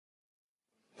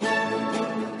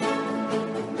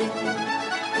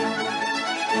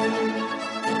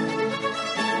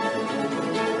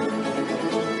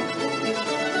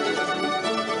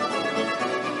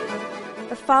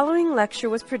following lecture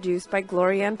was produced by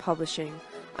Glorianne Publishing,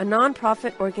 a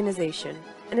non-profit organization,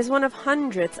 and is one of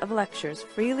hundreds of lectures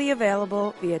freely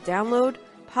available via download,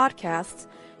 podcasts,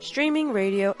 streaming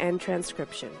radio, and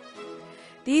transcription.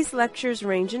 These lectures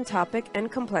range in topic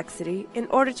and complexity in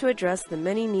order to address the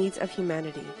many needs of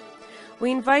humanity.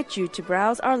 We invite you to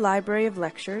browse our library of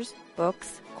lectures,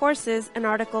 books, courses, and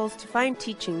articles to find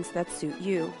teachings that suit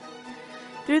you.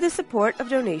 Through the support of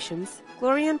donations,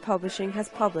 Glorianne Publishing has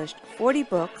published 40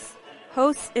 books,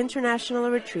 hosts international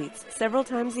retreats several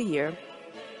times a year,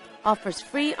 offers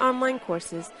free online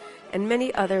courses, and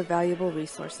many other valuable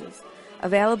resources,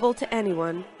 available to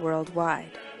anyone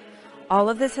worldwide. All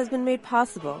of this has been made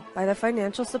possible by the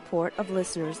financial support of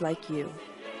listeners like you.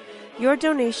 Your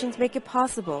donations make it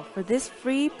possible for this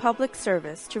free public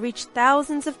service to reach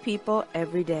thousands of people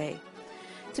every day.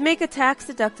 To make a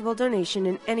tax-deductible donation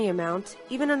in any amount,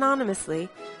 even anonymously,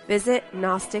 visit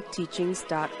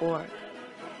GnosticTeachings.org.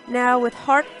 Now, with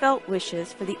heartfelt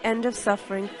wishes for the end of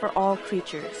suffering for all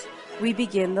creatures, we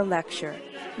begin the lecture.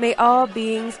 May all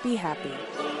beings be happy.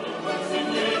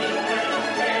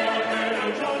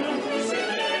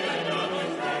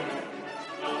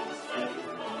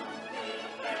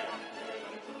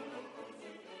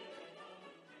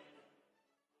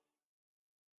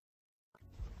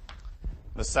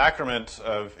 The sacrament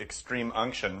of extreme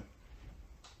unction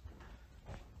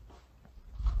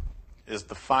is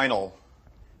the final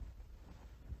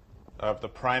of the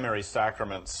primary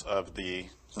sacraments of the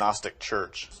Gnostic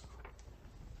Church.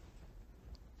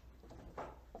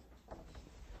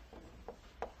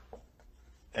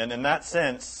 And in that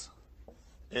sense,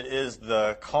 it is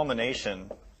the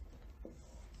culmination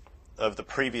of the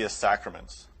previous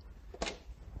sacraments.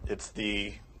 It's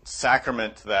the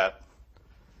sacrament that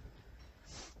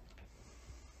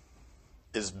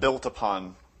is built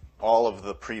upon all of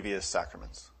the previous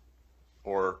sacraments,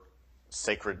 or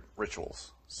sacred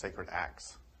rituals, sacred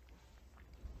acts.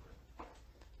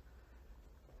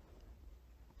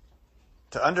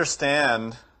 To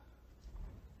understand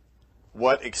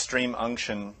what extreme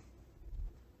unction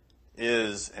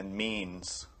is and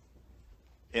means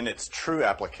in its true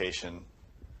application,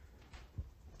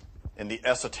 in the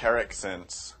esoteric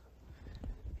sense,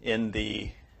 in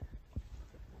the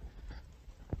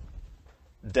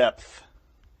depth,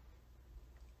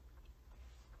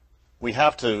 we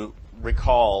have to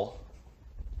recall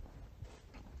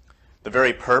the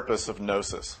very purpose of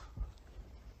Gnosis,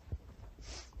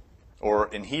 or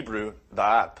in Hebrew,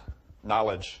 da'at,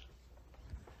 knowledge,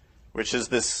 which is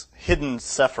this hidden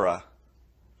sephira,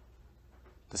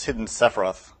 this hidden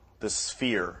sephiroth, this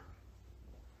sphere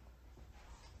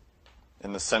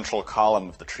in the central column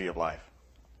of the tree of life.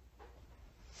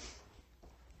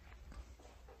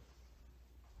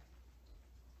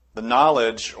 The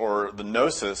knowledge, or the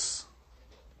gnosis,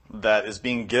 that is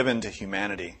being given to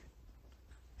humanity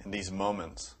in these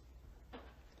moments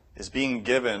is being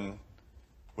given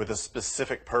with a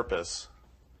specific purpose,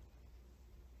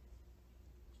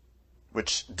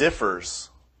 which differs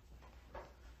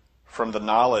from the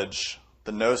knowledge,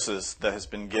 the gnosis, that has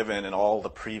been given in all the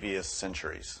previous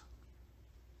centuries.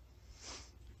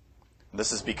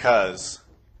 This is because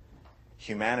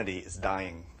humanity is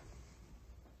dying.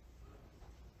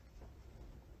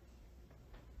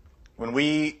 When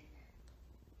we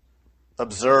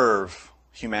observe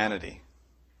humanity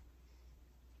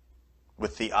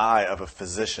with the eye of a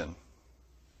physician,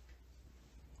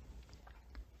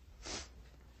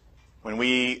 when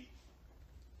we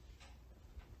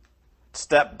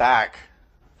step back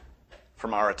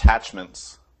from our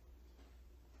attachments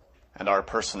and our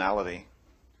personality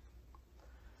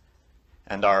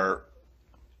and our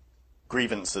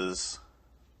grievances,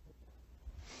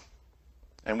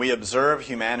 and we observe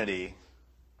humanity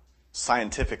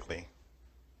scientifically,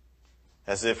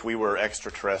 as if we were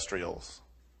extraterrestrials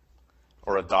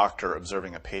or a doctor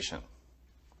observing a patient,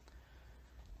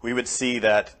 we would see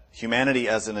that humanity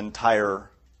as an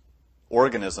entire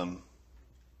organism,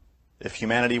 if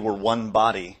humanity were one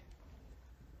body,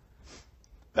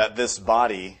 that this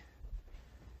body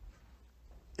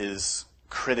is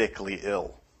critically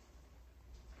ill.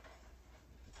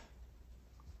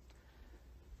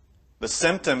 The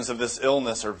symptoms of this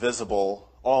illness are visible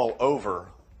all over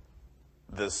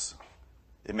this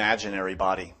imaginary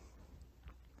body.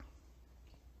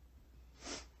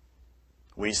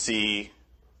 We see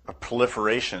a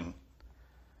proliferation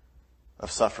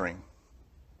of suffering,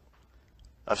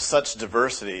 of such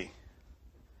diversity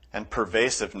and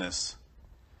pervasiveness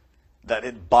that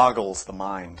it boggles the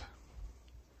mind.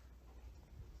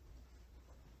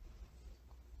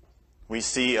 We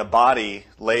see a body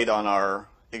laid on our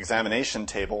examination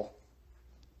table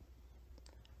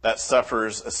that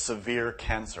suffers a severe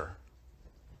cancer.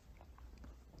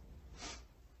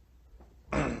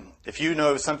 If you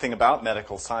know something about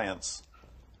medical science,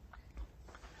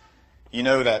 you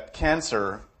know that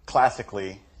cancer,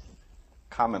 classically,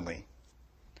 commonly,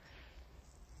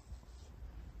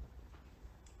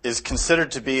 is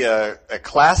considered to be a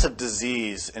class of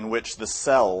disease in which the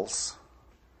cells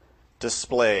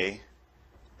display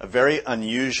a very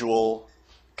unusual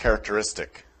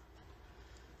characteristic,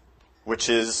 which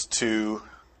is to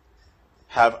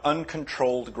have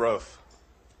uncontrolled growth.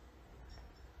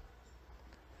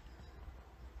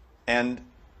 And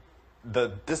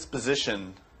the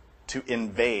disposition to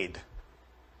invade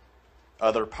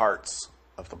other parts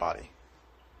of the body,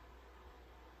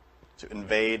 to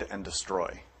invade and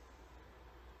destroy.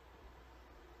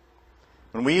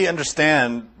 When we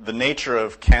understand the nature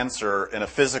of cancer in a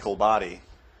physical body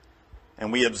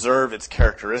and we observe its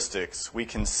characteristics, we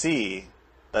can see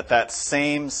that that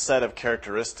same set of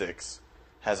characteristics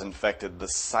has infected the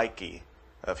psyche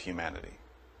of humanity.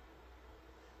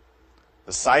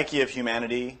 The psyche of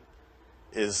humanity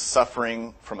is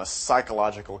suffering from a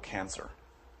psychological cancer.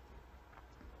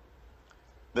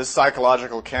 This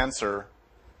psychological cancer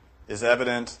is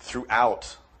evident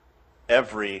throughout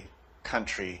every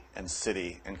country and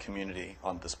city and community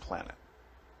on this planet.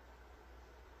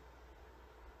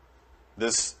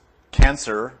 This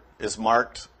cancer is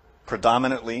marked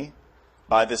predominantly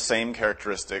by the same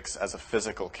characteristics as a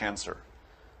physical cancer: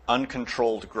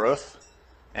 uncontrolled growth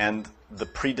and the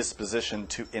predisposition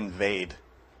to invade,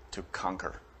 to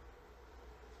conquer.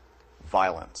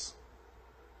 Violence.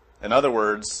 In other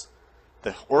words,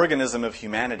 the organism of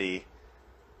humanity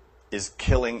is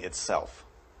killing itself.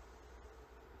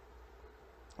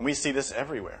 And we see this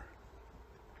everywhere.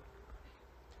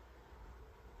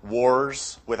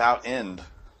 Wars without end.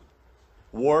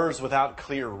 Wars without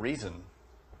clear reason.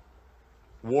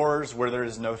 Wars where there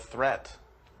is no threat.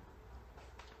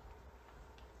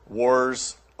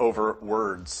 Wars over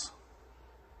words.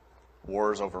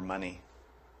 Wars over money.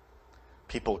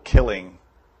 People killing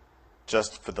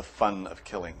just for the fun of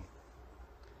killing.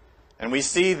 And we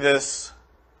see this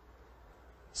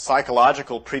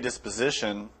psychological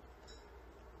predisposition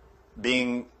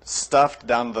being stuffed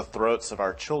down the throats of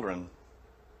our children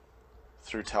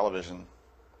through television,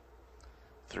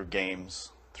 through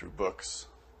games, through books,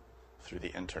 through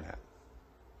the internet,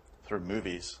 through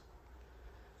movies,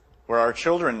 where our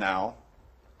children now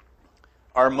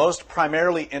are most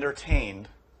primarily entertained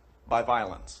by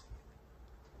violence.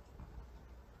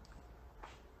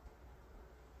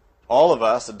 All of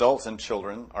us, adults and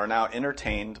children, are now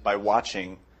entertained by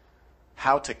watching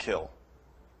how to kill,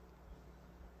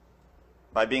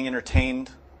 by being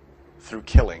entertained through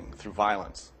killing, through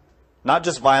violence. Not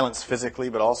just violence physically,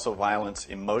 but also violence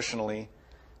emotionally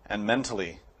and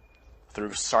mentally,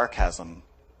 through sarcasm,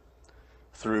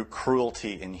 through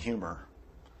cruelty in humor,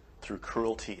 through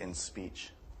cruelty in speech.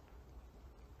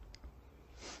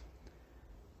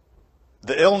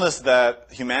 The illness that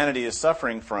humanity is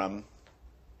suffering from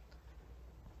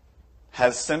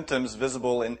has symptoms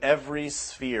visible in every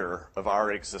sphere of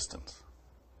our existence.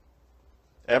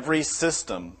 Every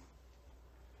system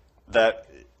that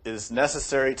is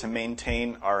necessary to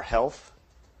maintain our health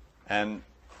and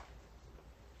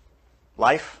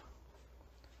life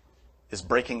is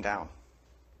breaking down.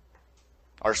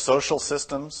 Our social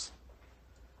systems,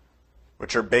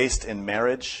 which are based in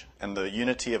marriage and the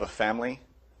unity of a family,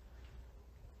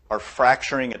 are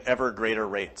fracturing at ever greater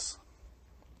rates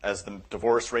as the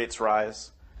divorce rates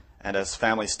rise and as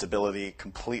family stability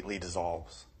completely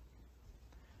dissolves.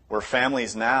 Where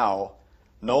families now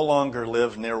no longer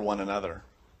live near one another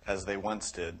as they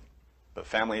once did, but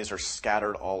families are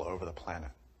scattered all over the planet.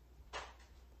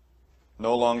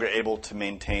 No longer able to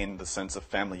maintain the sense of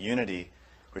family unity,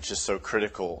 which is so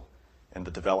critical in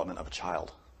the development of a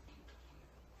child.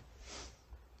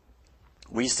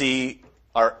 We see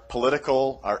our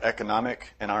political, our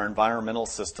economic, and our environmental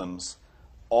systems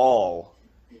all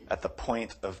at the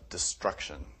point of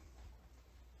destruction.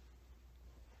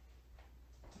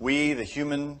 We, the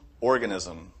human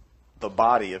organism, the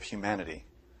body of humanity,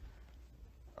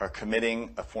 are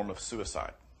committing a form of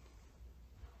suicide.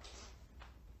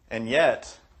 And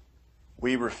yet,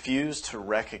 we refuse to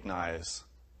recognize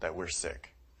that we're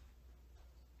sick.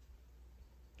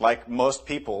 Like most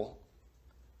people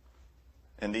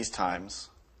in these times,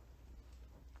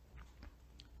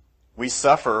 we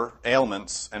suffer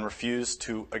ailments and refuse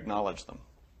to acknowledge them.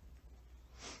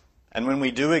 And when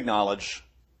we do acknowledge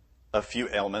a few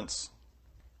ailments,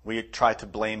 we try to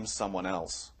blame someone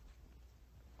else.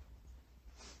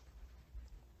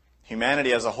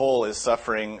 Humanity as a whole is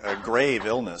suffering a grave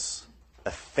illness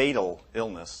a fatal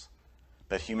illness.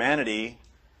 But humanity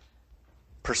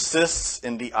persists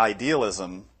in the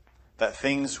idealism that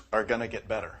things are going to get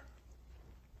better,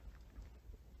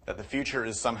 that the future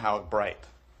is somehow bright,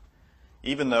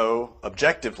 even though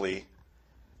objectively,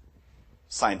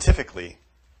 scientifically,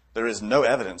 there is no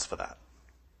evidence for that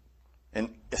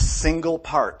in a single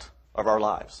part of our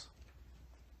lives.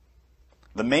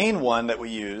 The main one that we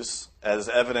use as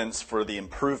evidence for the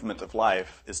improvement of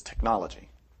life is technology.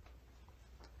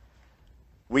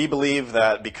 We believe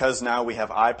that because now we have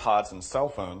iPods and cell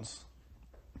phones,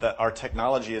 that our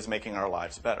technology is making our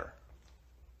lives better.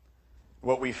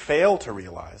 What we fail to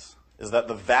realize is that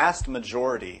the vast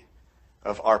majority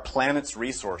of our planet's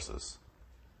resources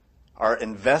are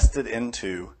invested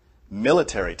into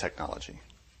military technology,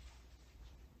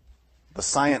 the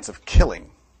science of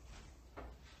killing.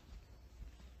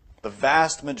 The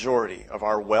vast majority of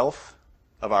our wealth,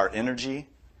 of our energy,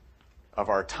 of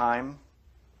our time,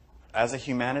 as a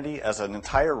humanity, as an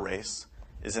entire race,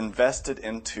 is invested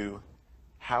into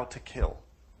how to kill.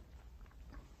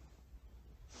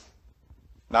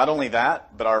 Not only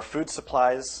that, but our food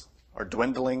supplies are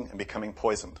dwindling and becoming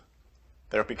poisoned.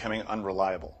 They're becoming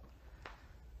unreliable.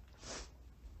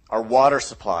 Our water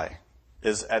supply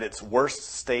is at its worst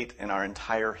state in our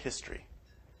entire history.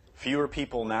 Fewer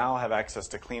people now have access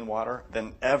to clean water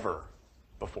than ever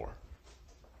before.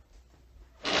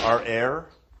 Our air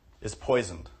is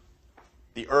poisoned.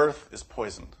 The earth is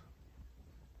poisoned.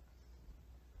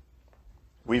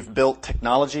 We've built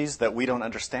technologies that we don't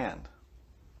understand.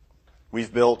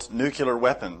 We've built nuclear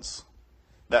weapons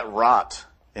that rot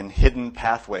in hidden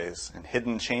pathways and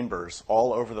hidden chambers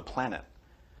all over the planet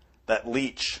that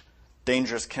leach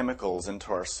dangerous chemicals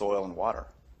into our soil and water.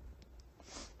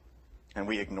 And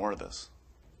we ignore this.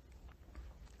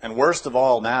 And worst of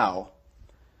all now,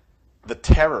 the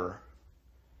terror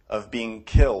of being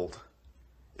killed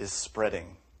is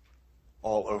spreading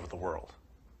all over the world.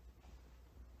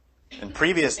 In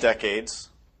previous decades,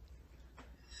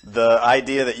 the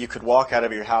idea that you could walk out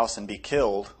of your house and be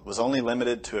killed was only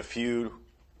limited to a few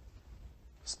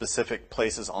specific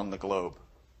places on the globe.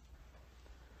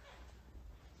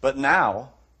 But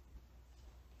now,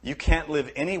 you can't live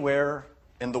anywhere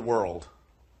in the world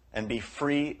and be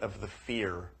free of the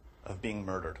fear of being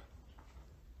murdered.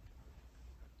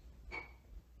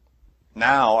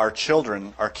 Now our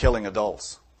children are killing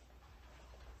adults.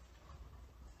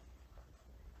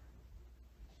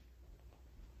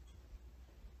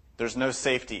 There's no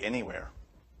safety anywhere.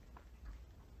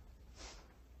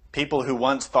 People who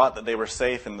once thought that they were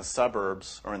safe in the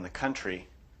suburbs or in the country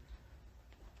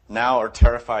now are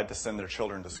terrified to send their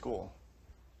children to school.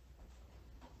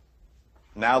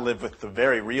 Now live with the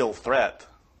very real threat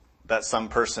that some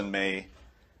person may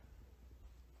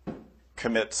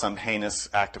commit some heinous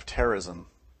act of terrorism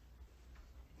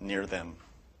near them.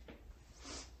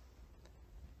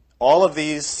 All of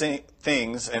these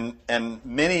things and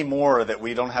many more that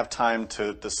we don't have time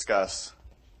to discuss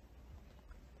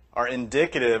are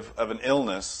indicative of an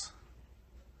illness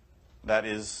that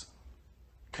is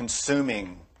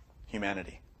consuming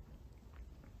humanity.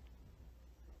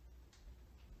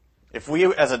 If we,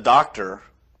 as a doctor,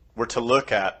 were to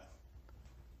look at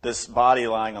this body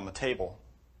lying on the table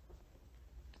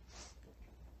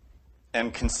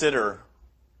and consider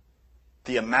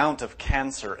the amount of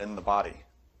cancer in the body,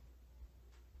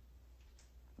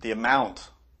 the amount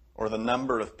or the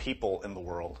number of people in the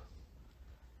world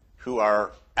who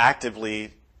are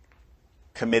actively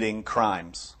committing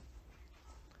crimes,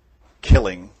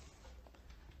 killing,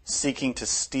 seeking to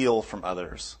steal from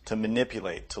others, to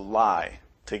manipulate, to lie,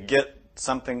 to get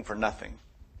something for nothing,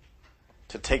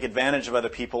 to take advantage of other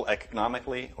people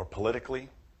economically or politically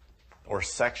or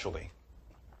sexually.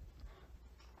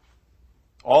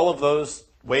 All of those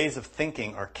ways of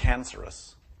thinking are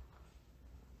cancerous.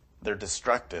 They're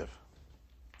destructive.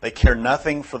 They care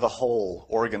nothing for the whole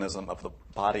organism of the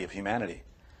body of humanity.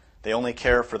 They only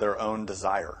care for their own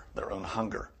desire, their own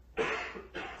hunger.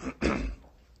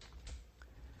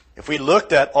 If we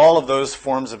looked at all of those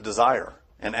forms of desire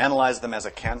and analyzed them as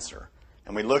a cancer,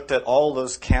 and we looked at all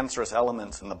those cancerous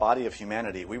elements in the body of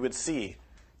humanity, we would see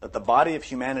that the body of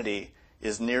humanity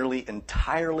is nearly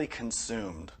entirely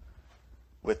consumed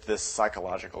with this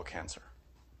psychological cancer.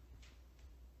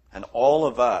 And all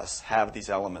of us have these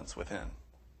elements within.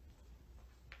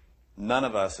 None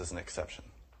of us is an exception.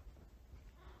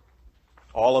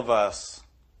 All of us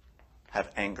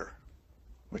have anger,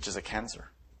 which is a cancer.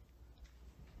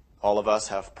 All of us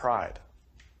have pride,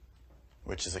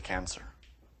 which is a cancer.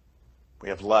 We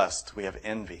have lust, we have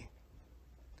envy.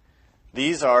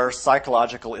 These are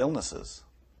psychological illnesses.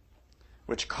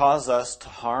 which cause us to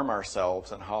harm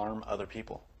ourselves and harm other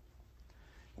people.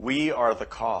 We are the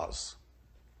cause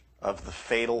of the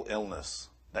fatal illness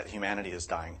that humanity is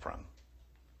dying from.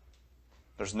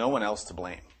 There's no one else to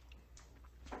blame.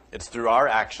 It's through our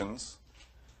actions,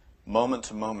 moment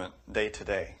to moment, day to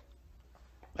day,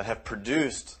 that have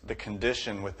produced the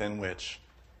condition within which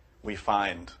we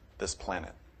find this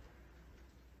planet.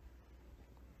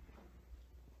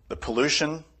 The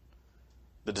pollution,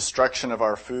 the destruction of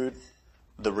our food,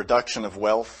 the reduction of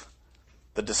wealth,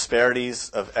 the disparities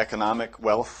of economic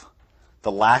wealth,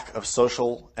 the lack of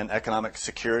social and economic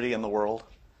security in the world,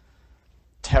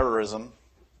 terrorism,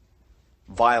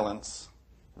 violence,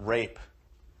 rape,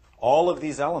 all of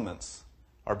these elements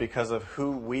are because of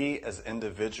who we as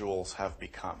individuals have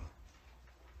become,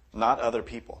 not other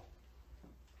people.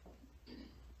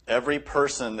 Every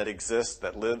person that exists,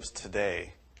 that lives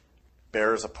today,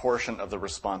 bears a portion of the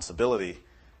responsibility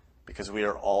because we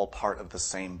are all part of the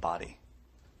same body.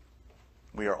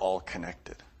 We are all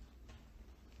connected.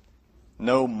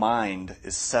 No mind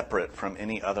is separate from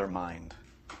any other mind.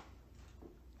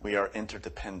 We are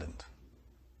interdependent.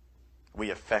 We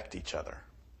affect each other.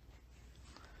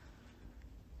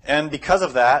 And because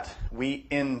of that, we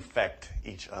infect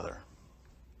each other.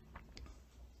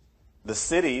 The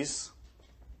cities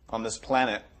on this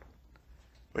planet,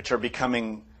 which are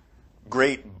becoming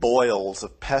great boils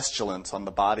of pestilence on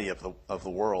the body of the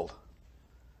world,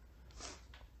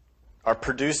 are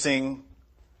producing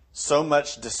so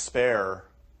much despair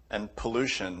and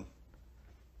pollution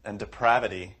and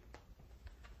depravity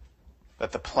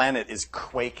that the planet is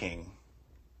quaking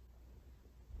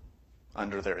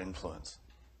under their influence.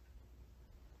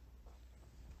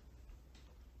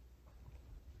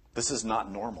 This is not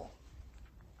normal.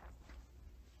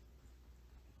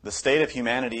 The state of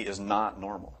humanity is not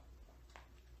normal.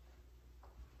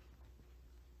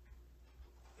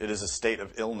 It is a state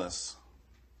of illness,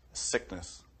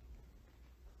 sickness,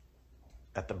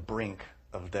 at the brink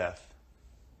of death.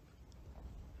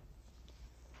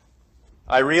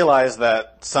 I realize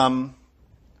that some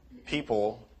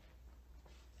people,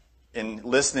 in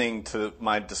listening to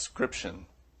my description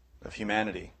of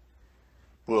humanity,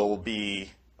 will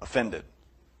be offended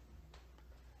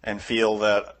and feel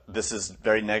that this is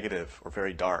very negative or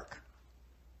very dark.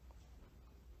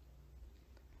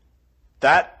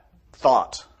 That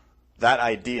thought, that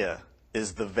idea,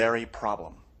 is the very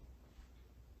problem.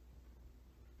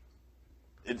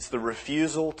 It's the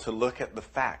refusal to look at the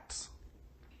facts.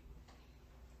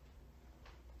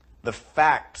 The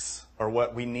facts are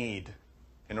what we need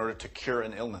in order to cure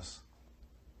an illness.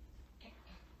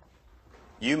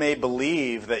 You may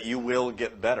believe that you will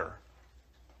get better,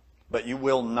 but you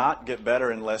will not get better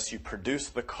unless you produce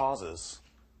the causes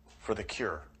for the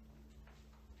cure.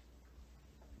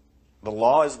 The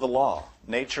law is the law.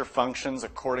 Nature functions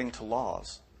according to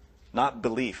laws, not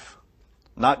belief,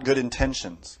 not good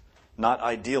intentions, not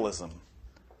idealism,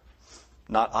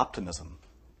 not optimism.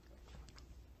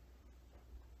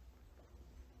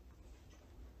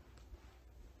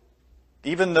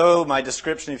 Even though my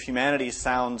description of humanity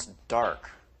sounds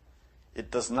dark, it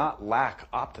does not lack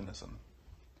optimism.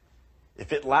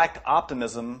 If it lacked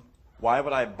optimism, why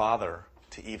would I bother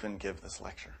to even give this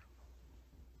lecture?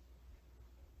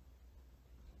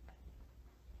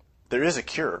 There is a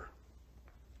cure.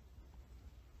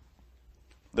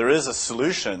 There is a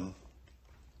solution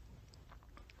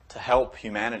to help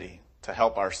humanity, to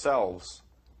help ourselves,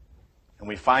 and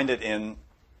we find it in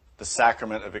the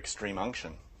sacrament of extreme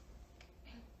unction.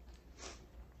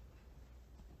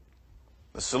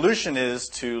 The solution is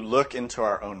to look into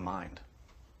our own mind.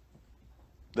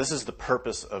 This is the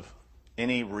purpose of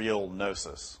any real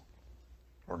gnosis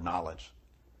or knowledge,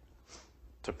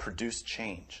 to produce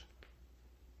change,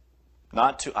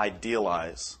 not to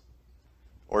idealize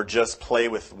or just play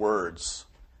with words,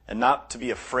 and not to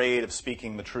be afraid of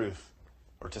speaking the truth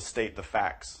or to state the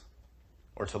facts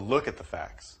or to look at the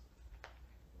facts.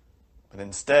 But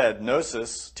instead,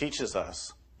 Gnosis teaches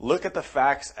us, look at the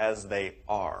facts as they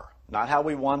are. Not how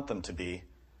we want them to be,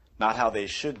 not how they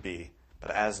should be, but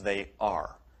as they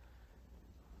are.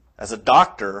 As a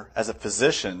doctor, as a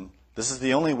physician, this is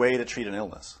the only way to treat an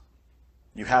illness.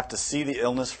 You have to see the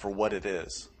illness for what it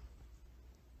is.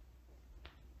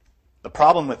 The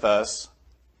problem with us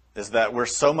is that we're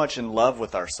so much in love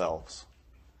with ourselves,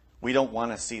 we don't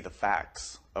want to see the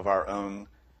facts of our own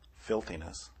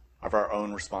filthiness, of our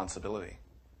own responsibility,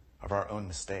 of our own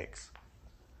mistakes.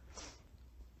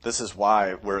 This is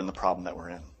why we're in the problem that we're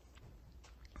in.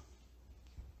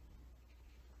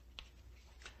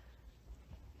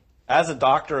 As a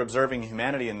doctor observing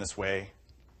humanity in this way,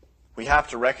 we have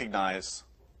to recognize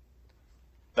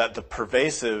that the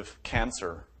pervasive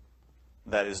cancer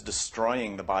that is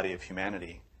destroying the body of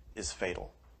humanity is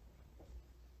fatal.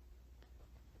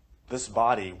 This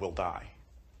body will die.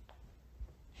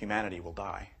 Humanity will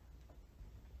die.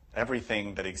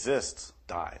 Everything that exists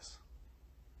dies.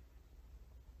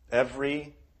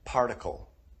 Every particle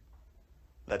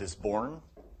that is born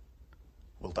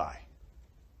will die.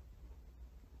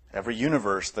 Every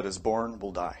universe that is born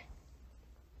will die.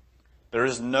 There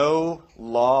is no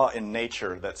law in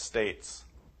nature that states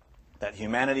that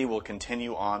humanity will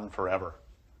continue on forever.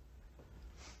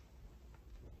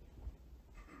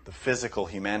 The physical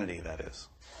humanity, that is.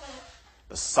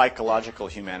 The psychological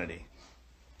humanity.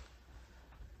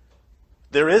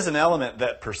 There is an element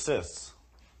that persists.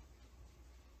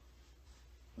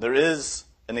 There is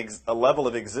a level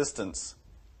of existence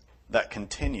that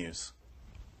continues.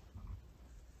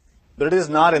 But it is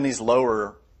not in these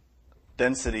lower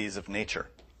densities of nature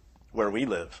where we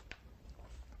live.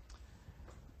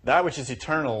 That which is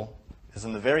eternal is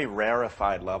in the very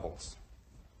rarefied levels.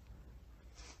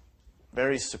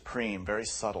 Very supreme, very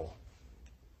subtle.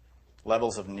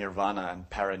 Levels of nirvana and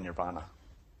parinirvana.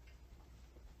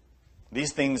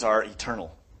 These things are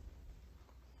eternal.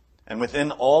 And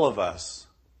within all of us,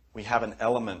 we have an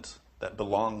element that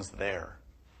belongs there.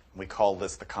 We call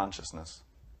this the consciousness,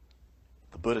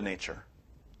 the Buddha nature.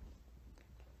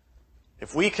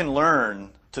 If we can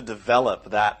learn to develop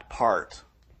that part,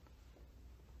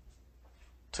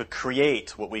 to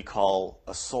create what we call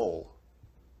a soul,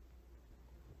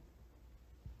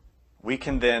 we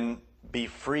can then be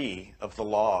free of the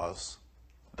laws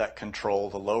that control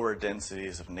the lower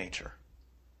densities of nature.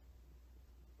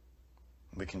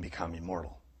 We can become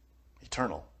immortal,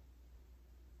 eternal,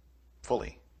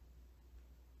 fully,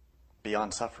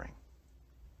 beyond suffering,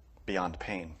 beyond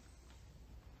pain.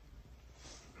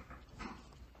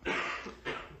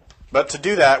 But to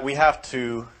do that, we have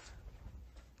to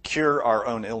cure our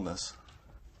own illness,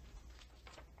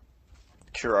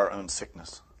 cure our own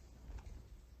sickness.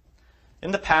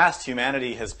 In the past,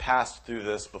 humanity has passed through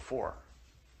this before.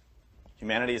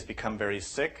 Humanity has become very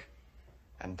sick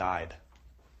and died.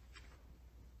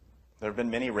 There have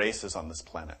been many races on this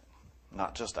planet,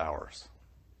 not just ours.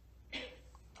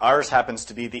 Ours happens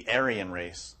to be the Aryan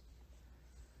race,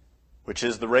 which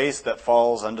is the race that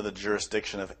falls under the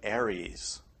jurisdiction of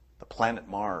Ares, the planet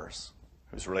Mars,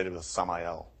 who's related with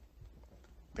Samael,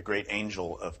 the great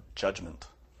angel of judgment,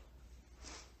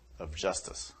 of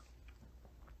justice.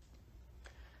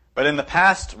 But in the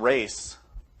past race,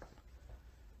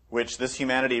 which this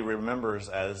humanity remembers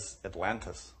as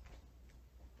Atlantis,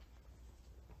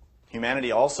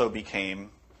 humanity also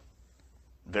became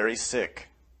very sick,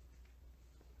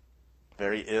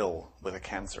 very ill with a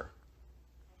cancer,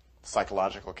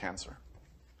 psychological cancer.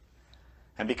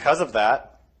 And because of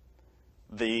that,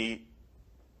 the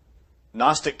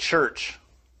Gnostic Church,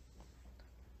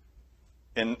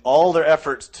 in all their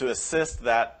efforts to assist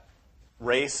that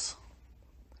race,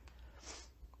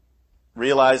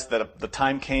 realized that the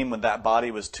time came when that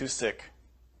body was too sick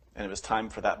and it was time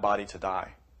for that body to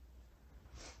die.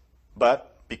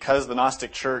 But because the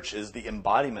Gnostic Church is the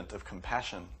embodiment of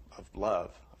compassion, of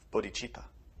love, of bodhicitta,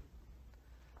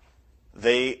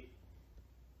 they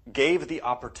gave the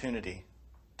opportunity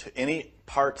to any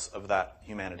parts of that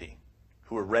humanity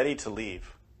who were ready to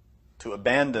leave, to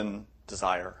abandon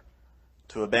desire,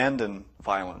 to abandon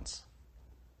violence,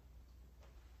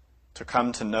 to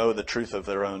come to know the truth of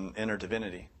their own inner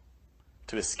divinity,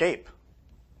 to escape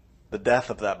the death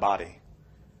of that body,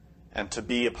 and to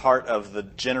be a part of the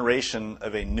generation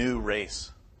of a new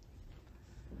race.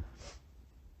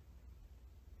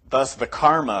 Thus, the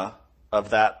karma of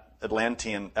that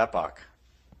Atlantean epoch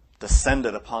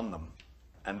descended upon them,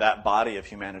 and that body of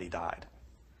humanity died.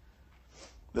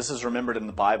 This is remembered in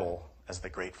the Bible as the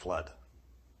Great Flood.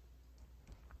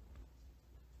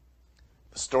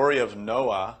 The story of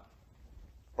Noah,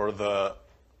 or the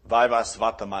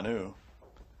Vaivasvata Manu,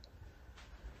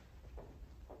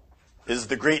 is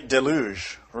the great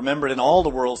deluge, remembered in all the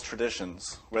world's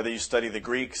traditions, whether you study the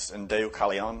Greeks and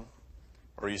Deucalion,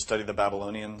 or you study the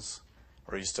Babylonians,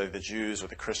 or you study the Jews or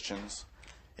the Christians.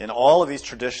 In all of these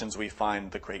traditions we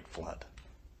find the Great Flood.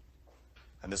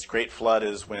 And this Great Flood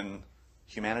is when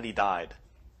humanity died.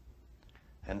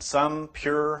 And some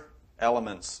pure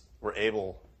elements were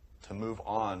able to move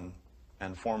on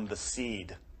and form the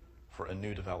seed for a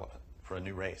new development, for a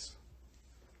new race.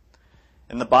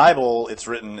 In the Bible, it's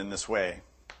written in this way.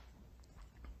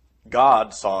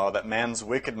 God saw that man's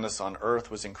wickedness on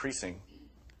earth was increasing.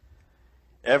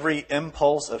 Every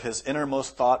impulse of his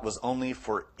innermost thought was only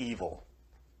for evil.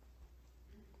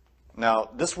 Now,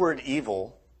 this word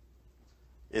evil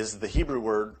is the Hebrew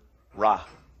word ra,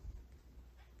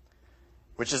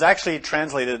 which is actually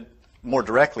translated more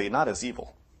directly, not as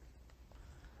evil,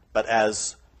 but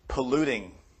as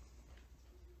polluting.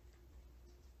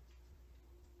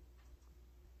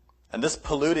 And this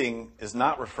polluting is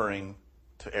not referring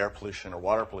to air pollution or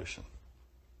water pollution.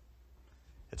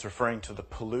 It's referring to the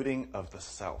polluting of the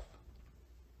self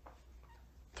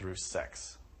through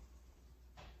sex.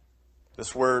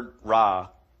 This word ra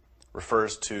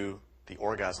refers to the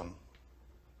orgasm,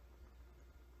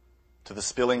 to the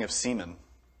spilling of semen,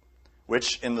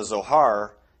 which in the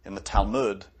Zohar, in the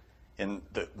Talmud, in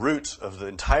the root of the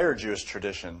entire Jewish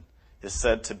tradition, is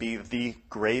said to be the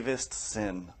gravest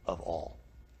sin of all.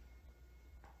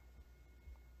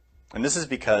 And this is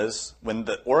because when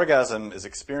the orgasm is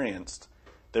experienced,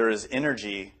 there is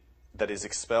energy that is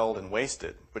expelled and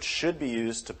wasted, which should be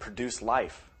used to produce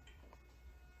life,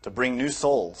 to bring new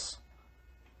souls.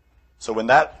 So when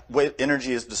that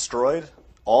energy is destroyed,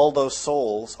 all those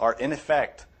souls are in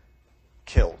effect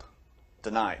killed,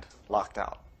 denied, locked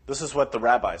out. This is what the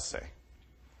rabbis say,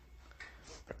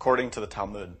 according to the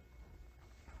Talmud.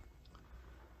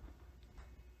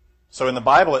 So in the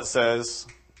Bible it says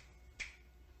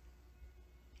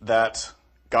that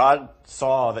God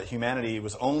saw that humanity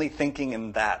was only thinking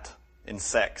in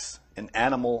sex, in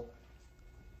animal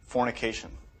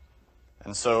fornication.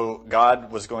 And so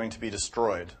God was going to be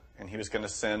destroyed, and he was going to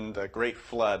send a great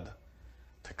flood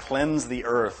to cleanse the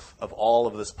earth of all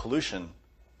of this pollution,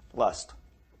 lust.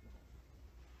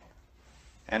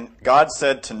 And God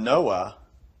said to Noah,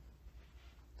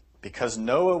 because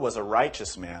Noah was a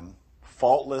righteous man,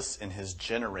 faultless in his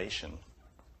generation.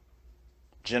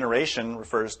 Generation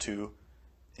refers to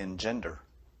engender,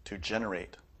 to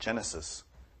generate, genesis,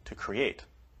 to create.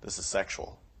 This is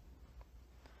sexual.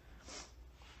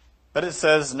 But it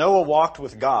says, Noah walked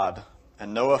with God,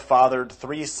 and Noah fathered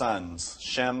 3 sons,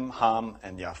 Shem, Ham,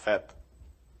 and Japheth.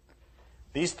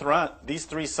 These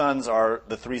 3 sons are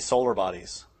the 3 solar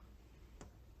bodies,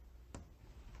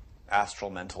 astral,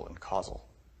 mental, and causal.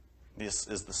 This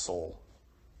is the soul.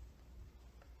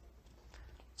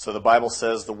 So the Bible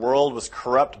says, the world was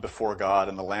corrupt before God,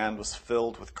 and the land was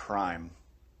filled with crime.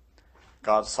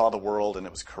 God saw the world, and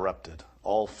it was corrupted.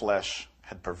 All flesh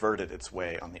had perverted its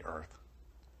way on the earth.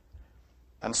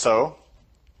 And so,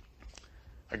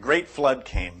 a great flood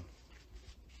came.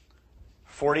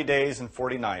 40 days and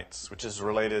 40 nights, which is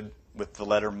related with the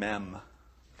letter Mem,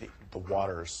 the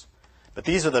waters. But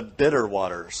these are the bitter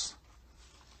waters,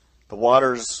 the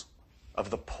waters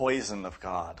of the poison of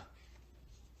God.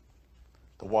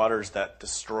 The waters that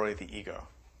destroy the ego.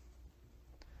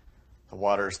 The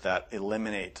waters that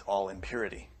eliminate all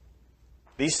impurity.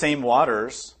 These same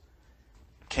waters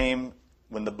came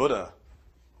when the Buddha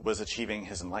was achieving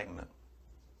his enlightenment.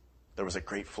 There was a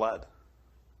great flood.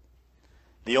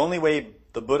 The only way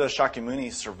the Buddha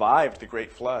Shakyamuni survived the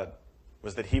great flood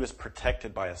was that he was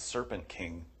protected by a serpent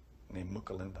king named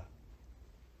Mukalinda.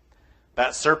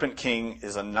 That serpent king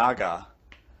is a Naga,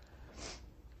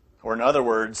 or in other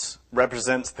words,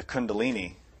 represents the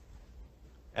Kundalini.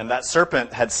 And that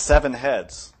serpent had 7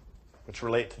 heads, which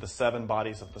relate to the 7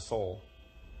 bodies of the soul,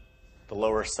 the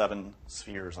lower 7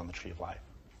 spheres on the tree of life.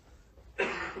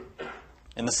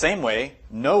 In the same way,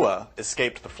 Noah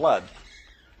escaped the flood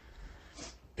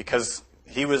because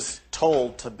he was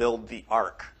told to build the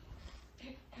ark.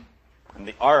 And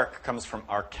the ark comes from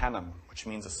arcanum, which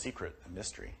means a secret, a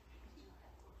mystery.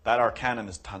 That arcanum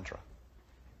is Tantra.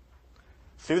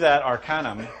 Through that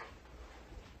arcanum,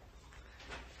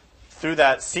 through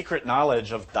that secret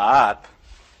knowledge of Da'at,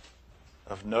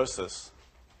 of Gnosis,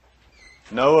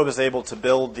 Noah was able to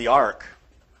build the ark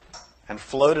and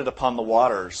float it upon the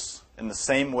waters in the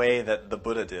same way that the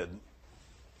Buddha did.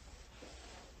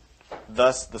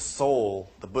 Thus, the soul,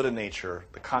 the Buddha nature,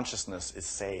 the consciousness is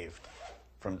saved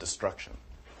from destruction.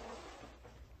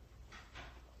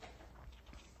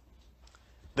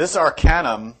 This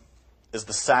arcanum is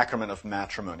the sacrament of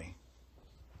matrimony.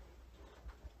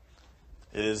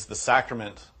 It is the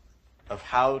sacrament of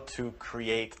how to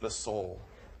create the soul,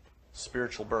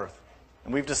 spiritual birth.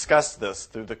 And we've discussed this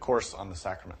through the course on the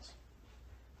sacraments.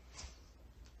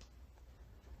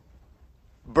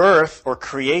 Birth or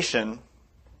creation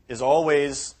is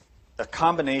always a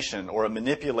combination or a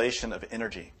manipulation of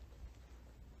energy.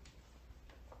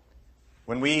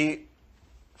 When we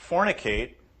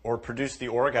fornicate or produce the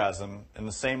orgasm in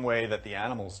the same way that the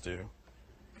animals do,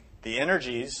 the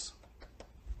energies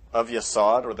of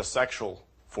Yasod, or the sexual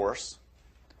force,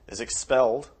 is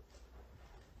expelled,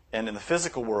 and in the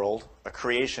physical world, a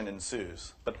creation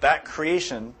ensues. But that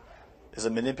creation is a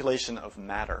manipulation of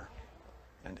matter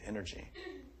and energy.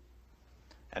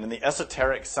 And in the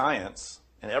esoteric science,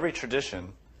 in every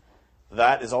tradition,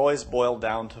 that is always boiled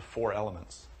down to 4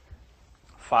 elements: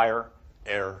 fire,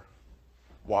 air,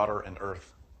 water, and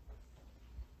earth.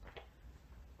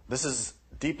 This is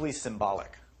deeply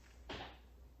symbolic.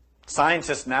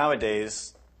 Scientists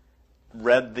nowadays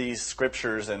read these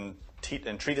scriptures and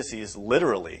treatises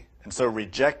literally, and so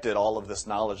rejected all of this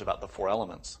knowledge about the 4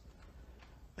 elements.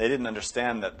 They didn't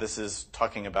understand that this is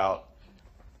talking about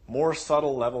more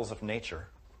subtle levels of nature,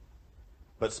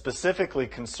 but specifically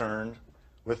concerned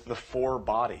with the 4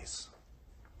 bodies.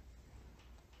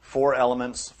 4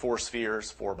 elements, 4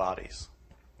 spheres, 4 bodies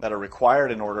that are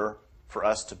required in order for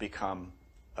us to become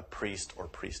a priest or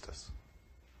priestess.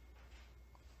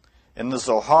 In the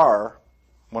Zohar,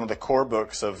 one of the core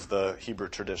books of the Hebrew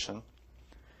tradition,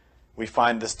 we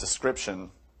find this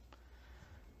description.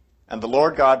 And the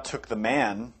Lord God took the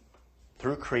man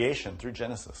through creation, through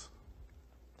Genesis,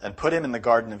 and put him in the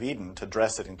Garden of Eden to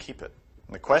dress it and keep it.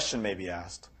 And the question may be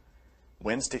asked,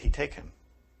 whence did he take him?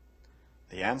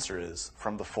 The answer is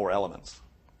from the 4 elements: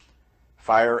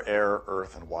 fire, air,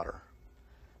 earth, and water,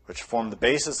 which form the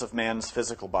basis of man's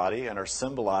physical body and are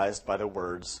symbolized by the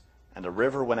words, "And a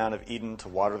river went out of Eden to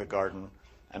water the garden,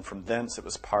 and from thence it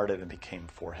was parted and became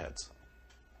 4 heads."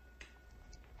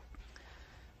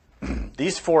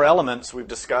 These 4 elements we've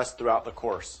discussed throughout the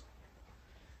course.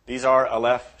 These are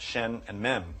Aleph, Shin, and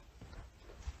Mem.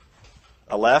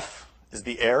 Aleph is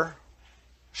the air,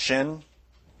 Shin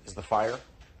is the fire,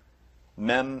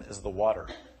 Mem is the water.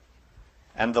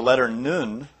 And the letter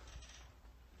Nun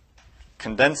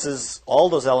condenses all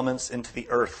those elements into the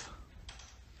earth.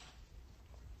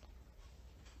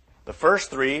 The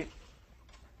first 3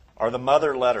 are the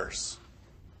mother letters,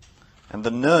 and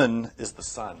the Nun is the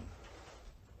sun.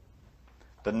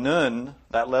 The Nun,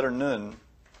 that letter Nun,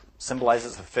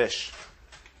 symbolizes a fish,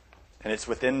 and it's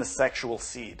within the sexual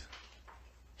seed,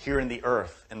 here in the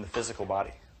earth, in the physical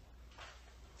body.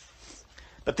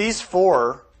 But these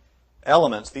 4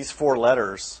 elements, these 4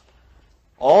 letters,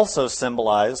 also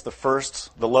symbolize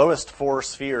the lowest 4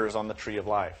 spheres on the tree of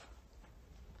life.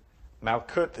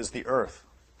 Malkut is the earth.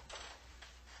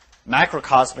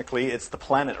 Macrocosmically, it's the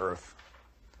planet Earth.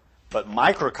 But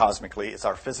microcosmically, it's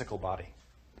our physical body.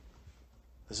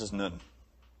 This is Nun.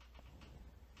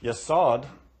 Yesod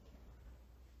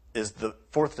is the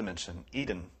 4th dimension,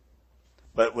 Eden.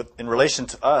 But in relation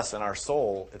to us and our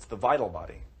soul, it's the vital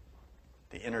body,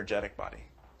 the energetic body.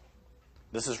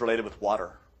 This is related with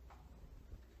water.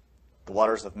 The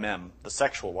waters of Mem, the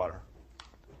sexual water.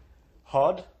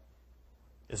 Hod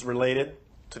is related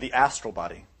to the astral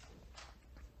body,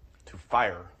 to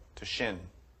fire, to Shin.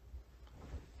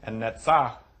 And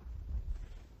Netzach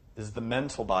is the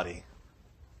mental body,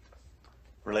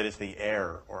 related to the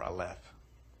air, or Aleph.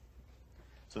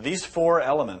 So these 4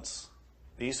 elements,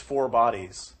 these 4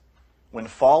 bodies, when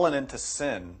fallen into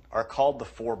sin, are called the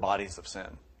 4 bodies of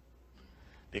sin.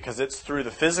 Because it's through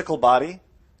the physical body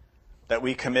that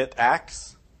we commit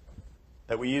acts,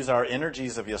 that we use our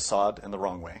energies of Yesod in the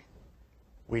wrong way.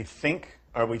 We think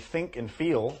and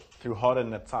feel through Hod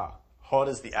and Netzach. Hod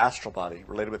is the astral body,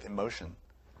 related with emotion.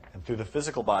 And through the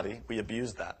physical body, we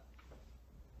abuse that.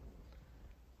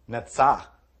 Netzach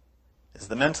is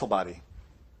the mental body,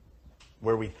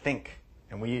 where we think,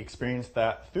 and we experience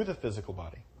that through the physical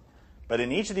body. But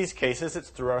in each of these cases, it's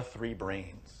through our 3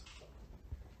 brains.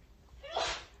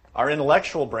 Our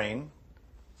intellectual brain,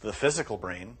 the physical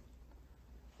brain,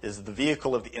 is the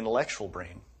vehicle of the intellectual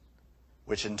brain,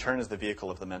 which in turn is the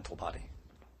vehicle of the mental body.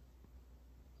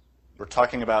 We're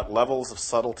talking about levels of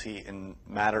subtlety in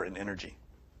matter and energy.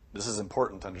 This is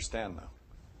important to understand, though.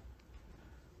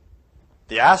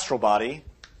 The astral body,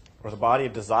 or the body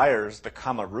of desires, the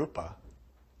kama rupa,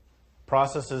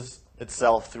 processes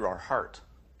itself through our heart,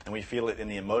 and we feel it in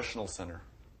the emotional center.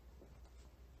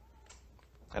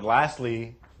 And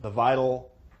lastly, the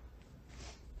vital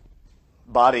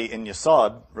body in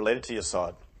Yesod, related to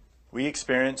Yesod, we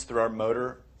experience through our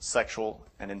motor, sexual,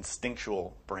 and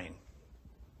instinctual brain.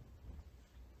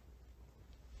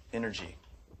 Energy,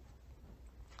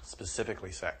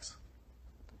 specifically sex.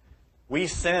 We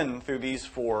sin through these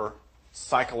 4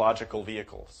 psychological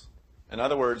vehicles. In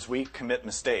other words, we commit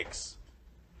mistakes.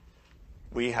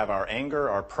 We have our anger,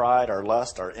 our pride, our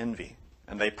lust, our envy,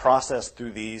 and they process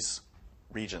through these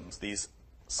regions, these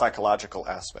psychological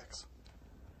aspects.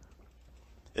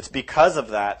 It's because of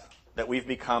that we've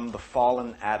become the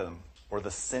fallen Adam, or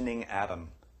the sinning Adam,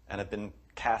 and have been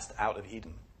cast out of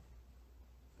Eden.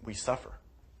 We suffer.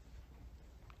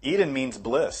 Eden means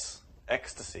bliss,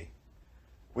 ecstasy.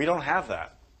 We don't have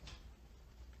that.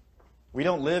 We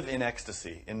don't live in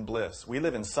ecstasy, in bliss. We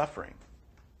live in suffering.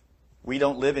 We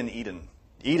don't live in Eden.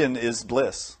 Eden is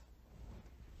bliss,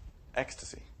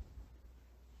 ecstasy.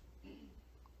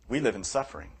 we live in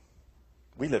suffering.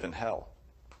 We live in hell.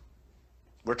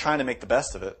 We're trying to make the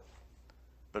best of it,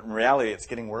 but in reality, it's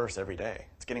getting worse every day.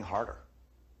 It's getting harder.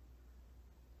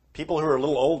 People who are a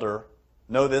little older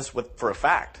know this for a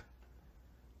fact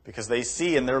because they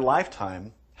see in their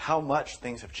lifetime how much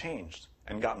things have changed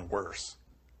and gotten worse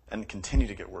and continue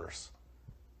to get worse.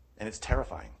 And it's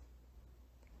terrifying.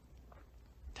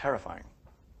 Terrifying.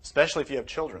 Especially if you have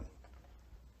children.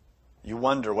 You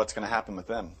wonder what's going to happen with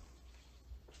them.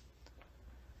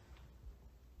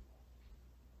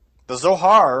 The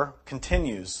Zohar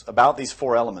continues about these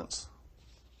four elements.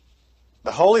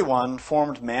 The Holy One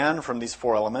formed man from these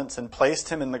four elements and placed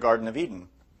him in the Garden of Eden.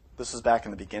 This is back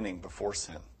in the beginning, before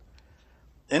sin.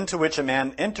 Into which a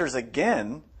man enters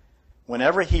again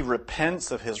whenever he repents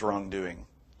of his wrongdoing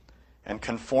and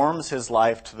conforms his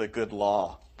life to the good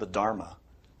law, the Dharma,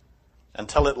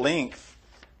 until at length,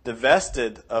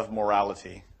 divested of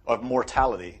mortality,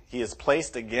 he is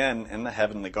placed again in the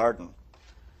heavenly garden.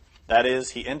 That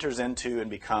is, he enters into and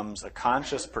becomes a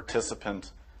conscious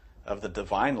participant of the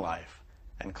divine life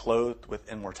and clothed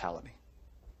with immortality.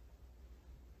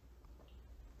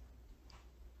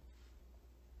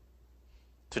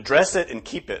 To dress it and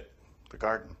keep it, the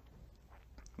garden,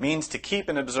 means to keep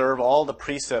and observe all the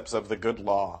precepts of the good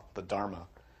law, the Dharma,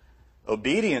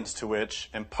 obedience to which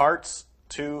imparts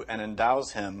to and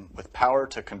endows him with power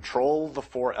to control the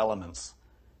four elements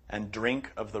and drink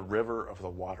of the river of the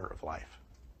water of life.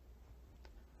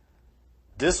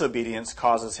 Disobedience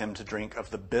causes him to drink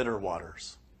of the bitter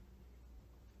waters,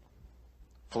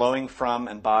 flowing from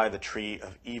and by the tree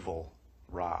of evil,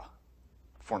 Ra,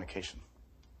 fornication,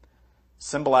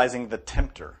 symbolizing the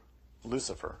tempter,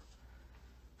 Lucifer,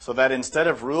 so that instead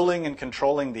of ruling and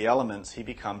controlling the elements, he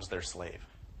becomes their slave.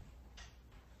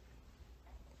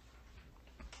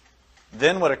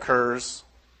 Then what occurs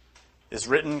is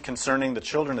written concerning the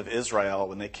children of Israel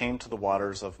when they came to the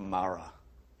waters of Marah.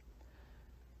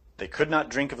 They could not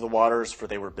drink of the waters, for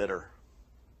they were bitter.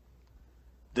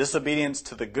 Disobedience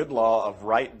to the good law of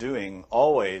right doing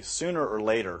always, sooner or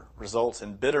later, results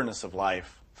in bitterness of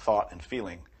life, thought, and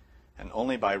feeling, and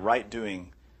only by right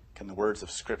doing can the words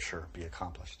of Scripture be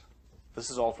accomplished.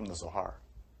 This is all from the Zohar.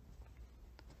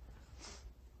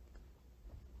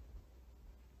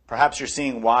 Perhaps you're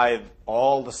seeing why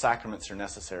all the sacraments are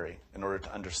necessary in order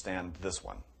to understand this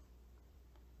one.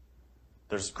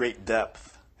 There's great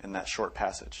depth in that short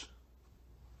passage.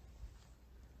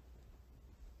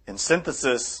 In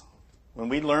synthesis, when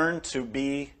we learn to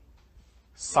be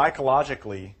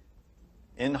psychologically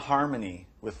in harmony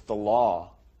with the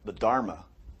law, the Dharma,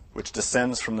 which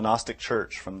descends from the Gnostic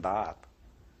church, from Da'at,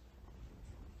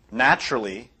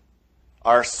 naturally,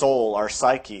 our soul, our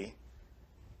psyche,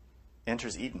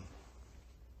 enters Eden,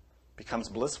 becomes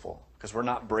blissful, because we're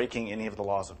not breaking any of the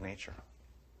laws of nature.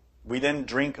 We then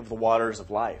drink of the waters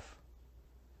of life,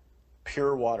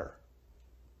 pure water,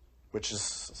 which is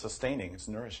sustaining, it's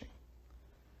nourishing.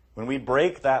 When we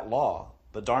break that law,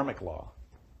 the Dharmic law,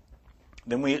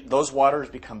 then those waters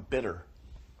become bitter,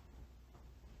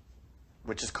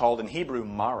 which is called in Hebrew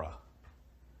Mara,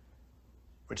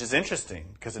 which is interesting,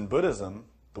 because in Buddhism,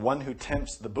 the one who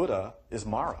tempts the Buddha is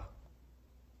Mara.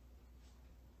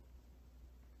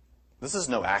 This is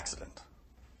no accident.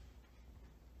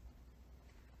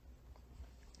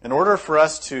 In order for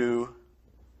us to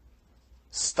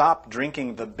stop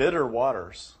drinking the bitter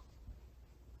waters,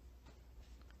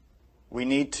 we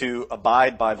need to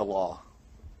abide by the law.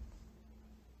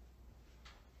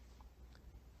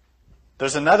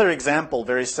 There's another example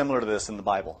very similar to this in the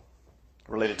Bible,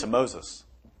 related to Moses.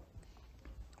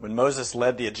 When Moses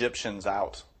led the Egyptians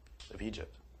out of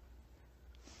Egypt,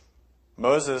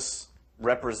 Moses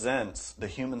represents the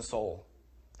human soul,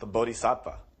 the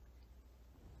bodhisattva.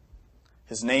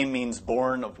 His name means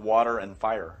born of water and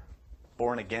fire.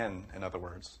 Born again, in other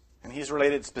words. And he's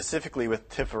related specifically with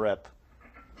Tiferet,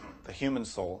 the human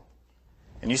soul.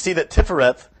 And you see that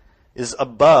Tiferet is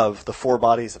above the four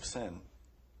bodies of sin.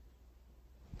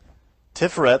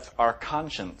 Tiferet, our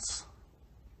conscience,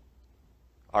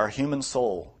 our human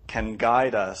soul, can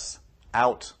guide us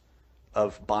out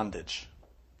of bondage,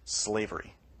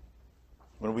 slavery,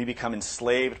 when we become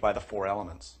enslaved by the four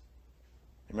elements.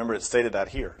 Remember, it stated that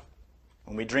here.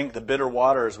 When we drink the bitter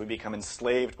waters, we become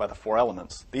enslaved by the four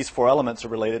elements. These four elements are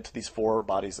related to these four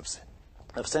bodies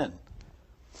of sin.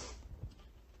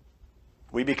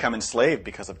 We become enslaved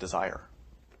because of desire.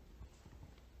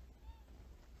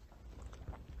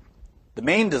 The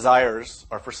main desires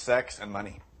are for sex and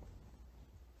money.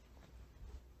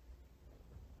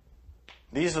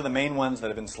 These are the main ones that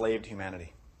have enslaved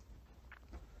humanity.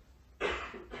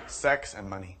 Sex and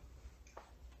money.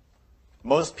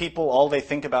 Most people, all they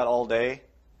think about all day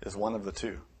is one of the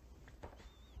two.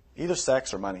 Either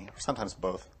sex or money, or sometimes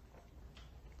both.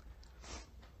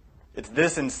 It's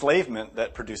this enslavement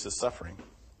that produces suffering.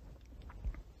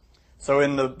 So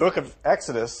in the book of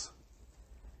Exodus,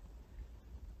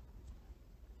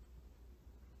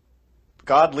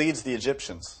 God leads the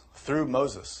Egyptians through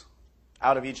Moses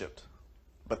out of Egypt.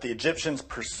 But the Egyptians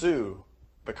pursue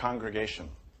the congregation,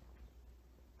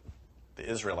 the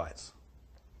Israelites.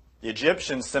 The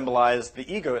Egyptians symbolize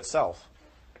the ego itself,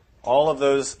 all of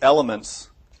those elements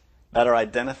that are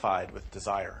identified with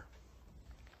desire.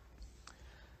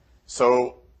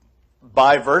 So,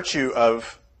 by virtue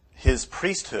of his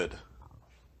priesthood,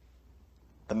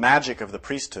 the magic of the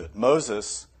priesthood,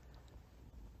 Moses,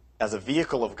 as a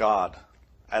vehicle of God,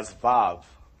 as Vav,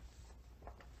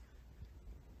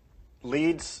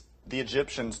 leads the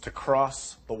Egyptians to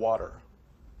cross the water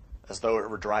as though it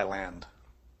were dry land.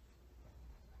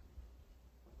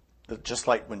 Just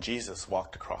like when Jesus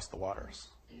walked across the waters.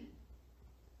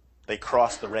 They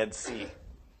crossed the Red Sea.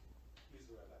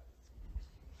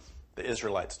 The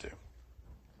Israelites do.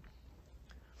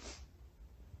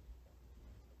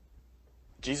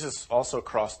 Jesus also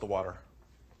crossed the water.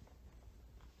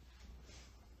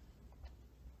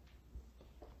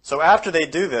 So after they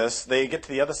do this, they get to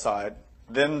the other side.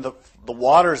 Then the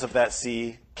waters of that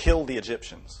sea kill the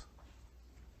Egyptians.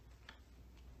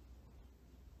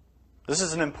 This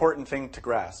is an important thing to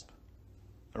grasp.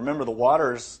 Remember, the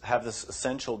waters have this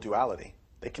essential duality.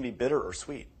 They can be bitter or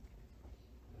sweet.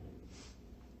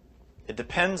 It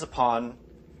depends upon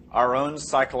our own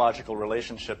psychological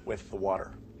relationship with the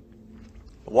water.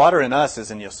 The water in us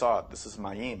is in Yesod. This is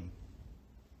Mayim.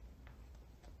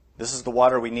 This is the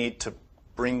water we need to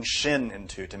bring Shin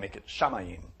into to make it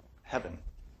Shamayim, heaven.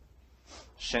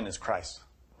 Shin is Christ,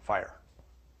 fire.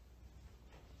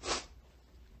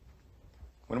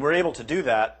 When we're able to do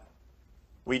that,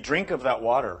 we drink of that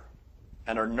water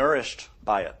and are nourished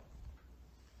by it.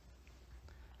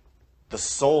 The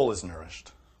soul is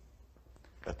nourished,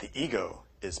 but the ego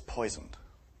is poisoned.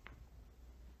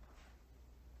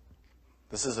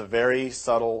 This is a very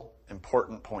subtle,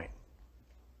 important point.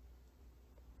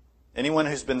 Anyone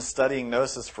who's been studying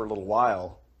Gnosis for a little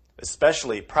while,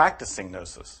 especially practicing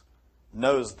Gnosis,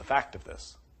 knows the fact of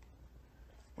this.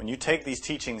 When you take these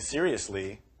teachings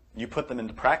seriously, you put them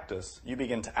into practice, you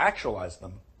begin to actualize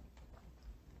them,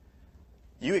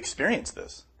 you experience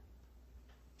this.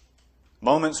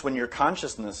 Moments when your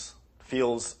consciousness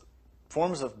feels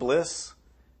forms of bliss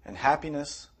and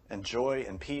happiness and joy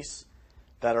and peace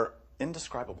that are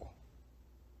indescribable.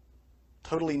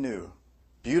 Totally new,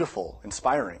 beautiful,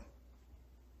 inspiring.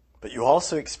 But you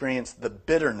also experience the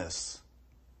bitterness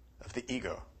of the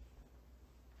ego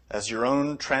as your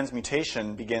own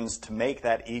transmutation begins to make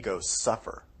that ego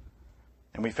suffer.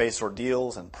 And we face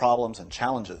ordeals and problems and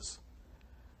challenges.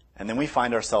 And then we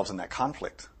find ourselves in that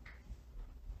conflict.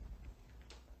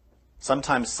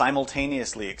 Sometimes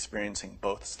simultaneously experiencing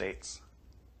both states.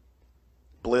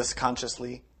 Bliss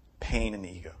consciously, pain in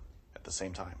the ego at the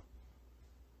same time.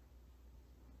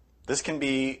 This can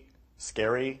be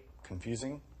scary,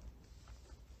 confusing.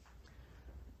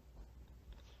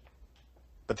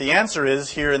 But the answer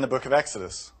is here in the book of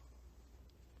Exodus.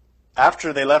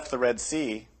 After they left the Red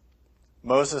Sea,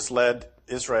 Moses led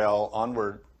Israel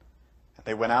onward.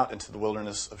 They went out into the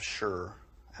wilderness of Shur,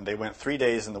 and they went 3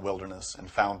 days in the wilderness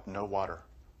and found no water.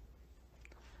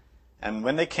 And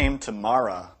when they came to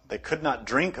Marah, they could not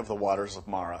drink of the waters of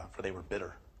Marah, for they were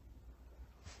bitter.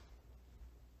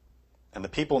 And the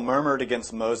people murmured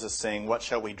against Moses, saying, "What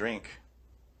shall we drink?"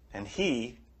 And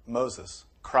he, Moses,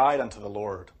 cried unto the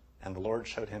Lord, and the Lord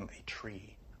showed him a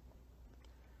tree.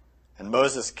 And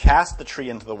Moses cast the tree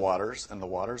into the waters, and the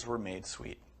waters were made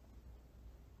sweet.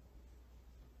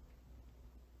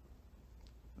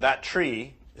 That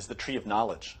tree is the tree of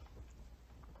knowledge.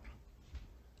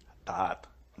 Da'at,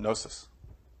 gnosis.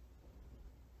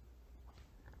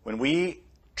 When we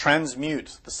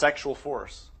transmute the sexual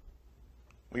force,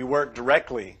 we work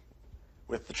directly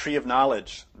with the tree of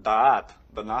knowledge, Da'at,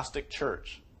 the Gnostic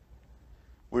church.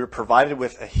 We are provided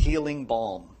with a healing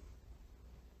balm,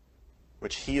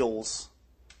 which heals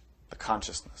the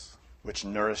consciousness, which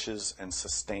nourishes and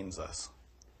sustains us,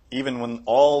 even when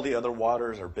all the other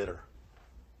waters are bitter.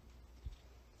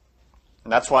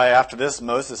 And that's why after this,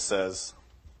 Moses says,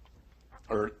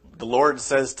 or the Lord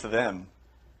says to them,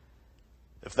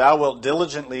 "If thou wilt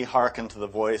diligently hearken to the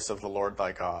voice of the Lord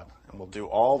thy God, and will do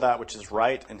all that which is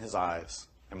right in his eyes,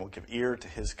 and will give ear to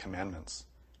his commandments,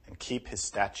 and keep his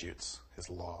statutes, his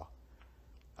law,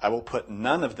 I will put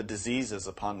none of the diseases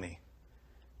upon thee,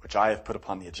 which I have put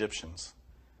upon the Egyptians,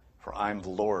 for I am the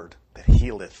Lord that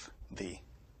healeth thee."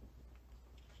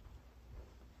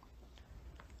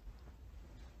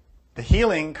 The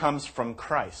healing comes from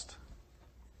Christ,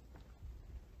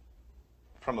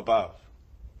 from above.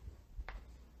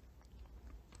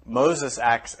 Moses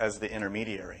acts as the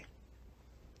intermediary,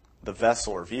 the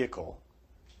vessel or vehicle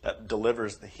that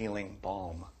delivers the healing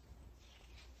balm.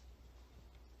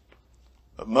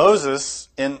 But Moses,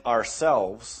 in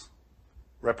ourselves,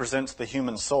 represents the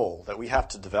human soul that we have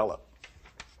to develop.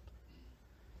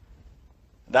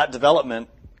 That development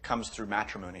comes through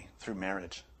matrimony, through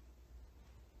marriage.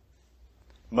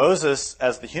 Moses,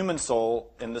 as the human soul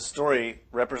in this story,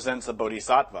 represents a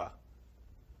bodhisattva,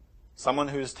 someone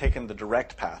who's taken the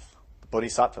direct path, the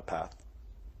bodhisattva path.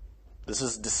 This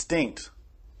is distinct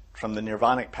from the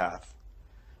nirvanic path,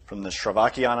 from the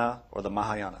Shravakyana or the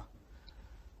Mahayana.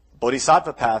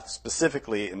 Bodhisattva path,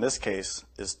 specifically in this case,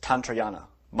 is Tantrayana,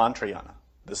 Mantrayana.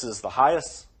 This is the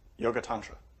highest Yoga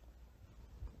Tantra.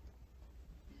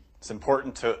 It's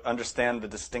important to understand the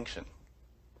distinction.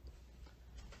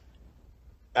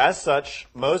 As such,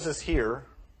 Moses here,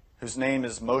 whose name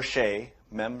is Moshe,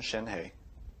 Mem Shenhe,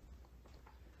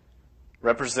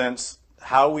 represents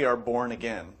how we are born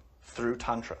again through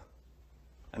Tantra.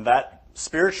 And that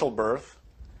spiritual birth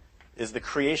is the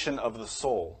creation of the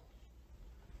soul,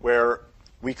 where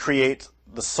we create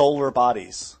the solar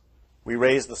bodies. We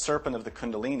raise the serpent of the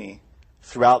Kundalini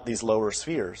throughout these lower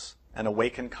spheres and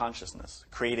awaken consciousness,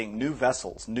 creating new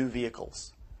vessels, new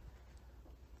vehicles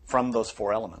from those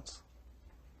four elements.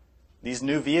 These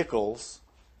new vehicles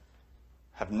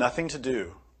have nothing to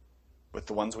do with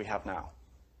the ones we have now.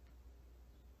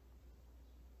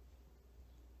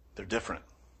 They're different.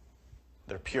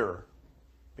 They're pure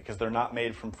because they're not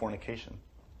made from fornication.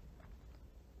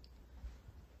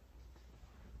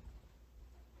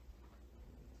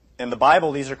 In the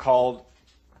Bible, these are called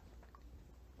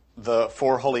the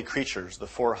four holy creatures, the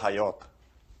four hayot.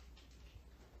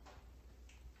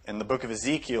 In the book of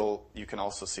Ezekiel, you can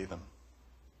also see them.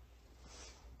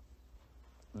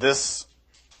 This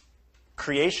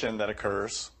creation that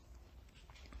occurs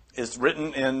is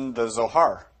written in the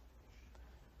Zohar,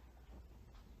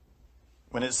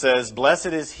 when it says, "Blessed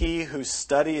is he whose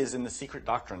study is in the secret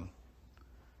doctrine.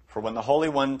 For when the Holy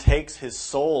One takes his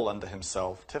soul unto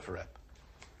himself, Tiferet,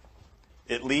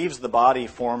 it leaves the body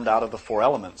formed out of the four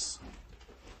elements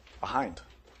behind.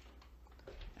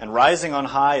 And rising on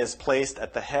high is placed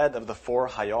at the head of the four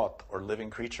hayot, or living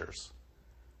creatures,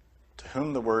 to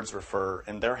whom the words refer,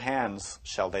 in their hands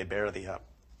shall they bear thee up."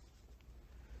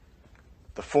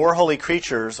 The four holy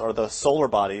creatures are the solar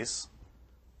bodies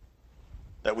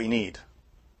that we need,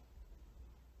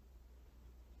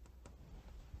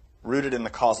 rooted in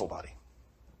the causal body.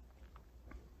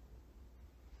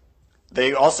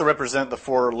 They also represent the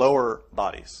four lower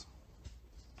bodies,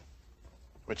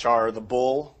 which are the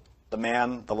bull, the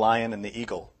man, the lion, and the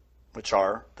eagle, which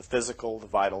are the physical, the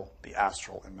vital, the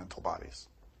astral, and mental bodies.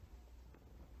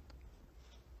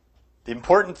 The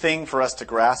important thing for us to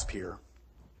grasp here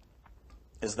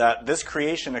is that this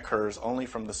creation occurs only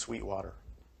from the sweet water,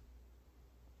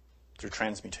 through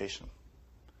transmutation.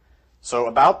 So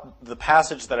about the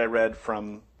passage that I read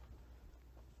from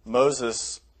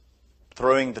Moses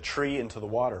throwing the tree into the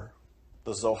water,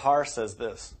 the Zohar says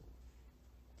this: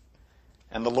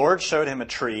 "And the Lord showed him a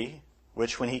tree,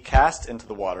 which when he cast into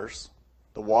the waters,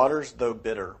 though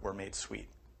bitter, were made sweet."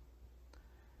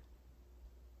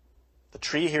 The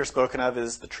tree here spoken of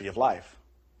is the tree of life,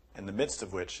 in the midst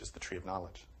of which is the tree of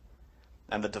knowledge,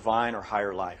 and the divine or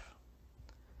higher life.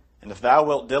 "And if thou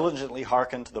wilt diligently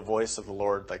hearken to the voice of the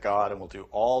Lord thy God, and will do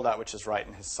all that which is right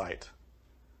in his sight,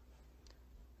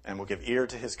 and will give ear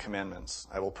to his commandments,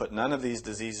 I will put none of these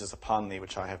diseases upon thee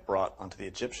which I have brought unto the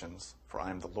Egyptians, for I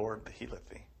am the Lord that healeth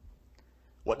thee."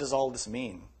 What does all this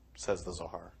mean, says the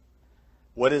Zohar?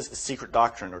 What is the secret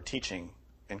doctrine or teaching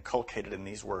inculcated in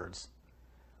these words?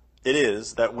 It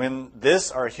is that when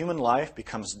this, our human life,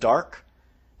 becomes dark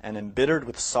and embittered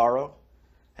with sorrow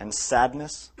and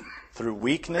sadness through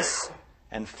weakness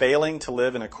and failing to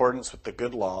live in accordance with the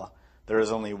good law, there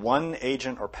is only one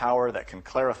agent or power that can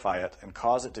clarify it and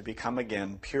cause it to become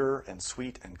again pure and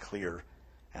sweet and clear,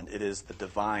 and it is the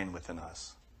divine within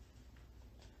us,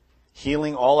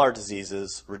 healing all our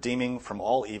diseases, redeeming from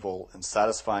all evil, and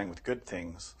satisfying with good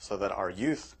things, so that our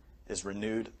youth is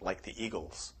renewed like the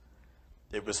eagles.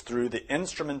 It was through the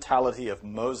instrumentality of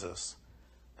Moses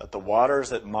that the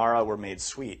waters at Marah were made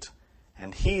sweet,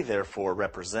 and he therefore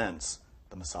represents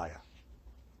the Messiah.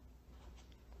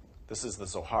 This is the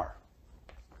Zohar.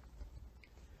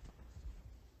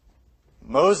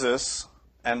 Moses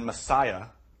and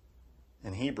Messiah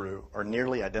in Hebrew are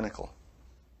nearly identical.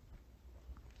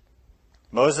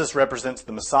 Moses represents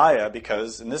the Messiah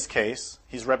because, in this case,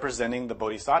 he's representing the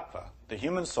Bodhisattva, the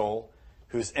human soul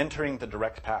who's entering the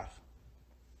direct path.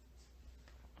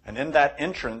 And in that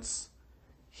entrance,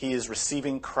 he is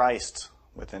receiving Christ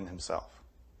within himself,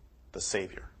 the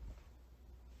Savior.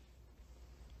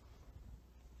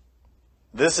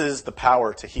 This is the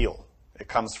power to heal. It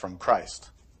comes from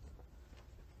Christ.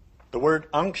 The word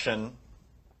unction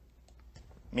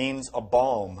means a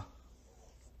balm,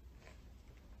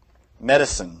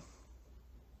 medicine,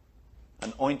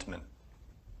 an ointment.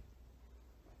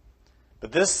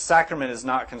 But this sacrament is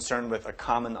not concerned with a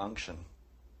common unction.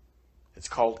 It's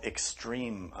called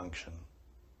extreme unction.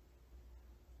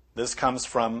 This comes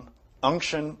from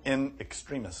unction in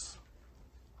extremis,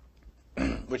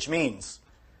 which means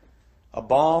a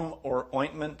balm or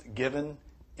ointment given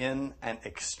in an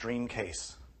extreme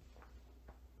case.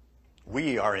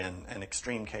 We are in an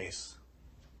extreme case.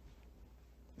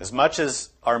 As much as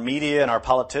our media and our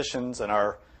politicians and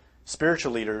our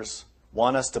spiritual leaders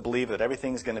want us to believe that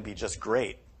everything's going to be just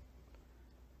great,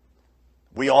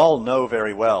 we all know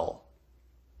very well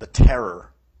the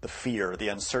terror, the fear, the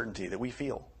uncertainty that we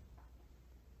feel.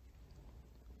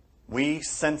 We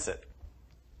sense it.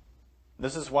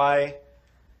 This is why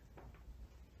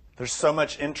there's so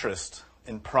much interest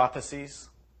in prophecies,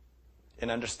 in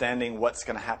understanding what's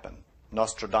going to happen.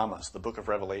 Nostradamus, the book of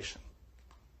Revelation.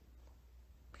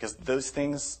 Because those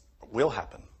things will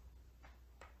happen.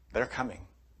 They're coming.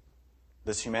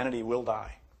 This humanity will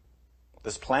die.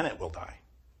 This planet will die.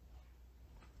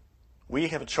 We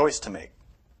have a choice to make.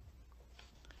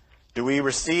 Do we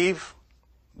receive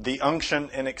the unction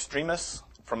in extremis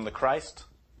from the Christ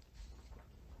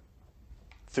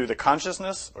through the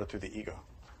consciousness or through the ego?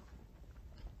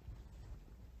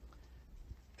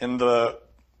 In the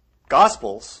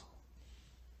Gospels,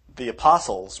 the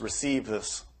apostles received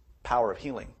this power of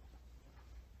healing.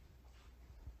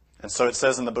 And so it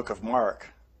says in the book of Mark,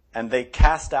 and they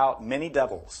cast out many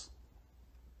devils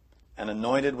and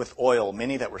anointed with oil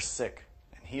many that were sick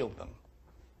and healed them.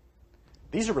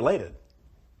 These are related.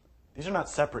 These are not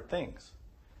separate things.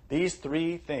 These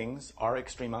three things are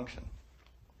extreme unction.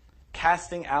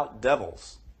 Casting out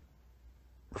devils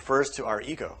refers to our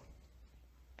ego,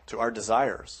 to our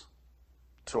desires,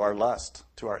 to our lust,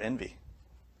 to our envy.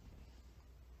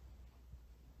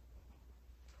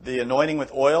 The anointing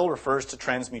with oil refers to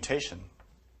transmutation,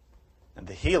 and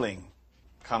the healing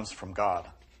comes from God.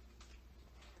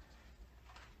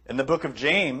 In the book of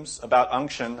James, about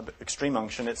unction, extreme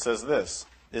unction, it says this: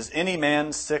 Is any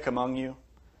man sick among you?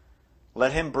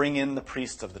 Let him bring in the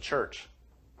priest of the church.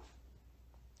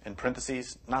 In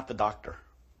parentheses, not the doctor,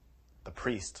 the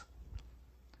priest.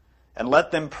 And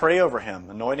let them pray over him,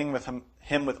 anointing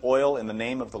him with oil in the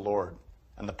name of the Lord.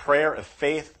 And the prayer of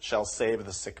faith shall save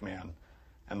the sick man,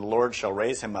 and the Lord shall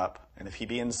raise him up, and if he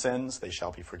be in sins, they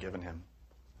shall be forgiven him.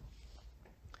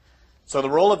 So the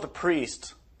role of the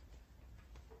priest,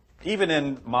 even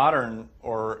in modern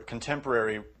or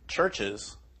contemporary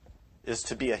churches, is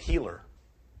to be a healer,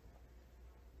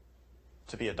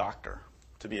 to be a doctor,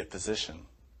 to be a physician,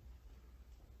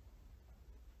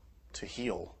 to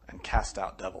heal and cast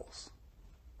out devils.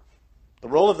 The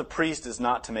role of the priest is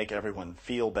not to make everyone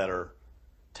feel better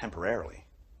temporarily.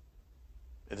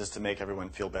 It is to make everyone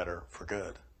feel better for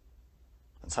good.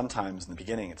 And sometimes in the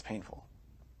beginning it's painful.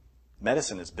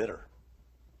 Medicine is bitter.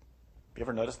 Have you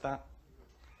ever noticed that?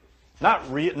 Not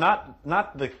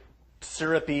the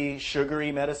syrupy,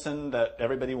 sugary medicine that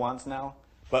everybody wants now,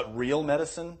 but real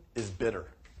medicine is bitter.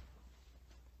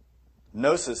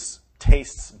 Gnosis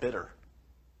tastes bitter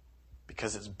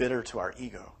because it's bitter to our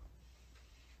ego,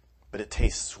 but it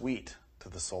tastes sweet to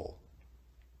the soul.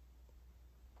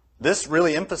 This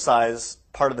really emphasizes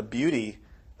part of the beauty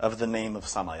of the name of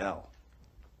Samael.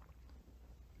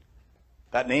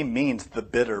 That name means the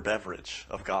bitter beverage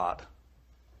of God.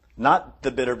 Not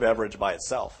the bitter beverage by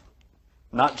itself.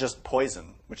 Not just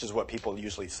poison, which is what people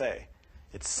usually say.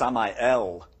 It's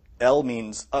Samael. El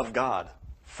means of God,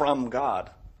 from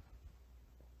God.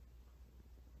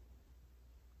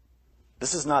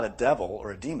 This is not a devil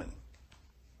or a demon.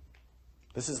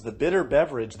 This is the bitter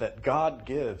beverage that God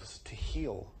gives to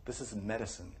heal. This is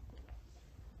medicine.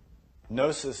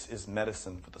 Gnosis is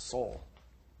medicine for the soul,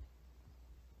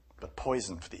 but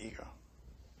poison for the ego.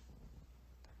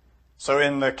 So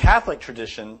in the Catholic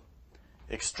tradition,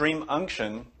 extreme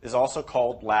unction is also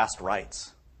called last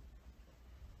rites.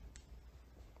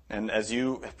 And as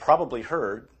you have probably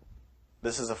heard,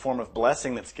 this is a form of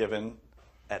blessing that's given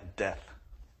at death.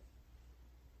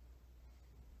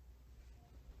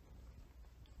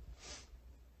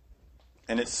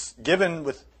 And it's given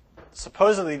with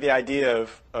supposedly the idea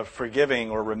of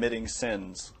forgiving or remitting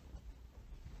sins.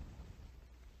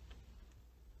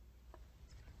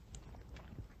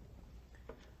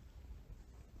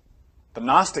 The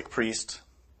Gnostic priest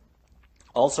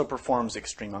also performs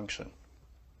extreme unction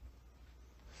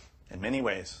in many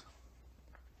ways.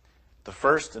 The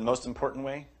first and most important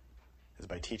way is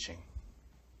by teaching.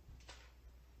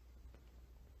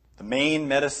 The main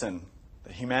medicine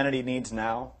that humanity needs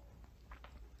now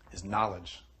is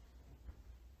knowledge.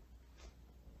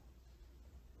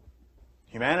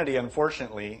 Humanity,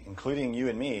 unfortunately, including you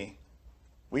and me,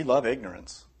 we love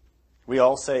ignorance. We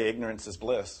all say ignorance is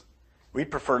bliss. We'd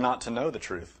prefer not to know the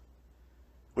truth.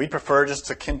 We'd prefer just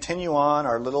to continue on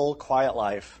our little quiet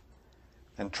life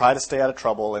and try to stay out of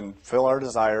trouble and fill our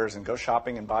desires and go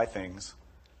shopping and buy things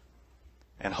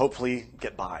and hopefully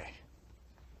get by.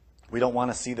 We don't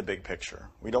want to see the big picture.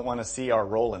 We don't want to see our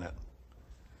role in it.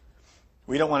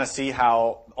 We don't want to see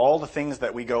how all the things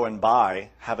that we go and buy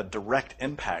have a direct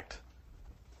impact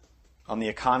on the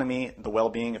economy, the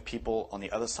well-being of people on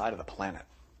the other side of the planet.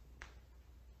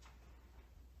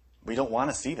 We don't want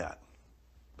to see that,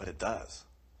 but it does.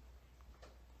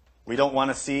 We don't want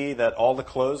to see that all the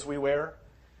clothes we wear,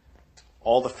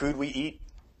 all the food we eat,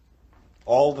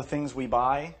 all the things we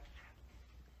buy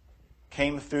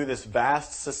came through this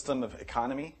vast system of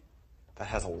economy that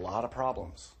has a lot of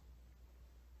problems.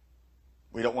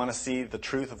 We don't want to see the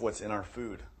truth of what's in our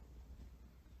food,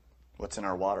 what's in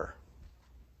our water,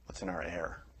 what's in our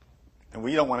air. And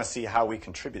we don't want to see how we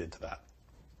contributed to that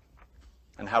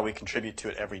and how we contribute to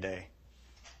it every day.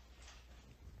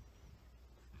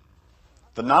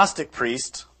 The Gnostic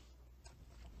priest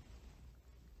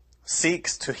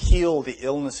seeks to heal the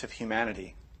illness of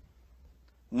humanity,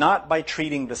 not by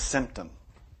treating the symptom,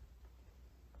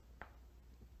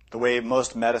 the way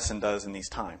most medicine does in these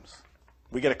times.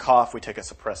 We get a cough, we take a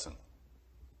suppressant.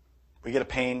 We get a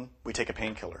pain, we take a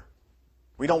painkiller.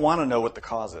 We don't want to know what the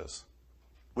cause is.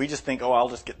 We just think, oh, I'll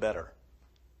just get better.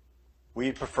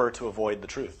 We prefer to avoid the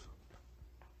truth.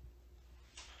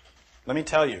 Let me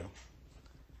tell you,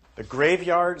 the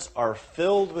graveyards are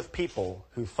filled with people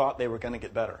who thought they were going to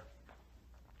get better.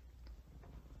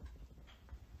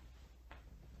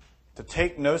 To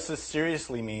take gnosis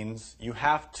seriously means you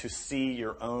have to see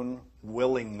your own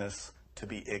willingness to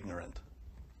be ignorant.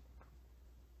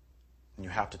 And you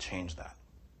have to change that.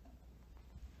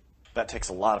 That takes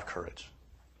a lot of courage.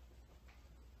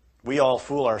 We all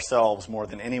fool ourselves more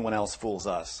than anyone else fools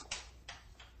us.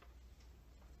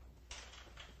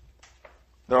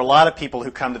 There are a lot of people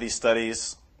who come to these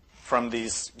studies from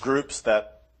these groups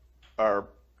that are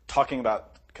talking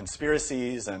about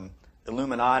conspiracies and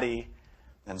Illuminati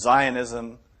and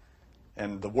Zionism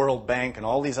and the World Bank and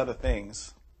all these other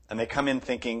things. And they come in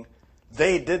thinking,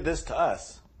 they did this to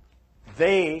us.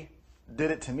 They did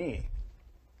it to me.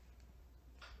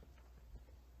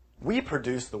 We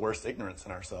produce the worst ignorance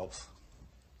in ourselves.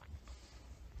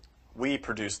 We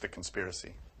produce the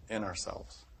conspiracy in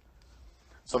ourselves.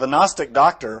 So the Gnostic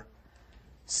doctor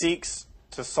seeks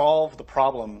to solve the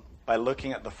problem by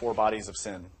looking at the four bodies of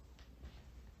sin.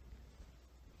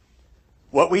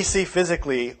 What we see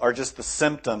physically are just the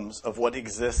symptoms of what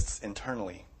exists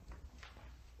internally.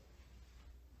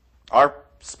 Our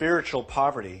spiritual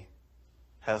poverty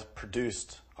has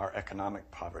produced our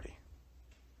economic poverty.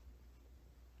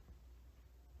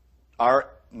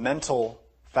 Our mental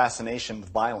fascination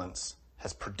with violence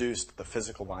has produced the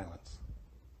physical violence.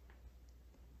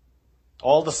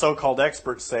 All the so-called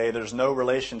experts say there's no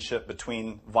relationship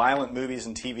between violent movies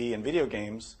and TV and video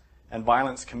games and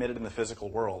violence committed in the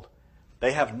physical world.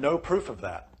 They have no proof of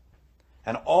that.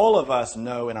 And all of us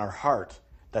know in our heart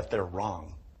that they're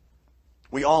wrong.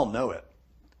 We all know it.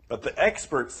 But the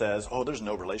expert says, oh, there's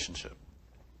no relationship.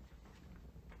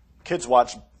 Kids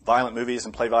watch violent movies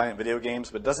and play violent video games,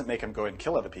 but it doesn't make them go and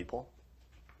kill other people.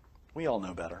 We all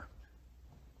know better.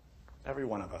 Every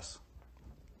one of us.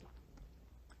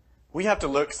 We have to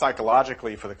look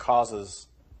psychologically for the causes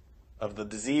of the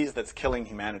disease that's killing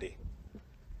humanity.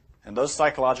 And those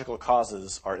psychological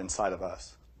causes are inside of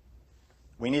us.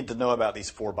 We need to know about these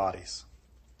four bodies.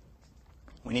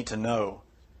 We need to know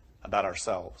about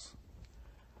ourselves.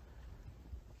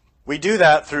 We do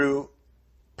that through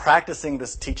practicing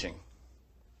this teaching,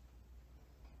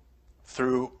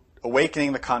 through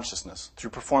awakening the consciousness, through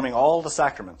performing all the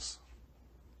sacraments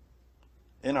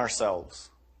in ourselves,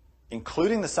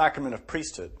 including the sacrament of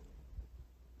priesthood.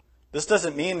 This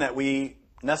doesn't mean that we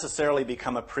necessarily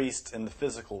become a priest in the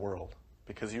physical world,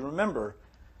 because you remember,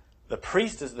 the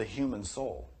priest is the human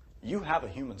soul. You have a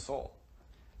human soul.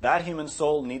 That human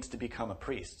soul needs to become a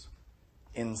priest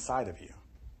inside of you,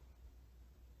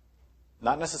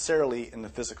 not necessarily in the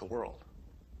physical world.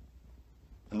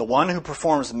 And the one who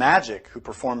performs magic, who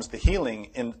performs the healing,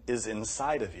 is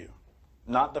inside of you,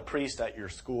 not the priest at your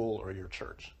school or your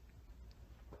church.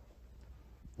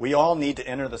 we all need to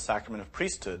enter the sacrament of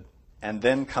priesthood and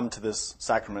then come to this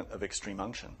sacrament of extreme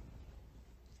unction.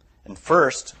 And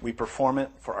first, we perform it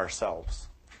for ourselves.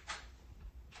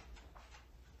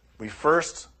 We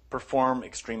first perform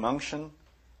extreme unction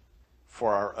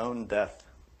for our own death,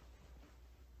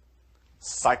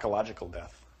 psychological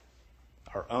death,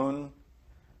 our own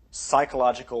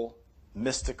psychological,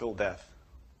 mystical death.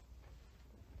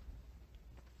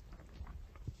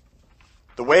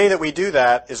 The way that we do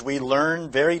that is we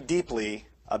learn very deeply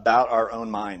about our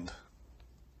own mind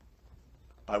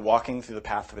by walking through the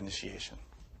path of initiation.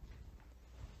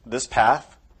 This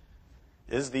path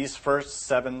is these first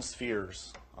 7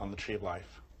 spheres on the tree of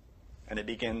life. And it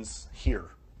begins here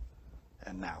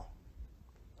and now,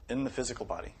 in the physical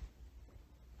body.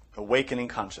 Awakening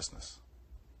consciousness,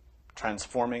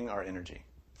 transforming our energy,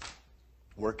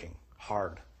 working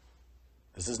hard.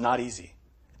 This is not easy.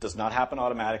 It does not happen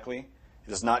automatically.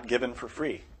 It is not given for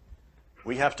free.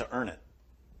 We have to earn it.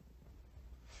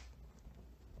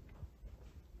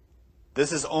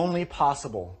 This is only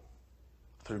possible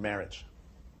through marriage.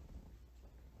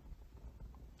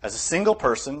 As a single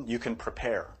person, you can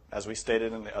prepare, as we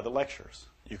stated in the other lectures.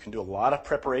 You can do a lot of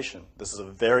preparation. This is a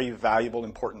very valuable,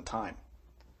 important time.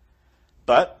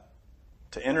 But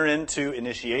to enter into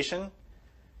initiation,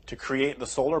 to create the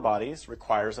solar bodies,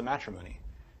 requires a matrimony.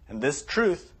 And this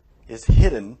truth is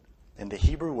hidden in the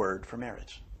Hebrew word for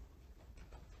marriage.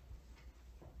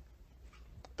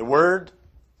 There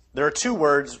are 2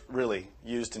 words really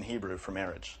used in Hebrew for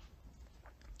marriage.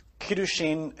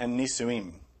 Kiddushin and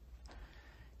Nisuim.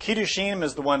 Kiddushin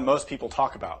is the one most people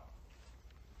talk about.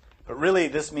 But really,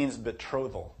 this means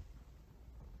betrothal.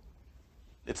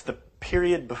 It's the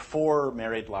period before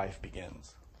married life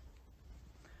begins.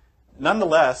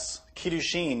 Nonetheless,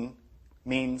 Kiddushin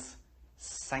means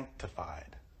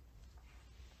sanctified.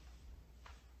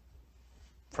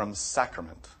 From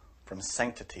sacrament, from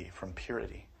sanctity, from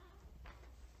purity.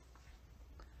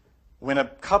 When a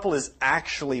couple is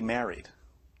actually married,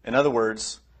 in other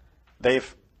words,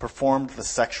 they've performed the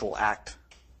sexual act,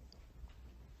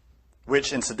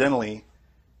 which incidentally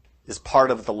is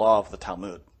part of the law of the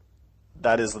Talmud.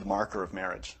 That is the marker of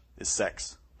marriage, is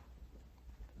sex.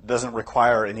 It doesn't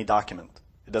require any document.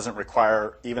 It doesn't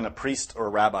require even a priest or a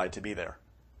rabbi to be there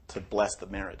to bless the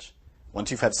marriage.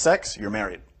 Once you've had sex, you're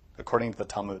married, according to the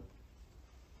Talmud.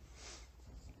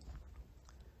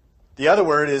 The other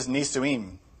word is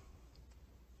nisuim.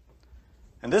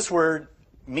 And this word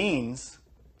means,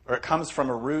 or it comes from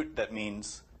a root that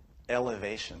means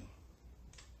elevation.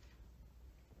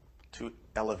 To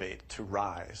elevate, to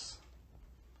rise.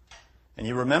 And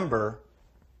you remember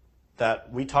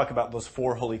that we talk about those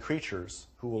 4 holy creatures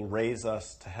who will raise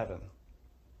us to heaven.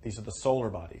 These are the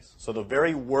solar bodies. So the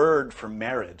very word for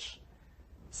marriage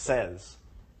says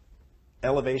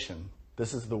elevation.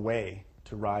 This is the way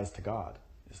to rise to God,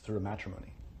 is through a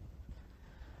matrimony.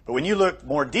 But when you look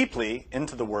more deeply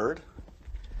into the word,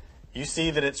 you see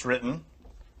that it's written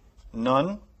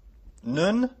nun,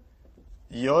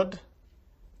 yod,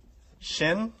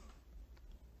 shin,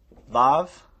 vav,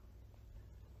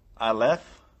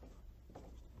 aleph,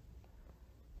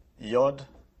 yod,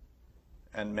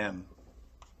 and mem.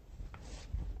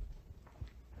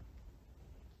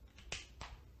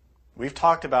 We've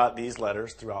talked about these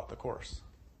letters throughout the course.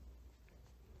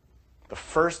 The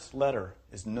first letter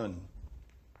is nun.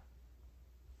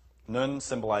 Nun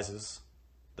symbolizes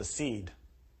the seed,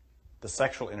 the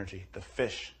sexual energy, the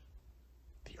fish,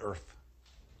 the earth.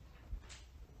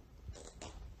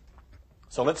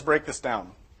 So let's break this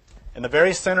down. In the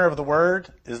very center of the word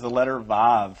is the letter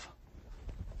Vav,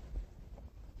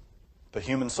 the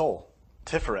human soul,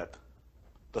 Tiferet,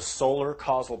 the solar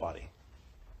causal body.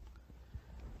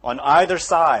 On either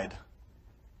side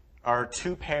are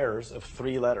 2 pairs of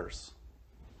 3 letters.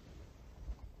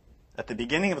 At the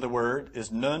beginning of the word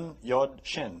is Nun, Yod,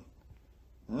 Shin.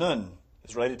 Nun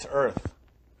is related to earth,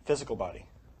 physical body.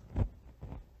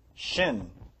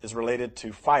 Shin is related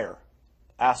to fire,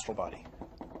 astral body.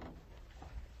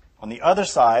 On the other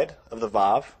side of the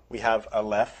Vav, we have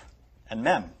Aleph and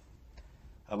Mem.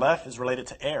 Aleph is related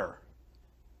to air,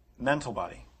 mental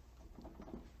body.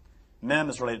 Mem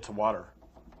is related to water,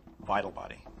 vital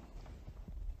body.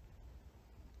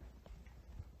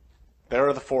 There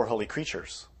are the 4 holy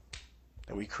creatures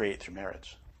that we create through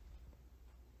marriage.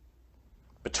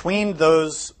 Between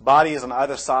those bodies on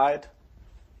either side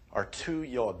are 2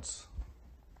 yods.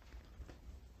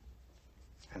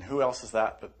 And who else is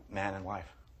that but man and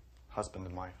wife, husband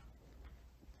and wife?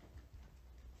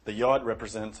 The yod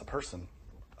represents a person,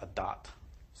 a dot,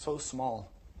 so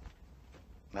small.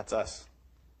 That's us.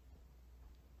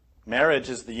 Marriage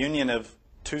is the union of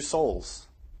 2 souls.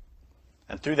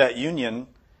 And through that union,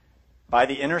 by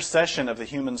the intercession of the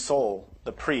human soul,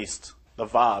 the priest, the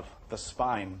vav, the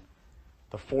spine,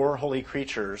 the four holy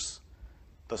creatures,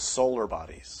 the solar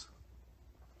bodies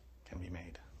can be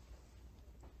made.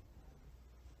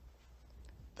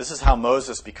 This is how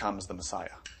Moses becomes the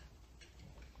Messiah.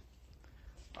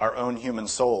 Our own human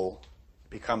soul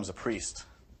becomes a priest.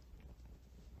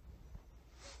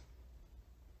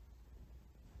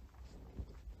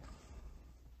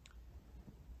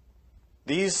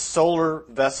 These solar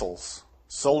vessels,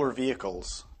 solar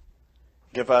vehicles,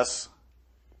 give us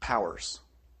powers,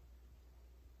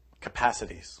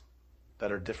 capacities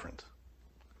that are different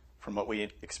from what we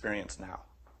experience now.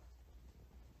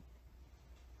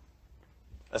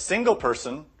 A single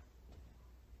person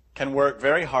can work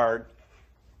very hard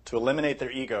to eliminate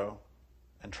their ego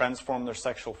and transform their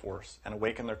sexual force and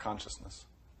awaken their consciousness.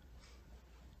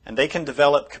 And they can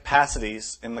develop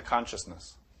capacities in the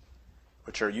consciousness,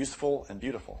 which are useful and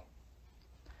beautiful.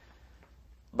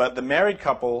 But the married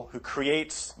couple who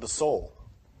creates the soul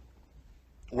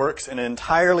works in an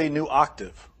entirely new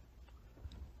octave,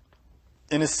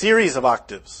 in a series of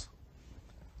octaves,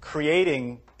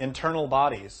 creating internal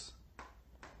bodies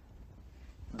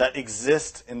that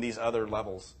exist in these other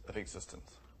levels of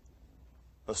existence.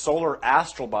 The solar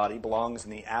astral body belongs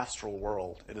in the astral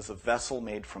world. It is a vessel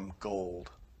made from gold.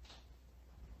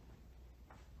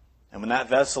 And when that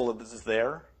vessel is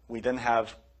there, we then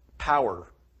have power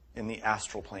in the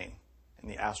astral plane, in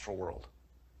the astral world.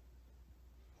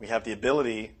 We have the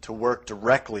ability to work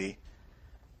directly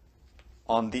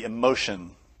on the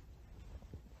emotion,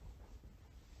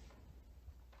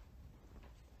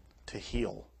 to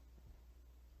heal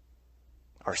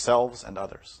ourselves and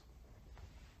others.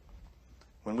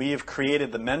 When we have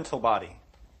created the mental body,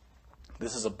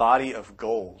 this is a body of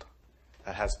gold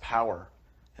that has power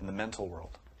in the mental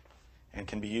world and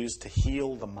can be used to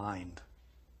heal the mind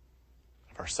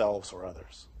of ourselves or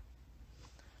others.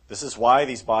 This is why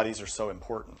these bodies are so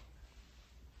important.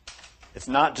 It's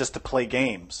not just to play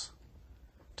games,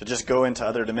 to just go into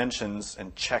other dimensions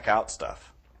and check out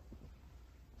stuff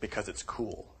because it's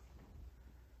cool.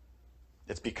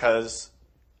 It's because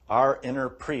our inner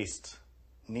priest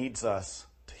needs us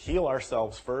to heal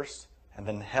ourselves first and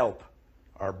then help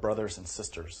our brothers and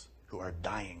sisters who are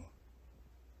dying.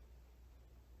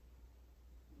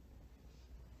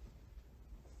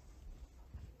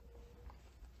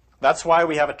 That's why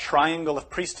we have a triangle of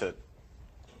priesthood.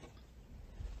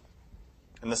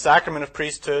 In the sacrament of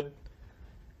priesthood,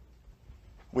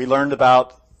 we learned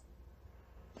about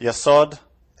Yesod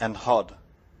and Hod.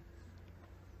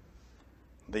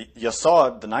 The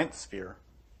Yesod, the ninth sphere,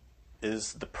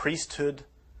 is the priesthood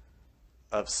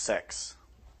of sex,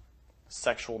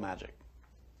 sexual magic,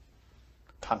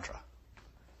 Tantra.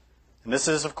 And this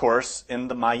is, of course, in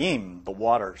the Mayim, the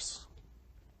waters,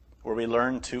 where we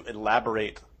learn to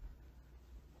elaborate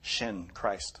Shin,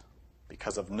 Christ,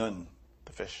 because of Nun,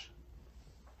 the fish.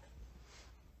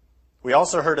 We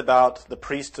also heard about the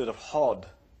priesthood of Hod,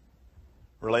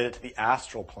 related to the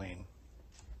astral plane.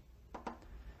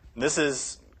 And this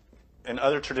is, in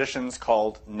other traditions,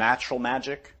 called natural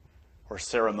magic, or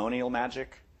ceremonial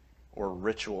magic, or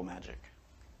ritual magic.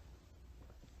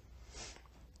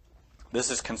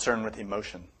 This is concerned with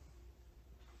emotion,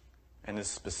 and is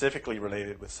specifically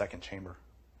related with second chamber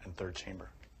and third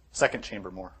chamber. Second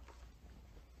chamber more.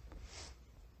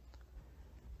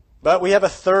 But we have a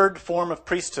third form of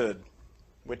priesthood,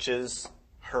 which is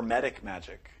hermetic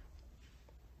magic,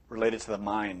 related to the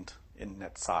mind in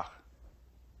Netzach.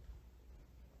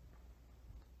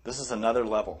 This is another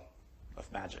level of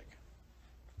magic.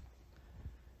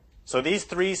 So these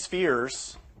three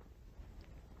spheres,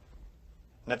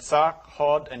 Netzach,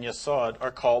 Hod, and Yesod,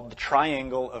 are called the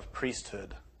triangle of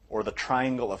priesthood, or the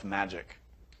triangle of magic.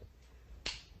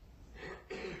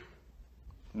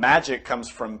 Magic comes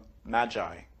from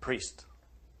magi, priest.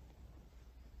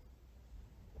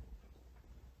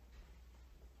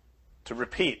 To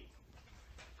repeat,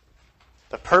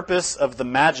 the purpose of the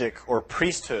magic or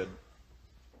priesthood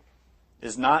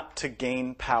is not to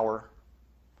gain power,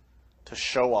 to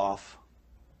show off,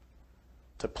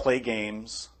 to play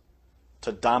games,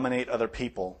 to dominate other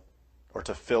people, or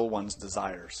to fill one's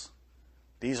desires.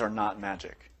 These are not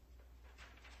magic.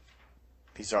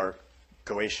 These are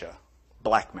Goetia,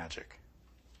 black magic.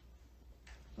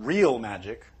 Real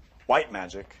magic, white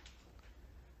magic,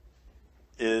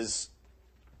 is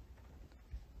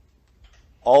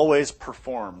always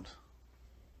performed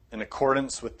in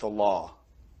accordance with the law,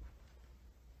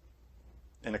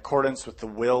 in accordance with the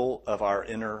will of our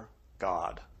inner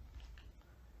God,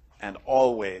 and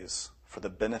always for the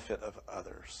benefit of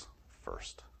others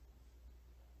first.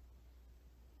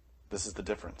 This is the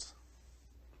difference.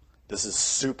 This is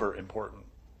super important.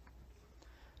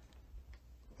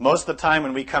 Most of the time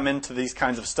when we come into these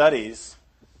kinds of studies,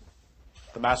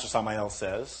 the Master Samael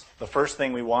says, the first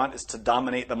thing we want is to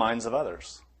dominate the minds of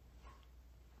others.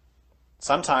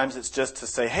 Sometimes it's just to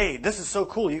say, hey, this is so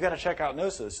cool, you got to check out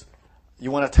Gnosis. You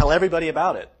want to tell everybody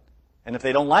about it. And if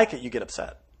they don't like it, you get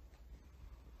upset.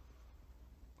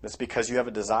 That's because you have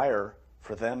a desire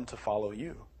for them to follow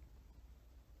you,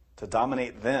 to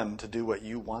dominate them to do what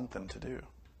you want them to do.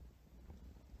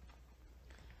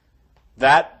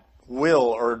 That will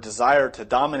or desire to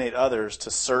dominate others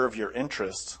to serve your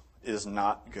interests is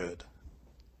not good.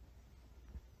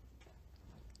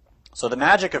 So the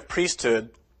magic of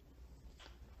priesthood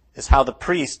is how the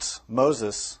priest,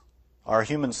 Moses, our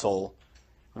human soul,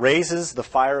 raises the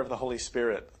fire of the Holy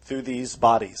Spirit through these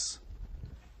bodies.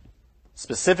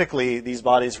 Specifically, these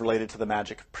bodies related to the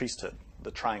magic of priesthood,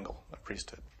 the triangle of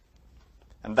priesthood.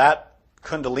 And that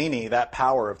kundalini, that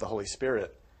power of the Holy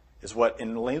Spirit, is what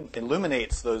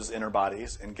illuminates those inner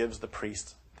bodies and gives the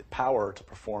priest the power to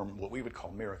perform what we would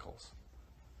call miracles.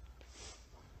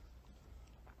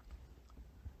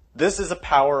 This is a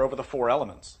power over the four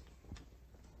elements.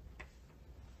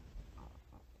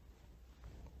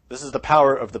 This is the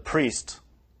power of the priest,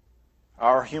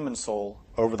 our human soul,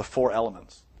 over the four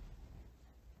elements.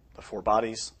 The four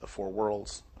bodies, the four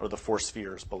worlds, or the four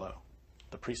spheres below.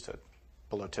 The priesthood,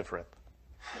 below Tiferet.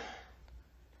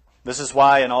 This is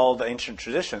why in all the ancient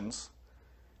traditions,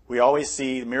 we always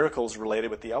see miracles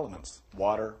related with the elements.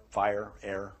 Water, fire,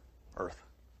 air, earth.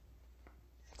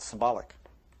 It's symbolic.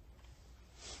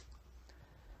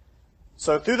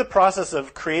 So through the process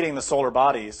of creating the solar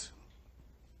bodies,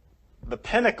 the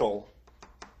pinnacle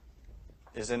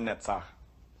is in Netzach,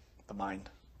 the mind.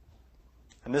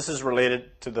 And this is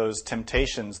related to those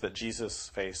temptations that Jesus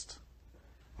faced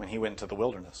when he went to the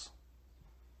wilderness.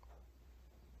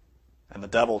 And the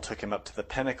devil took him up to the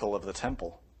pinnacle of the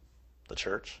temple, the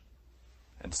church,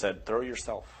 and said, throw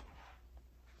yourself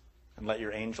and let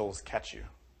your angels catch you.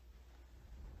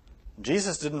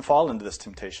 Jesus didn't fall into this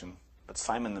temptation, but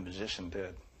Simon the magician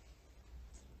did.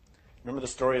 Remember the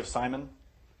story of Simon?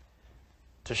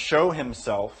 To show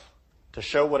himself, to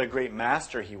show what a great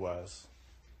master he was,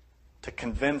 to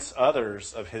convince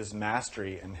others of his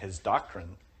mastery and his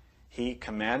doctrine, he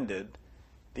commanded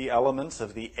the elements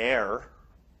of the air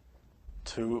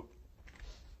to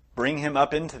bring him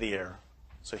up into the air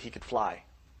so he could fly.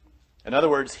 In other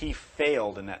words, he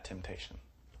failed in that temptation.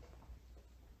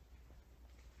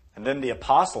 And then the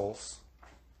apostles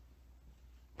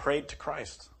prayed to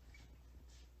Christ.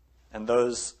 And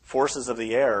those forces of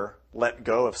the air let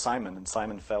go of Simon, and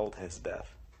Simon fell to his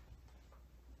death.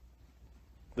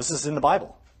 This is in the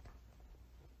Bible.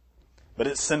 But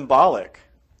it's symbolic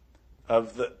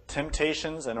of the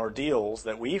temptations and ordeals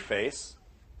that we face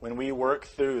when we work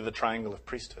through the triangle of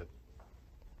priesthood.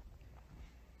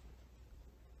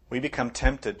 We become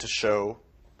tempted to show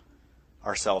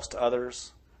ourselves to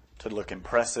others, to look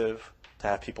impressive, to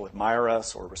have people admire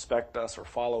us or respect us or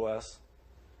follow us.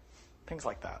 Things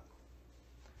like that.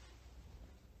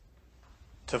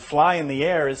 To fly in the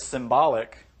air is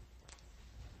symbolic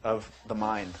of the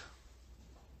mind.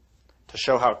 To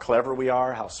show how clever we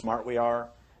are, how smart we are,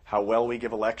 how well we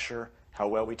give a lecture, how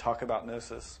well we talk about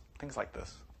Gnosis, things like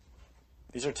this.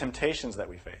 These are temptations that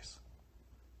we face.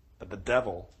 But the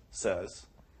devil says,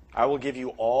 I will give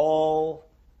you all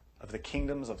of the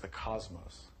kingdoms of the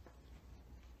cosmos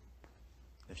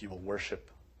if you will worship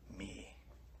me,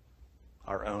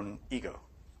 our own ego.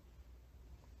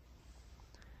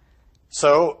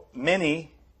 So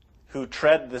many who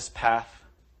tread this path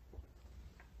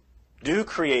do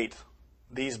create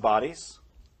these bodies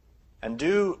and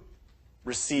do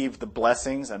receive the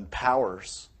blessings and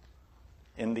powers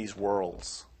in these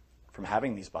worlds from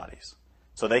having these bodies.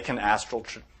 So they can astral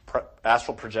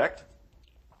project.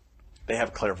 They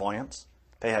have clairvoyance.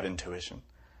 They have intuition.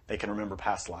 They can remember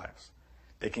past lives.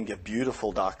 They can give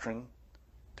beautiful doctrine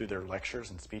through their lectures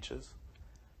and speeches.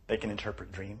 They can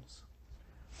interpret dreams.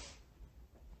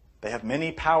 They have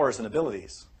many powers and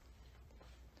abilities,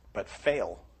 but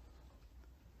fail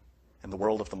in the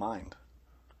world of the mind.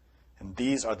 And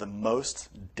these are the most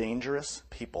dangerous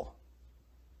people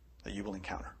that you will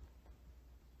encounter.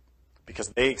 Because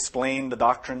they explain the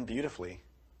doctrine beautifully,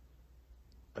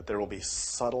 but there will be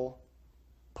subtle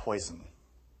poison,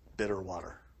 bitter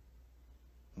water,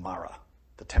 Mara,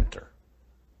 the tempter,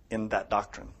 in that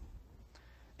doctrine.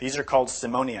 These are called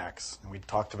simoniacs, and we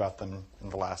talked about them in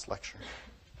the last lecture.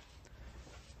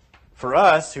 For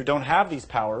us who don't have these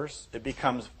powers, it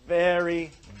becomes very,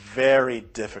 very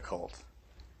difficult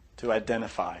to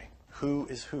identify who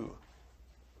is who.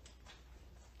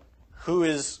 who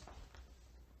is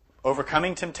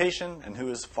overcoming temptation and who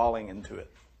is falling into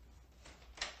it.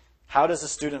 How does a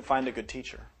student find a good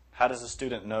teacher? How does a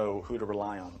student know who to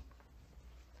rely on?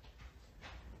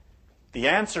 The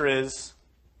answer is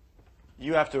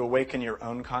you have to awaken your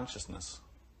own consciousness.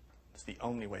 It's the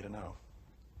only way to know.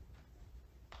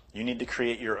 You need to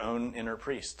create your own inner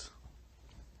priest.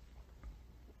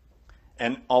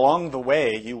 And along the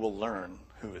way, you will learn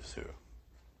who is who.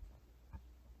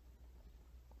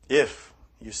 If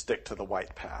you stick to the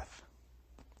white path.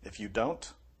 If you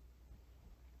don't,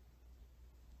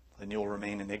 then you will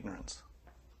remain in ignorance.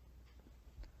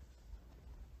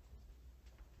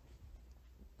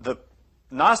 The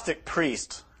Gnostic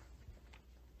priest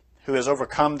who has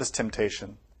overcome this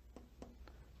temptation,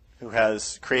 who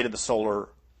has created the solar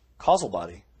causal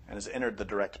body and has entered the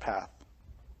direct path,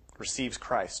 receives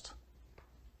Christ.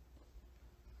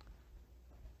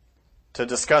 To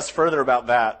discuss further about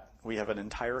that, we have an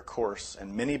entire course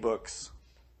and many books,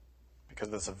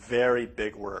 because it's a very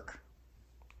big work,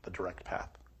 the direct path.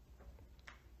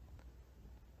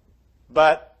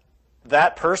 But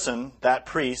that person, that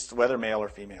priest, whether male or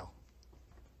female,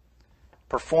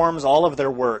 performs all of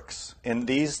their works in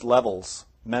these levels: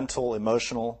 mental,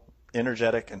 emotional,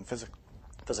 energetic, and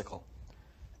physical.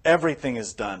 Everything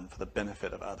is done for the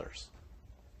benefit of others.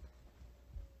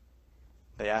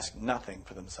 They ask nothing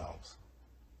for themselves.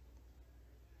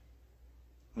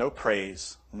 No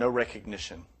praise, no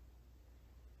recognition,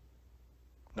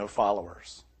 no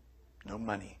followers, no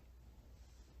money.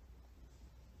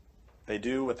 They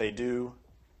do what they do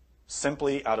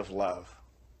simply out of love.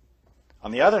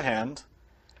 On the other hand,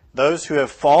 those who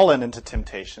have fallen into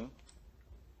temptation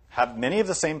have many of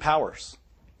the same powers,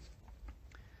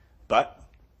 but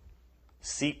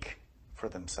seek for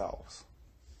themselves.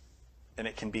 And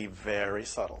it can be very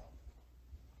subtle.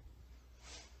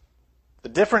 The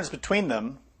difference between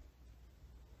them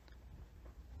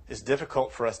is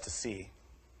difficult for us to see.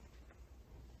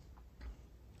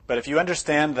 But if you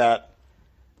understand that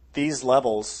these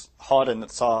levels, Hod and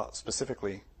Netzah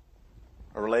specifically,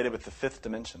 are related with the fifth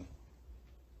dimension,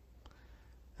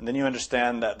 and then you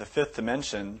understand that the fifth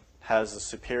dimension has a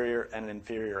superior and an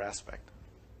inferior aspect.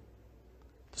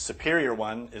 The superior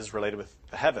one is related with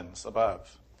the heavens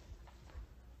above,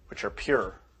 which are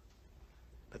pure.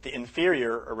 But the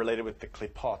inferior are related with the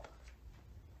klipot,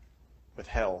 with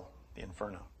hell, the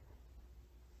inferno.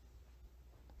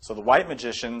 So the white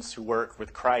magicians who work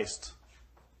with Christ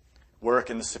work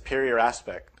in the superior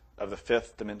aspect of the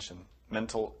fifth dimension,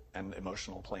 mental and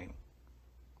emotional plane.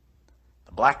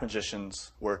 The black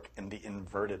magicians work in the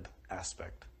inverted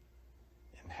aspect,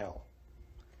 in hell.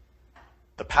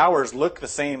 The powers look the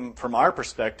same from our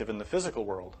perspective in the physical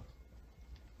world.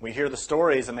 We hear the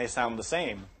stories and they sound the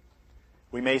same.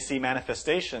 We may see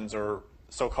manifestations or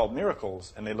so-called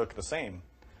miracles and they look the same,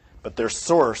 but their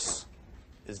source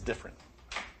is different.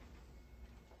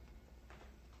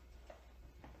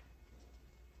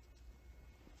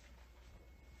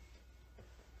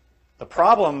 The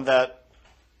problem that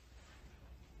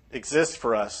exists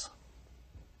for us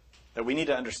that we need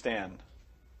to understand,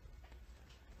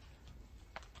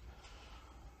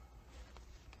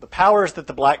 the powers that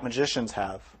the black magicians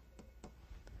have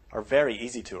are very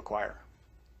easy to acquire.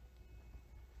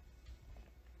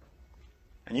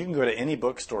 And you can go to any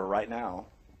bookstore right now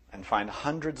and find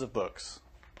hundreds of books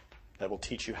that will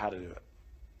teach you how to do it.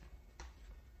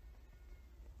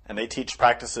 And they teach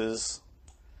practices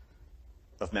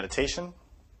of meditation,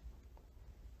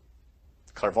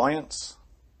 clairvoyance,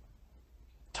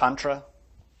 tantra,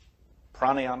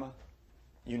 pranayama,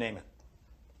 you name it.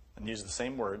 And use the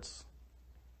same words.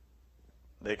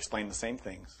 They explain the same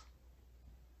things.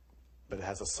 But it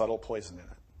has a subtle poison in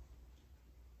it.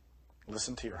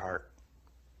 Listen to your heart.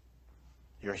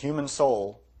 Your human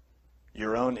soul,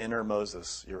 your own inner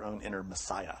Moses, your own inner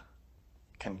Messiah,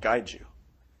 can guide you,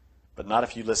 but not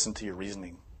if you listen to your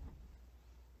reasoning.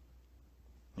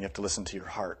 You have to listen to your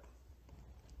heart.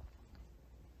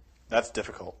 That's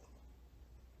difficult,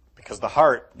 because the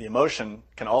heart, the emotion,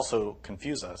 can also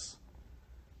confuse us,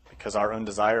 because our own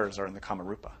desires are in the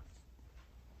Kamarupa.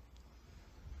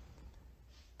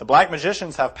 The black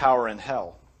magicians have power in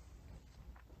hell.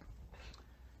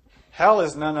 Hell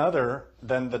is none other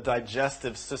than the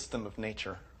digestive system of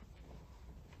nature.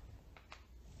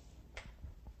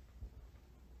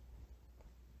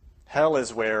 Hell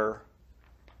is where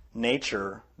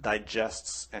nature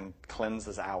digests and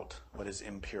cleanses out what is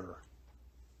impure.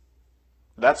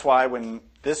 That's why when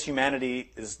this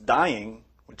humanity is dying,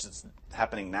 which is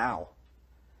happening now,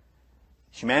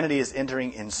 humanity is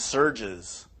entering in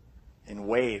surges, in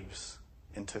waves,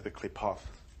 into the klipot.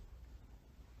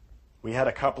 We had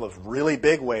a couple of really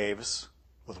big waves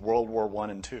with World War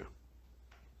I and II,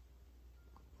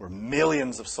 where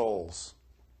millions of souls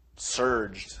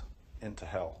surged into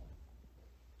hell,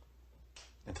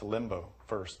 into limbo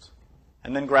first,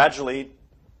 and then gradually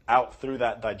out through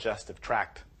that digestive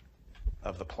tract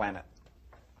of the planet,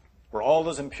 where all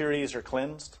those impurities are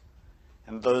cleansed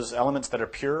and those elements that are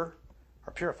pure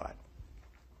are purified.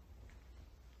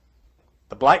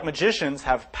 The black magicians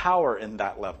have power in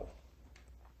that level.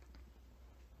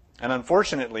 And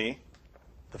unfortunately,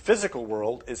 the physical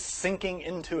world is sinking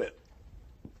into it.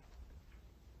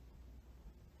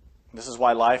 This is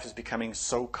why life is becoming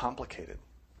so complicated.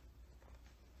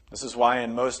 This is why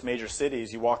in most major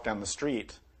cities you walk down the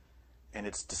street and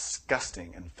it's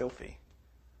disgusting and filthy.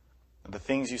 And the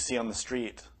things you see on the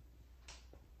street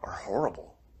are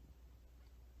horrible.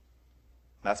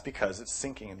 That's because it's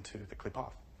sinking into the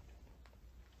klipoth.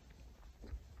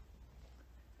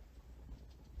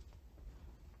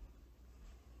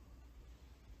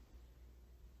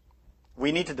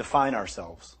 We need to define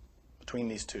ourselves between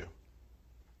these two.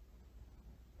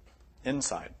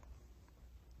 Inside.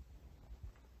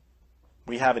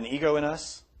 We have an ego in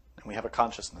us, and we have a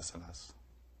consciousness in us.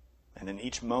 And in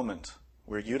each moment,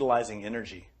 we're utilizing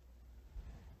energy.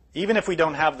 Even if we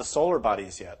don't have the solar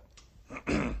bodies yet,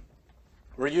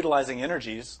 we're utilizing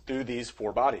energies through these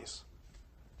four bodies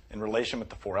in relation with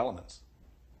the four elements.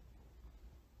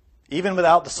 Even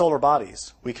without the solar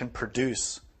bodies, we can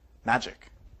produce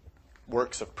magic,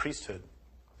 works of priesthood,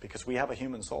 because we have a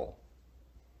human soul.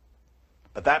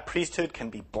 But that priesthood can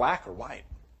be black or white.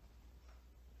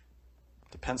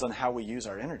 Depends on how we use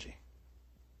our energy.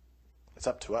 It's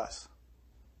up to us.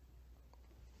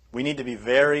 We need to be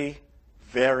very,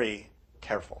 very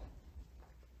careful.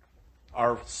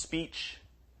 Our speech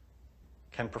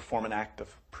can perform an act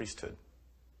of priesthood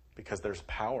because there's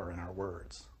power in our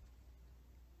words.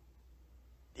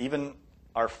 Even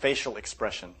our facial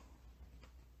expression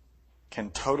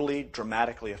can totally,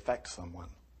 dramatically affect someone.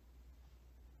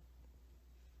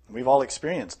 We've all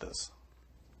experienced this.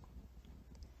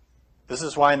 This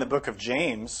is why in the book of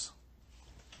James,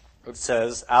 it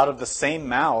says, out of the same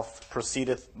mouth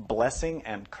proceedeth blessing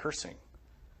and cursing.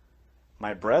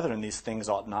 My brethren, these things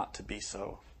ought not to be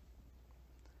so.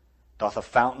 Doth a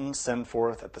fountain send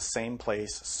forth at the same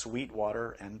place sweet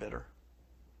water and bitter?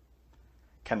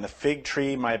 Can the fig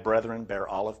tree, my brethren, bear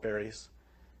olive berries,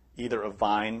 either a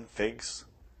vine figs?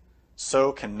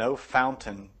 So can no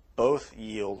fountain both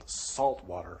yield salt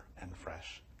water and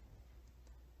fresh.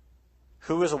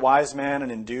 Who is a wise man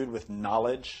and endued with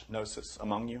knowledge, gnosis,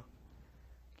 among you?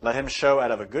 Let him show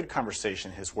out of a good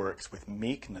conversation his works with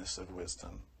meekness of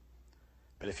wisdom.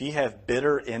 But if ye have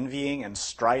bitter envying and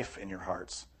strife in your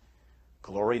hearts,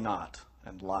 glory not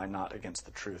and lie not against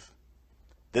the truth.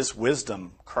 This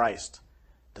wisdom, Christ,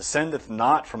 descendeth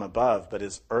not from above, but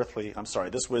is earthly.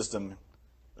 This wisdom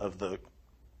of the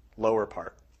lower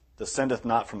part descendeth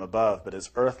not from above, but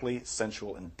is earthly,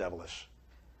 sensual, and devilish.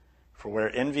 For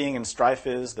where envying and strife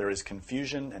is, there is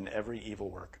confusion and every evil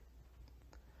work.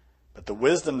 But the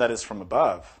wisdom that is from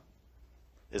above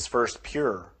is first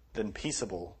pure, then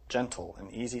peaceable, gentle,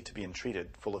 and easy to be entreated,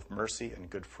 full of mercy and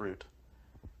good fruit,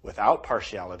 without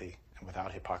partiality and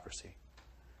without hypocrisy.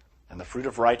 And the fruit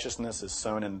of righteousness is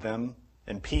sown in them,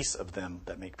 in peace of them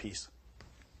that make peace.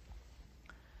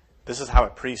 This is how a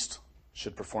priest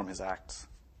should perform his acts.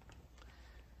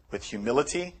 With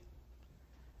humility,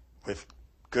 with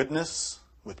goodness,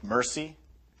 with mercy,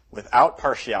 without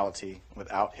partiality,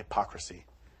 without hypocrisy.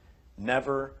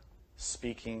 Never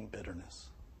speaking bitterness.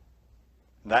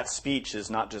 That speech is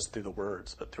not just through the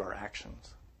words, but through our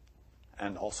actions,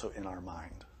 and also in our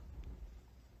mind.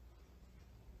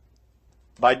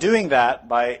 By doing that,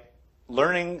 by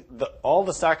learning all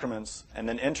the sacraments and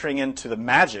then entering into the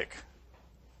magic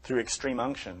through extreme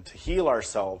unction to heal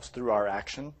ourselves through our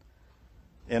action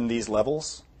in these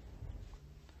levels,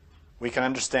 we can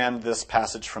understand this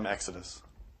passage from Exodus.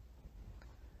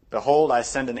 Behold, I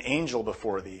send an angel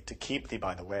before thee to keep thee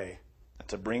by the way, and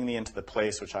to bring thee into the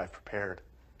place which I have prepared.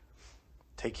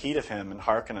 Take heed of him, and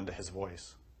hearken unto his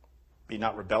voice. Be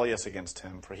not rebellious against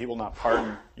him, for he will not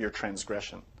pardon your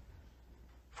transgression,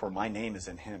 for my name is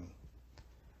in him.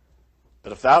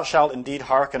 But if thou shalt indeed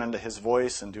hearken unto his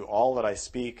voice, and do all that I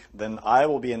speak, then I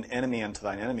will be an enemy unto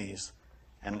thine enemies,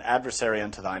 and an adversary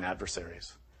unto thine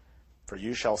adversaries. For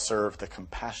you shall serve the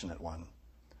compassionate one,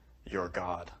 your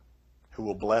God, who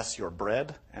will bless your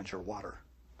bread and your water,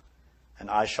 and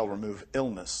I shall remove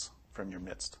illness from your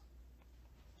midst.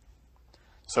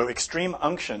 So extreme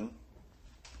unction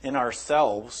in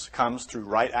ourselves comes through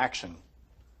right action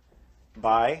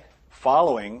by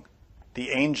following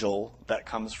the angel that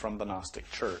comes from the Gnostic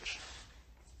church.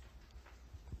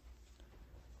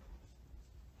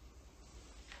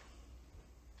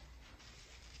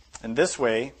 In this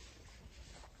way,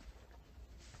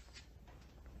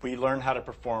 we learn how to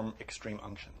perform extreme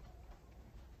unction.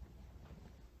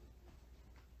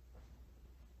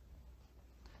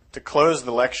 To close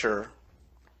the lecture,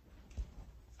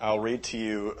 I'll read to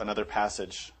you another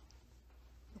passage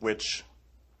which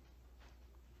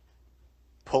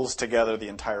pulls together the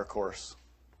entire course.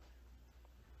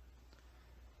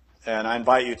 And I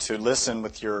invite you to listen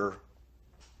with your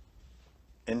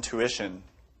intuition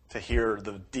to hear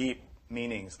the deep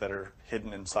meanings that are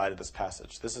hidden inside of this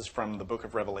passage. This is from the book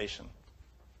of Revelation,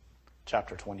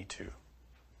 chapter 22.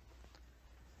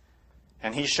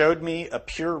 And he showed me a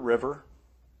pure river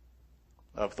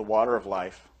of the water of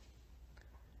life,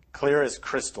 clear as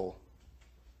crystal,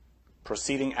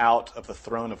 proceeding out of the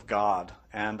throne of God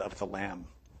and of the Lamb.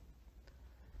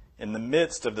 In the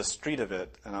midst of the street of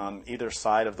it, and on either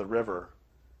side of the river,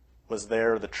 was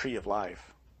there the tree of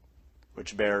life,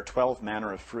 which bare 12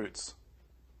 manner of fruits,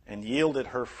 and yielded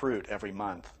her fruit every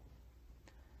month.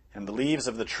 And the leaves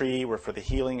of the tree were for the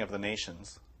healing of the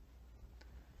nations.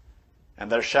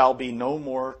 And there shall be no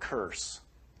more curse,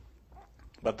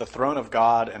 but the throne of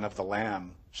God and of the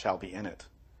Lamb shall be in it,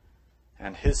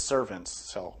 and his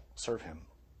servants shall serve him.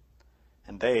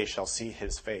 And they shall see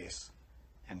his face,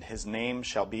 and his name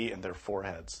shall be in their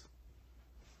foreheads.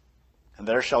 And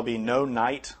there shall be no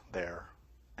night there,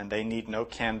 and they need no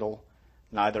candle,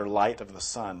 neither light of the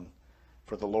sun,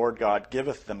 for the Lord God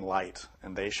giveth them light,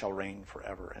 and they shall reign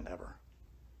forever and ever.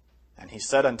 And he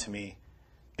said unto me,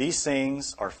 These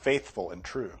sayings are faithful and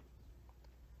true.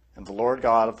 And the Lord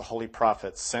God of the holy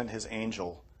prophets sent his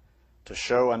angel to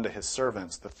show unto his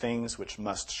servants the things which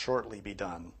must shortly be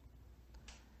done.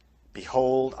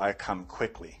 Behold, I come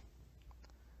quickly.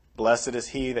 Blessed is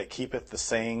he that keepeth the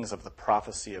sayings of the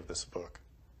prophecy of this book.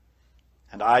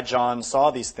 And I, John,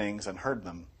 saw these things and heard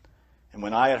them. And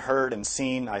when I had heard and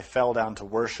seen, I fell down to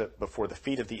worship before the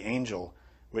feet of the angel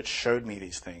which showed me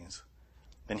these things.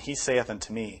 Then he saith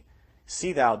unto me,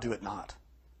 See thou do it not,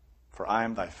 for I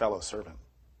am thy fellow servant,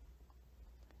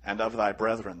 and of thy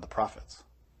brethren the prophets,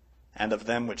 and of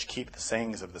them which keep the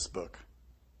sayings of this book.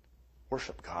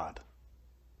 Worship God.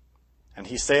 And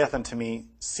he saith unto me,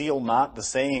 Seal not the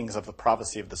sayings of the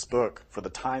prophecy of this book, for the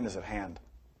time is at hand.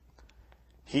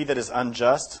 He that is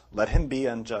unjust, let him be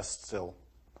unjust still.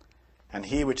 And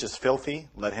he which is filthy,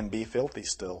 let him be filthy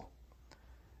still.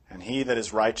 And he that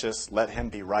is righteous, let him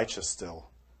be righteous still.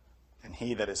 And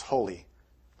he that is holy,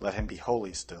 let him be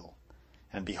holy still.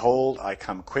 And behold, I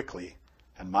come quickly,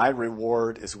 and my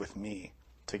reward is with me,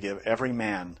 to give every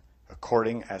man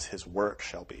according as his work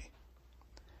shall be.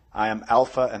 I am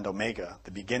Alpha and Omega,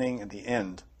 the beginning and the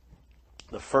end,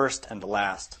 the first and the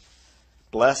last.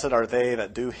 Blessed are they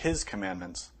that do his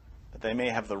commandments, that they may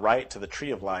have the right to the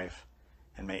tree of life,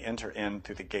 and may enter in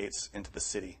through the gates into the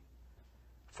city.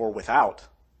 For without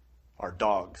are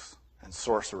dogs, and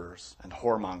sorcerers, and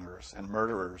whoremongers, and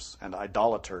murderers, and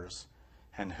idolaters,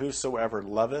 and whosoever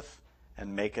loveth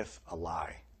and maketh a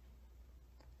lie.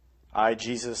 I,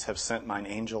 Jesus, have sent mine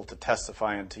angel to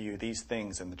testify unto you these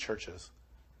things in the churches.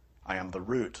 I am the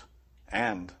root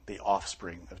and the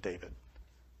offspring of David,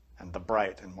 and the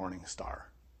bright and morning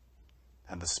star.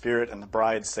 And the Spirit and the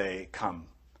bride say, Come.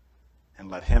 And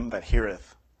let him that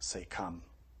heareth say, Come.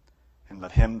 And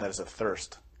let him that is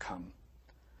athirst come.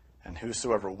 And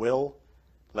whosoever will,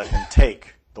 let him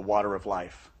take the water of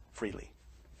life freely.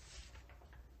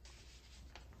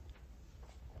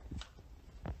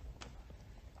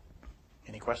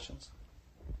 Any questions?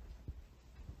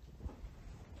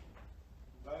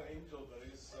 That angel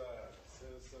that is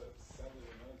says send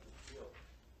a man to kill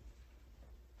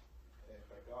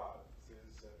by God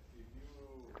says if you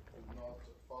do not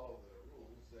follow the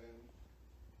rules, then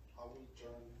I will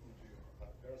turn into your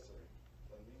adversary.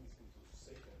 That means into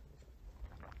Satan.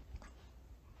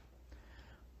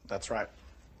 That's right.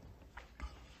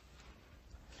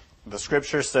 The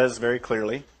scripture says very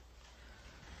clearly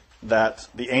that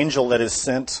the angel that is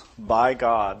sent by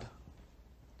God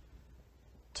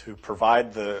to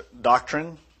provide the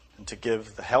doctrine and to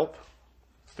give the help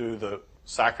through the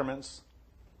sacraments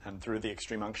and through the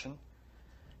extreme unction,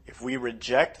 if we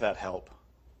reject that help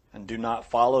and do not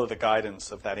follow the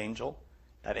guidance of that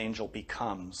angel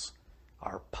becomes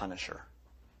our punisher.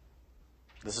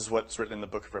 This is what's written in the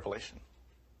book of Revelation.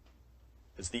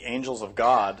 It's the angels of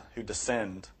God who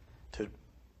descend to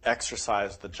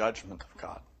exercise the judgment of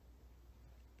God.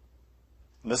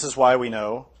 And this is why we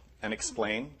know and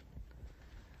explain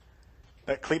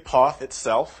that Qliphoth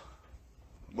itself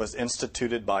was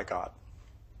instituted by God.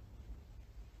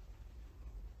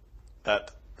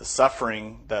 that the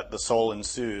suffering that the soul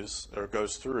ensues or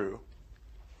goes through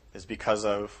is because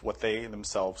of what they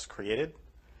themselves created.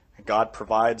 And God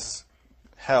provides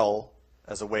hell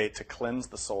as a way to cleanse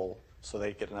the soul so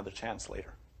they get another chance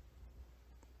later.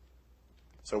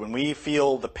 So when we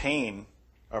feel the pain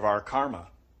of our karma,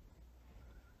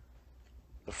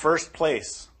 the first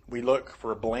place we look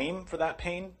for blame for that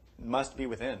pain must be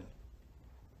within.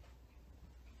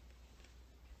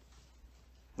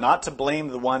 Not to blame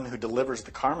the one who delivers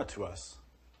the karma to us,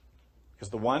 because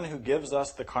the one who gives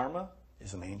us the karma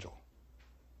is an angel.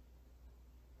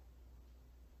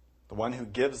 The one who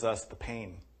gives us the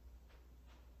pain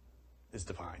is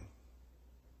divine.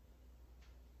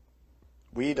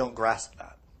 We don't grasp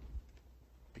that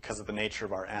because of the nature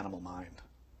of our animal mind.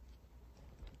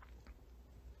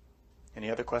 Any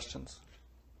other questions?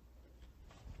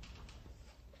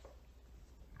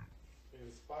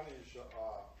 In Spanish,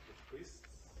 the priests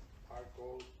are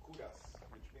called curas,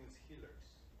 which means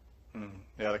healers.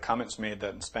 Yeah, the comment's made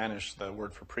that in Spanish the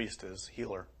word for priest is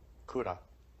healer, cura.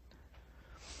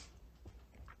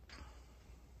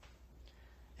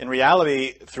 In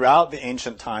reality, throughout the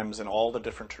ancient times and all the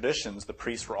different traditions, the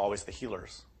priests were always the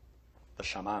healers, the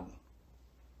shaman,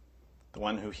 the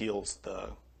one who heals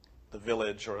the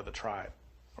village or the tribe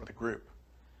or the group.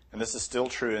 And this is still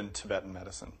true in Tibetan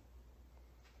medicine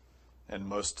and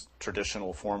most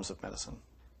traditional forms of medicine,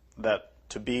 that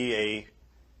to be a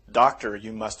doctor,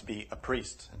 you must be a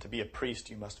priest, and to be a priest,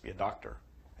 you must be a doctor.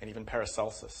 And even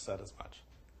Paracelsus said as much.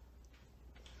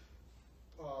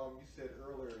 You said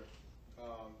earlier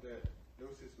that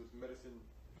gnosis was medicine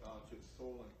to the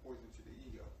soul and poison to the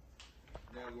ego.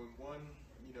 Now, when one,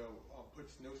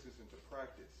 puts gnosis into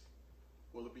practice,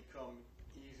 will it become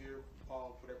easier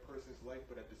for that person's life,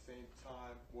 but at the same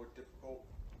time more difficult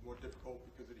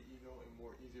because of the ego, and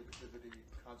more easier because of the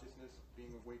consciousness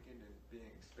being awakened and being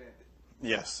expanded?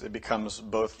 Yes, it becomes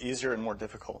both easier and more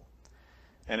difficult.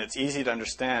 And it's easy to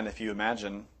understand if you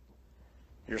imagine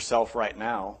yourself right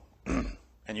now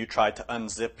and you try to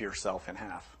unzip yourself in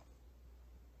half.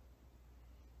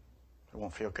 It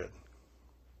won't feel good.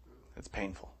 It's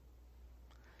painful.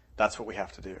 That's what we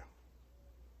have to do.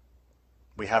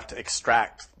 We have to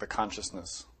extract the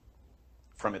consciousness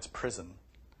from its prison.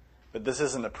 But this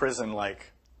isn't a prison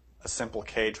like a simple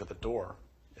cage with a door.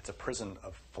 It's a prison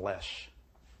of flesh,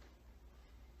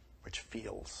 which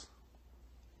feels.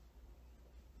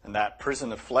 And that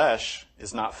prison of flesh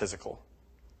is not physical.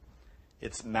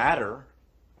 It's matter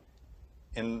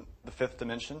in the fifth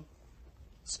dimension,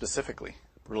 specifically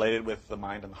related with the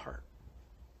mind and the heart.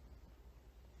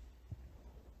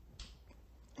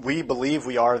 We believe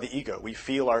we are the ego. We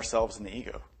feel ourselves in the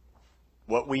ego.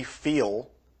 What we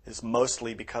feel is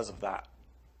mostly because of that,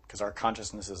 because our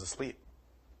consciousness is asleep.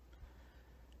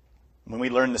 When we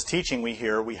learn this teaching, we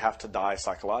hear we have to die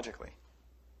psychologically.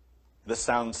 This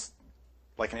sounds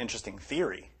like an interesting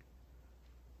theory.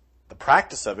 The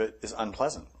practice of it is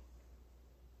unpleasant.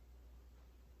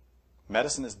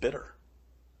 Medicine is bitter.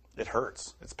 It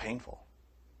hurts. It's painful.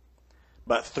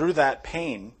 But through that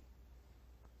pain,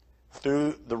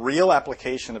 through the real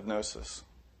application of gnosis,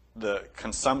 the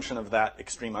consumption of that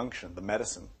extreme unction, the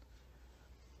medicine,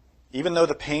 even though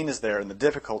the pain is there and the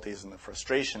difficulties and the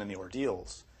frustration and the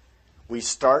ordeals, we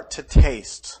start to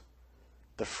taste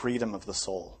the freedom of the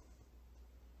soul.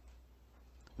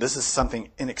 This is something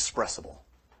inexpressible.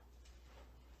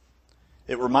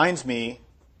 It reminds me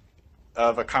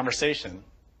of a conversation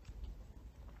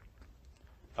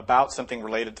about something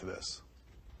related to this,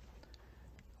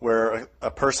 where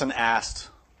a person asked,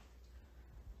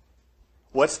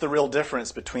 what's the real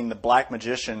difference between the black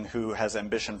magician who has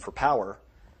ambition for power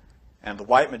and the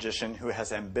white magician who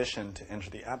has ambition to enter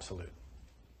the absolute?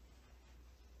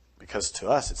 Because to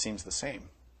us it seems the same.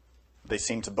 They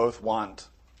seem to both want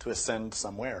to ascend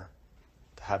somewhere,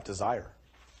 to have desire,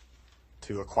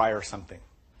 to acquire something.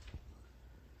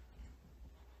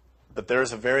 But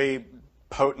there's a very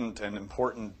potent and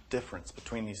important difference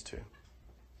between these two.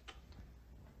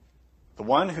 The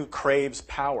one who craves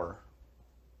power,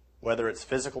 whether it's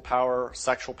physical power,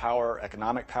 sexual power,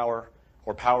 economic power,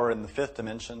 or power in the fifth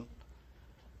dimension,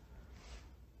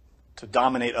 to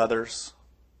dominate others,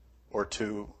 or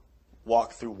to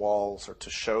walk through walls, or to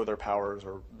show their powers,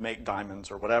 or make diamonds,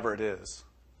 or whatever it is.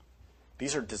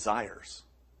 These are desires,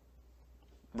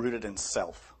 rooted in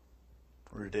self,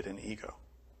 rooted in ego.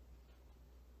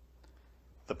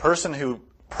 The person who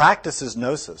practices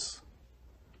gnosis,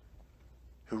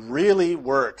 who really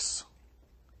works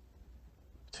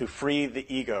to free the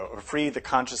ego, or free the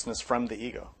consciousness from the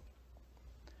ego,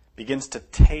 begins to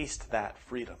taste that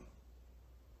freedom.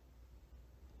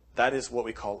 That is what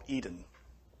we call Eden.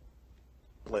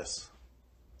 bliss.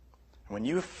 And when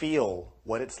you feel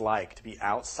what it's like to be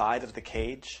outside of the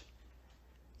cage,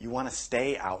 you want to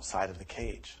stay outside of the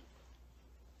cage.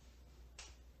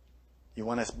 You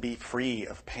want to be free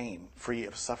of pain, free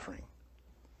of suffering.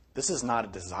 This is not a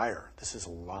desire. This is a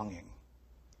longing.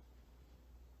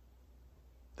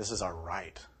 This is our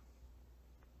right.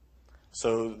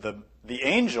 So the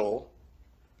angel,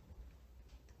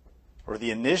 or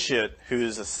the initiate who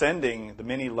is ascending the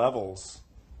many levels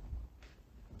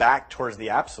back towards the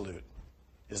absolute,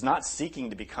 is not seeking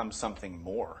to become something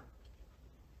more.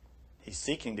 He's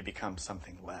seeking to become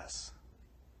something less.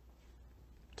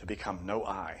 To become no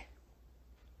I.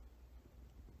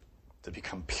 To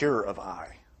become pure of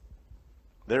I.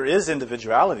 There is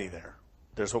individuality there.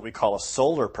 There's what we call a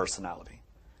solar personality.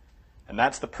 And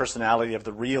that's the personality of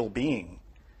the real being,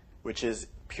 which is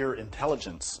pure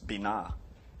intelligence, binah,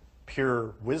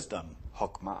 pure wisdom,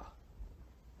 hokmah.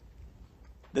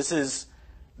 This is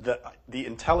the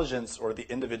intelligence or the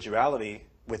individuality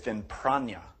within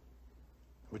prajna,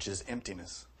 which is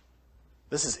emptiness.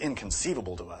 This is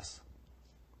inconceivable to us.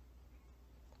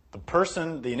 The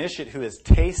person, the initiate who has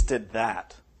tasted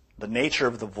that, the nature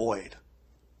of the void,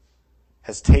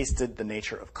 has tasted the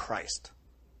nature of Christ,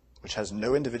 which has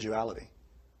no individuality,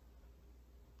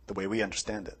 the way we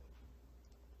understand it.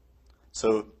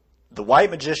 So the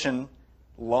white magician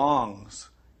longs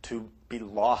to be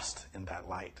lost in that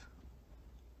light,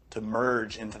 to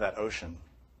merge into that ocean.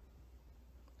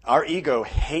 Our ego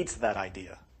hates that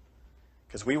idea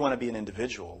because we want to be an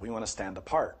individual. We want to stand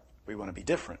apart. We want to be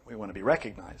different. We want to be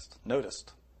recognized,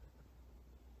 noticed.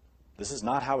 This is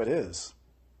not how it is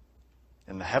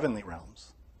in the heavenly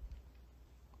realms.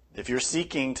 If you're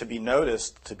seeking to be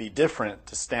noticed, to be different,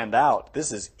 to stand out,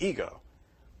 this is ego.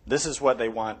 This is what they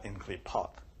want in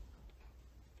Klipot.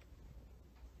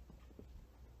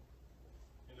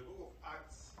 In the book of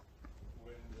Acts,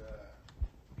 when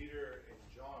Peter and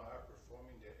John are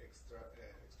performing the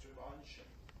extreme unction,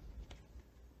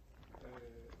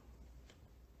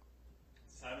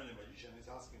 Simon the magician is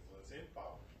asking for the same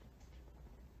power.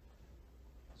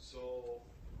 So,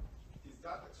 is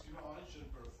that extreme unction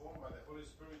performed by the Holy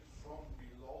Spirit from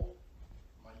below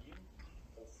Mayim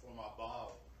or from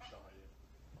above Shamayim?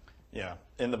 Yeah.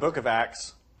 In the book of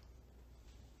Acts,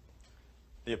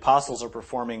 the apostles are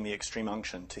performing the extreme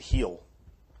unction to heal.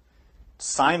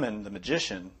 Simon, the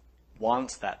magician,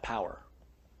 wants that power,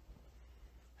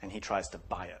 and he tries to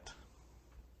buy it.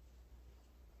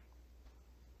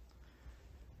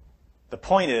 The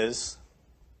point is,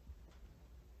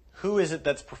 who is it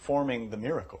that's performing the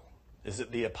miracle? Is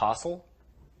it the apostle?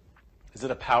 Is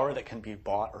it a power that can be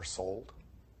bought or sold?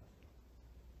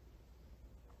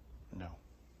 No.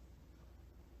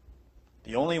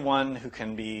 The only one who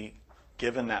can be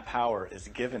given that power is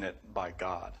given it by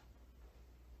God,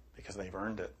 because they've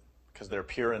earned it, because they're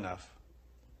pure enough,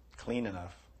 clean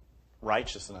enough,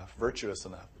 righteous enough, virtuous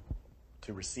enough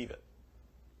to receive it.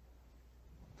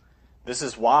 This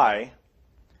is why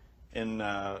in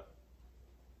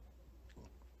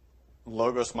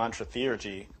Logos Mantra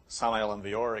Theurgy, Samael and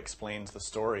Vior explains the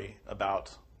story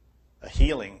about a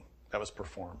healing that was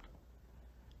performed.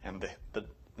 And the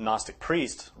Gnostic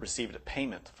priest received a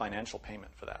payment, financial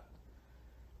payment for that.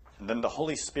 And then the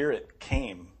Holy Spirit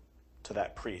came to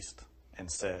that priest and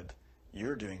said,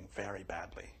 "You're doing very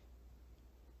badly."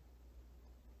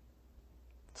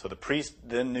 So the priest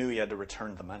then knew he had to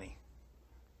return the money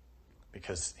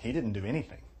because he didn't do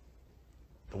anything.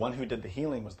 The one who did the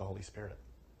healing was the Holy Spirit,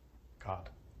 God.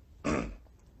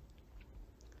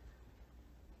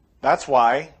 That's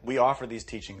why we offer these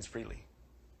teachings freely.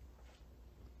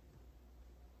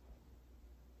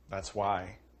 That's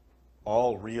why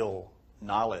all real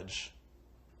knowledge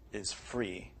is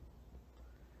free,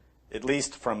 at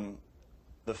least from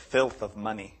the filth of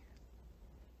money.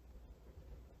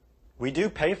 We do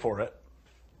pay for it,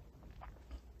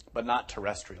 but not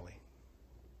terrestrially,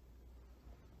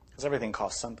 because everything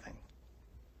costs something.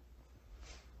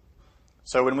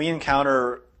 So when we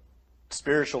encounter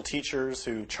spiritual teachers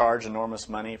who charge enormous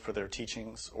money for their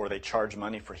teachings, or they charge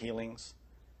money for healings,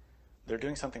 they're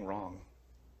doing something wrong.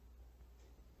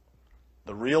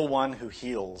 The real one who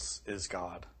heals is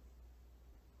God.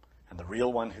 And the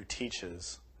real one who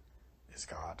teaches is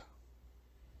God.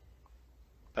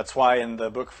 That's why in the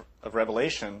book of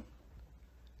Revelation,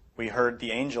 we heard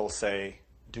the angel say,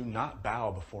 "Do not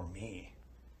bow before me.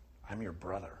 I'm your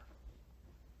brother.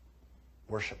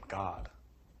 Worship God."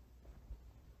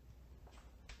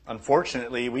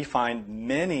 Unfortunately, we find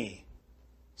many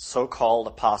so-called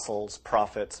apostles,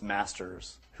 prophets,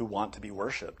 masters who want to be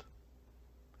worshipped,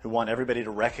 who want everybody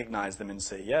to recognize them and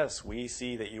say, "Yes, we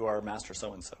see that you are Master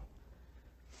so-and-so."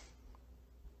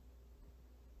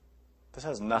 This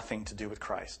has nothing to do with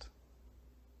Christ.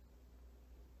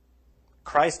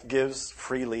 Christ gives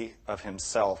freely of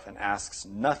himself and asks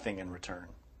nothing in return.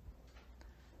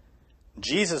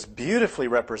 Jesus beautifully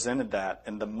represented that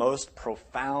in the most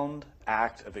profound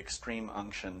act of extreme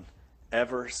unction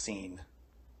ever seen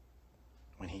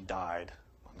when he died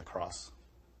on the cross.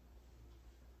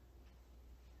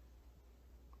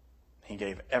 He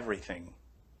gave everything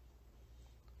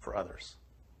for others.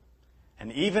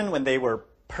 And even when they were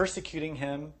persecuting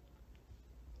him,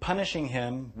 punishing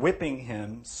him, whipping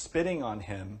him, spitting on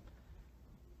him,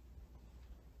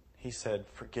 he said,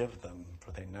 "Forgive them,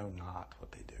 for they know not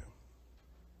what they do."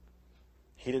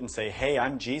 He didn't say, "Hey,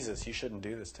 I'm Jesus, you shouldn't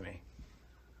do this to me."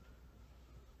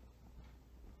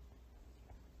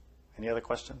 Any other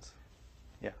questions?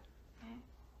 Yeah.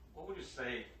 What would you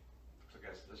say to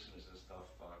guys, listeners and stuff,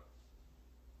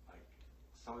 like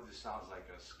some of this sounds like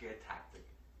a scare tactic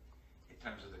in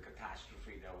terms of the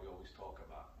catastrophe that we always talk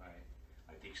about, right?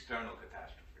 Like the external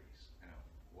catastrophes. You know,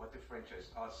 what differentiates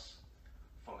us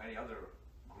from any other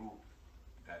group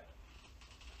that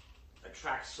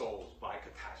attracts souls by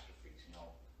catastrophes, you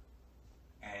know?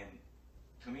 And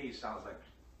to me, it sounds like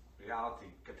reality,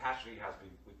 catastrophe has to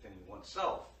be within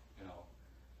oneself, you know,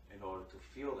 in order to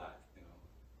feel that, you know.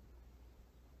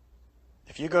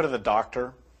 If you go to the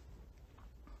doctor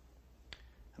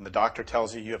and the doctor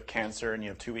tells you you have cancer and you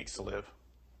have 2 weeks to live,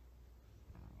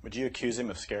 would you accuse him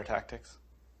of scare tactics?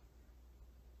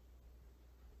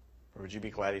 Or would you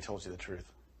be glad he told you the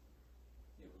truth?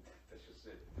 Yeah, that's just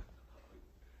it.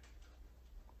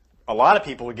 A lot of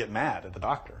people would get mad at the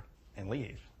doctor and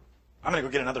leave. I'm going to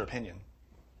go get another opinion.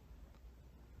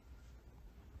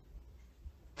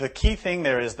 The key thing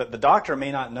there is that the doctor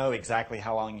may not know exactly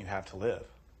how long you have to live.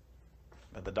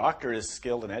 But the doctor is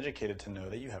skilled and educated to know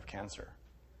that you have cancer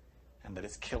and that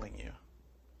it's killing you.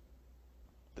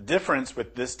 The difference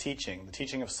with this teaching, the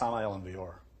teaching of Samael and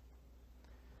Vior,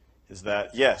 is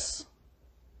that, yes,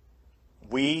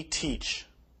 we teach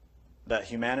that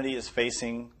humanity is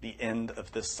facing the end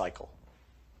of this cycle,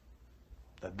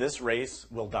 that this race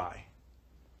will die,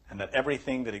 and that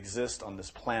everything that exists on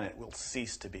this planet will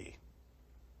cease to be.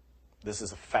 This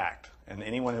is a fact, and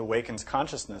anyone who awakens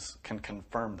consciousness can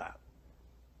confirm that.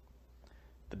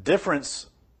 The difference,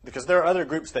 because there are other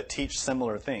groups that teach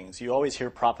similar things. You always hear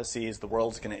prophecies, the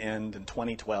world's going to end in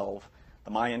 2012,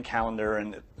 the Mayan calendar,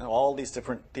 and all these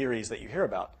different theories that you hear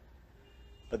about.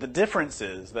 But the difference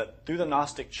is that through the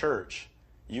Gnostic Church,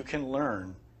 you can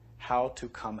learn how to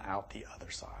come out the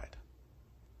other side.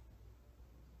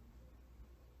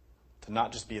 To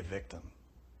not just be a victim,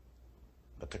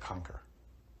 but to conquer.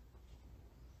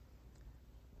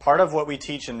 Part of what we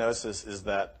teach in Gnosis is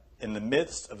that in the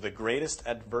midst of the greatest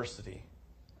adversity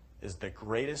is the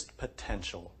greatest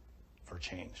potential for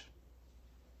change.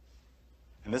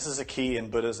 And this is a key in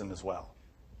Buddhism as well.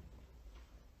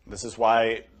 This is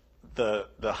why the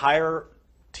higher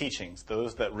teachings,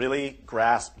 those that really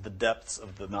grasp the depths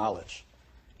of the knowledge,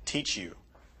 teach you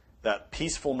that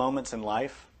peaceful moments in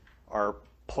life are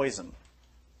poison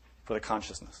for the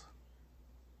consciousness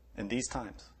in these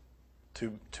times.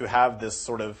 To have this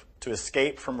sort of, to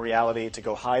escape from reality, to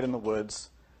go hide in the woods,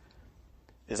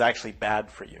 is actually bad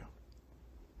for you.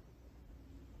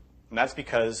 And that's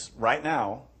because right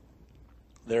now,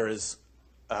 there is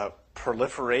a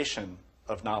proliferation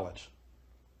of knowledge,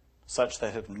 such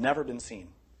that have never been seen.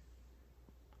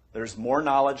 There's more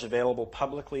knowledge available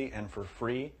publicly and for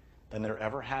free than there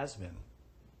ever has been.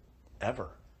 Ever.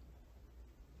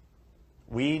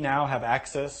 We now have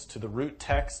access to the root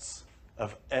texts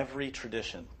of every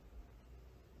tradition.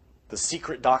 The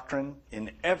secret doctrine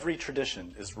in every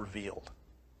tradition is revealed.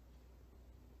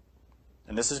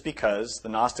 And this is because the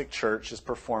Gnostic Church is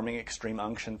performing extreme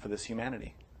unction for this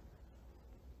humanity.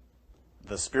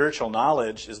 The spiritual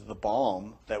knowledge is the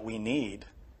balm that we need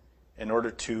in order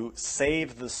to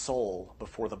save the soul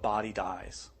before the body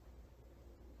dies.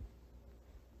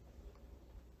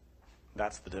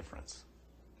 That's the difference.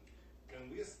 Can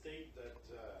we state that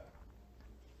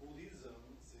Buddhism,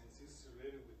 since it's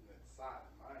related with Netzah,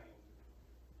 mind,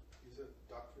 is a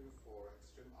doctrine for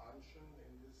extreme unction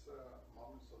in these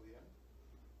moments of the end?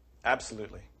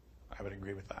 Absolutely. I would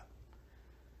agree with that.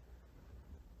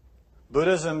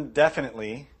 Buddhism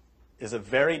definitely is a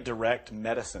very direct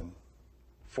medicine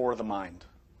for the mind.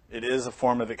 It is a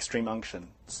form of extreme unction,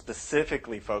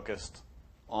 specifically focused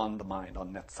on the mind,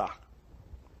 on Netzah.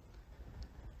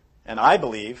 And I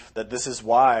believe that this is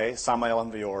why Samael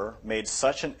and Vior made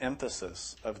such an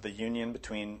emphasis of the union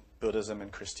between Buddhism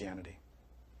and Christianity,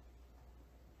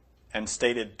 and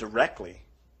stated directly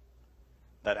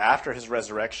that after his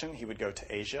resurrection, he would go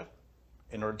to Asia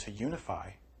in order to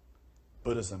unify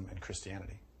Buddhism and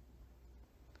Christianity.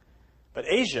 But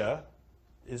Asia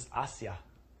is Asya,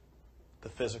 the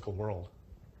physical world.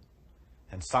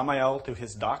 And Samael, through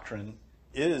his doctrine,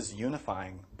 is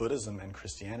unifying Buddhism and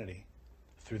Christianity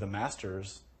through the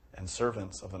masters and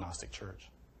servants of the Gnostic Church.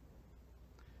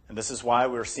 And this is why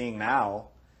we're seeing now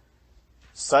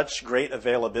such great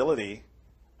availability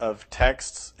of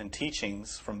texts and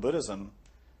teachings from Buddhism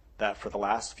that for the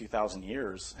last few thousand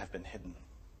years have been hidden.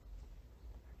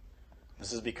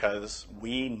 This is because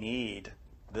we need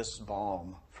this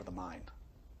balm for the mind.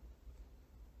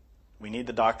 We need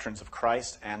the doctrines of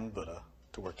Christ and Buddha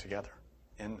to work together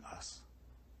in us.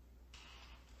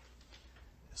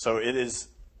 So it is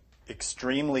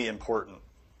extremely important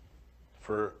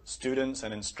for students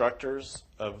and instructors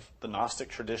of the Gnostic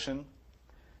tradition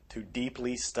to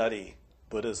deeply study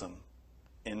Buddhism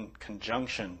in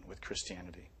conjunction with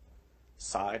Christianity,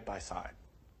 side by side.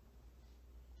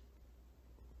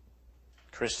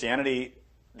 Christianity,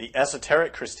 the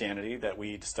esoteric Christianity that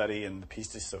we study in the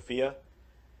Pistis Sophia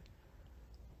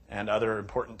and other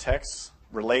important texts,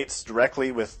 relates directly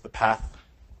with the path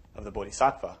of the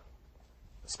Bodhisattva,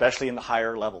 especially in the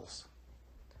higher levels.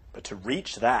 But to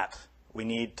reach that, we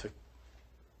need to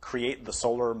create the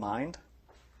solar mind,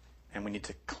 and we need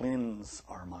to cleanse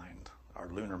our mind, our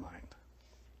lunar mind.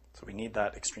 So we need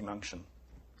that extreme unction.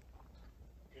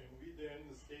 Can we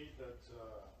then state that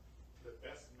the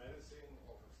best medicine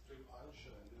of extreme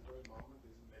unction in this very moment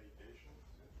is meditation,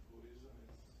 since Buddhism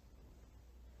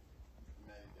is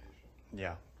meditation?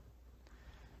 Yeah.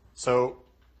 So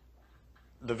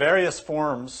the various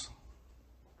forms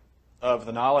of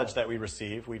the knowledge that we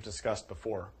receive, we've discussed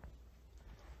before.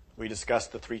 We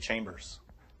discussed the three chambers.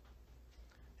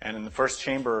 And in the first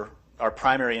chamber, our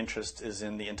primary interest is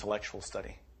in the intellectual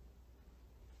study.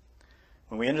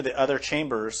 When we enter the other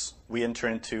chambers, we enter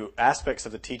into aspects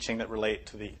of the teaching that relate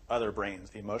to the other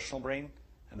brains, the emotional brain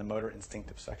and the motor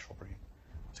instinctive sexual brain,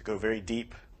 to go very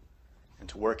deep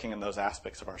into working in those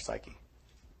aspects of our psyche.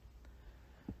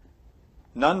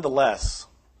 Nonetheless,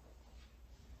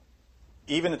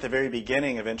 even at the very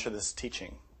beginning of Enter this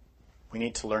teaching, we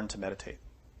need to learn to meditate.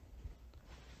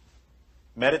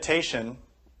 Meditation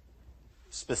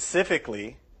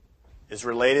specifically is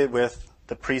related with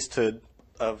the priesthood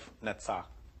of Netzah,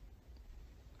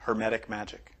 Hermetic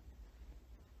magic.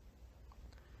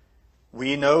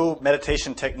 We know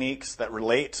meditation techniques that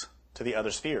relate to the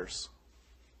other spheres.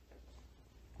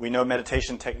 We know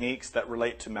meditation techniques that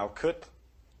relate to Malkut,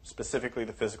 specifically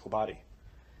the physical body.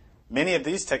 Many of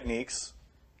these techniques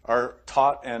are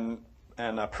taught and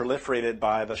proliferated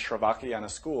by the Shravakayana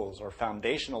schools, or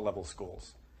foundational level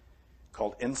schools,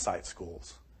 called insight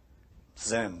schools,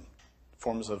 Zen,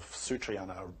 forms of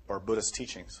Sutrayana, or Buddhist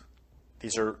teachings.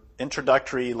 These are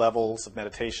introductory levels of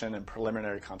meditation and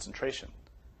preliminary concentration,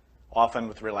 often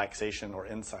with relaxation or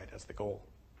insight as the goal.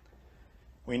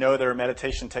 We know there are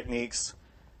meditation techniques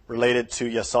related to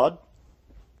Yasod,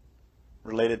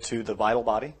 related to the vital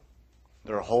body.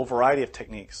 There are a whole variety of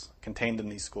techniques contained in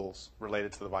these schools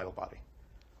related to the vital body.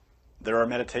 There are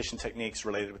meditation techniques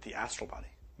related with the astral body,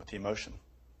 with the emotion.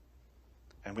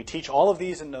 And we teach all of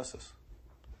these in Gnosis.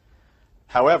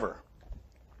 However,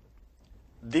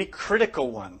 the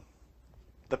critical one,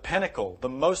 the pinnacle, the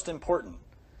most important,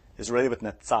 is related with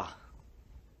Netzah,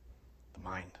 the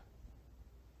mind.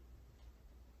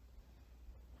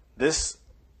 This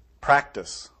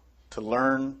practice to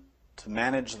learn to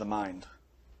manage the mind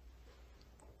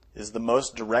is the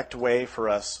most direct way for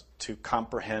us to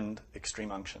comprehend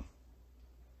extreme unction.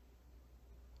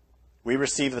 We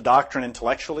receive the doctrine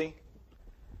intellectually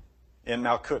in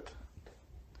Malkut.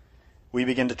 We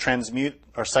begin to transmute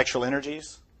our sexual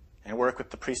energies and work with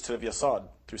the priesthood of Yasod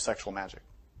through sexual magic.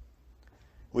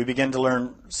 We begin to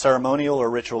learn ceremonial or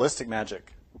ritualistic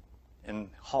magic in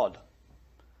Hod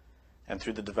and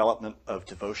through the development of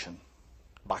devotion,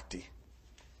 bhakti.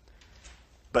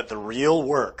 But the real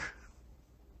work,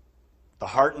 the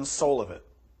heart and soul of it,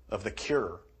 of the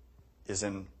cure, is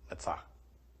in Netzah,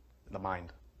 the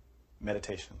mind,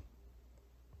 meditation.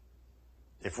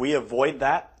 If we avoid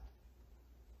that,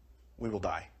 we will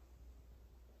die,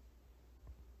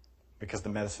 because the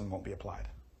medicine won't be applied.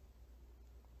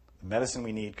 The medicine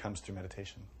we need comes through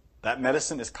meditation. That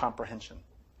medicine is comprehension,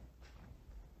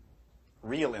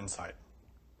 real insight,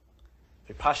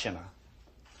 vipassana,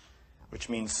 which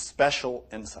means special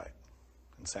insight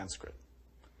in Sanskrit.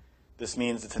 This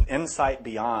means it's an insight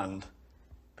beyond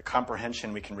the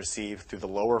comprehension we can receive through the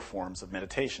lower forms of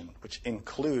meditation, which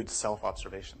includes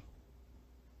self-observation.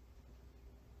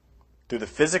 Through the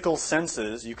physical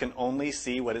senses, you can only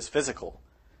see what is physical,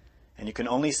 and you can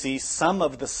only see some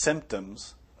of the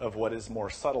symptoms of what is more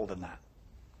subtle than that.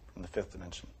 in the fifth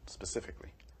dimension, specifically.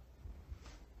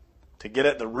 To get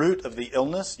at the root of the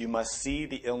illness, you must see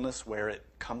the illness where it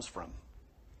comes from.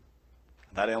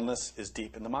 That illness is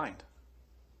deep in the mind.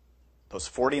 Those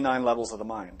 49 levels of the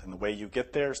mind. And the way you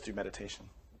get there is through meditation.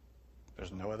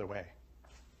 There's no other way.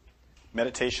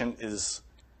 Meditation is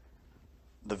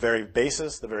the very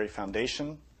basis, the very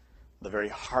foundation, the very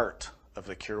heart of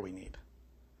the cure we need.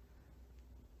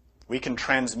 We can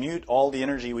transmute all the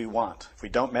energy we want. If we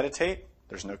don't meditate,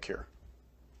 there's no cure.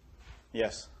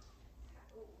 Yes?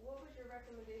 What would your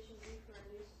recommendation be for a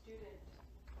new student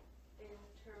in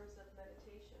terms of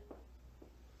meditation?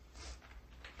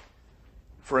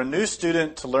 For a new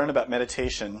student to learn about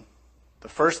meditation, the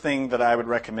first thing that I would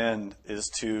recommend is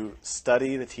to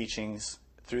study the teachings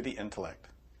through the intellect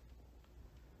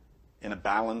in a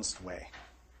balanced way.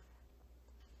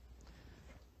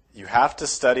 You have to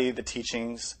study the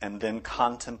teachings and then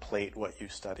contemplate what you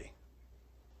study.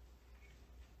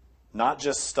 Not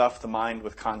just stuff the mind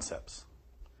with concepts,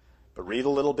 but read a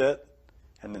little bit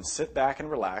and then sit back and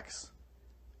relax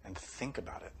and think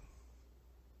about it.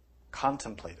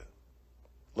 Contemplate it.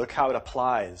 Look how it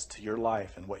applies to your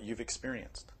life and what you've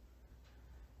experienced.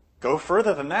 Go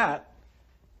further than that.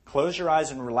 Close your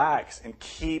eyes and relax and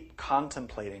keep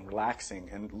contemplating, relaxing,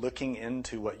 and looking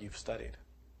into what you've studied.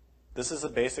 This is a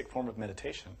basic form of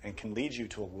meditation and can lead you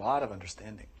to a lot of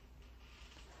understanding.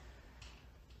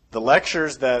 The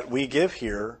lectures that we give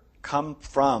here come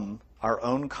from our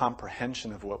own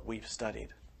comprehension of what we've studied.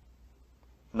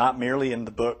 Not merely in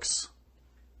the books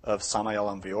of Samael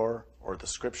Aun-Weor or the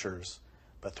scriptures,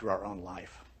 but through our own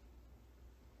life.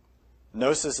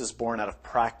 Gnosis is born out of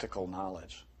practical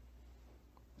knowledge.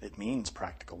 It means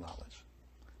practical knowledge.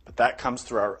 But that comes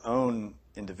through our own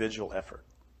individual effort.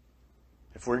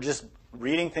 If we're just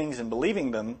reading things and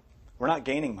believing them, we're not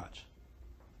gaining much.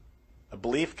 A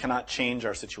belief cannot change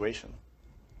our situation.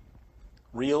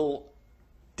 Real,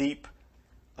 deep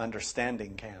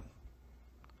understanding can.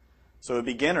 So a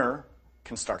beginner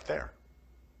can start there.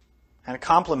 And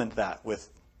complement that with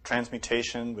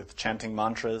transmutation, with chanting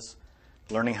mantras,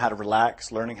 learning how to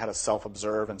relax, learning how to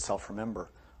self-observe and self-remember.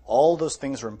 All those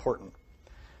things are important.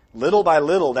 Little by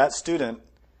little, that student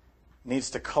needs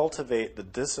to cultivate the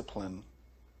discipline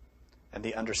and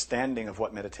the understanding of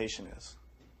what meditation is.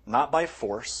 Not by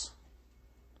force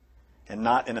and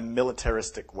not in a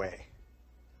militaristic way.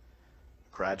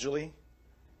 Gradually,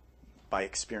 by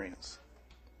experience.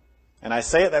 And I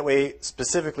say it that way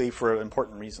specifically for an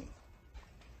important reason.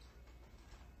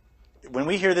 When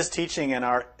we hear this teaching and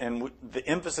the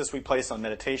emphasis we place on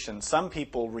meditation, some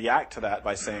people react to that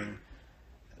by saying,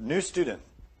 new student,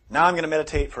 now I'm going to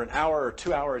meditate for an hour or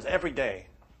 2 hours every day.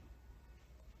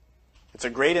 It's a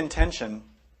great intention,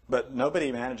 but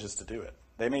nobody manages to do it.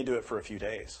 They may do it for a few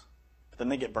days, but then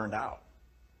they get burned out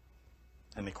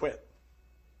and they quit.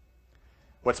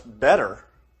 What's better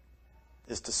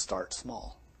is to start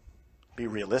small. Be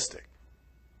realistic.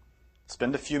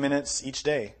 Spend a few minutes each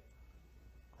day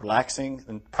relaxing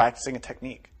and practicing a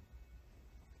technique.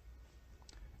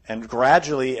 And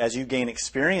gradually, as you gain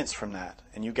experience from that,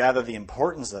 and you gather the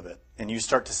importance of it, and you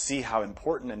start to see how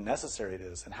important and necessary it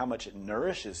is, and how much it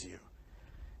nourishes you,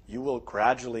 you will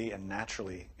gradually and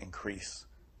naturally increase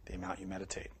the amount you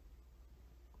meditate.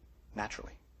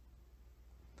 Naturally.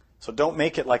 So don't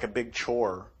make it like a big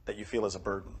chore that you feel is a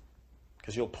burden,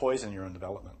 because you'll poison your own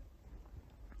development.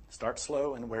 Start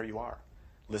slow and where you are.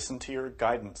 Listen to your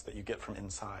guidance that you get from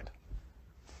inside.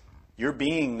 Your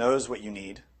being knows what you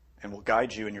need and will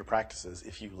guide you in your practices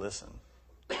if you listen.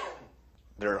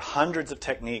 There are hundreds of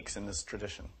techniques in this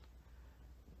tradition.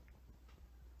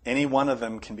 Any one of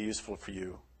them can be useful for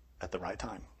you at the right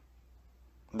time.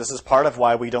 And this is part of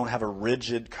why we don't have a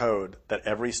rigid code that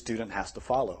every student has to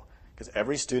follow, because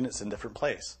every student is in a different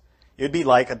place. It would be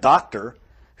like a doctor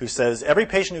who says every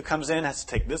patient who comes in has to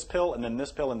take this pill and then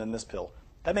this pill and then this pill.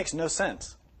 That makes no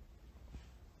sense.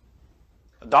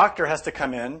 A doctor has to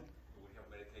come in.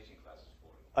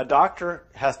 A doctor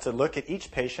has to look at each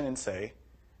patient and say,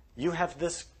 you have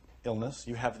this illness,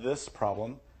 you have this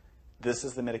problem, this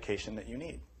is the medication that you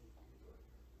need.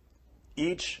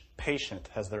 Each patient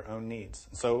has their own needs.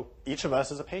 So each of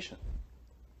us is a patient.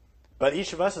 But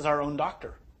each of us is our own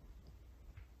doctor.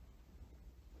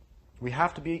 We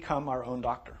have to become our own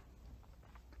doctor.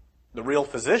 The real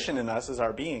physician in us is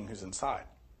our being who's inside.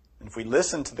 And if we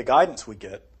listen to the guidance we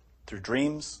get through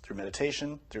dreams, through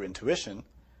meditation, through intuition,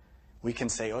 we can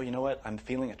say, oh, you know what? I'm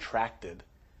feeling attracted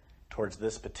towards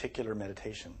this particular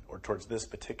meditation or towards this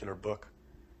particular book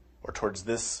or towards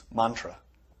this mantra.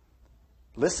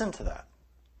 Listen to that.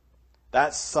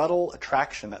 That subtle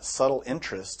attraction, that subtle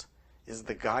interest is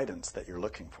the guidance that you're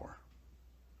looking for.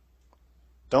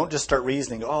 Don't just start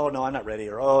reasoning, oh, no, I'm not ready,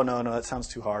 or oh, no, that sounds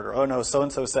too hard, or oh, no,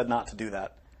 so-and-so said not to do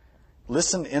that.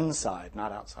 Listen inside,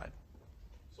 not outside.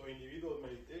 So individual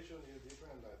meditation is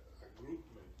different than a group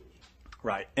meditation.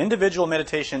 Right. Individual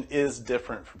meditation is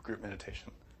different from group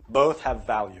meditation. Both have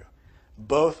value.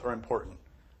 Both are important.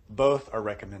 Both are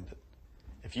recommended.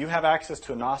 If you have access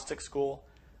to a Gnostic school,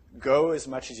 go as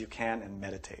much as you can and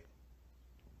meditate.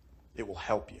 It will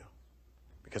help you.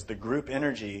 Because the group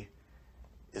energy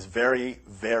is very,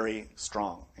 very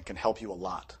strong and can help you a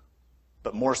lot.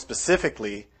 But more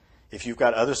specifically, if you've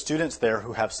got other students there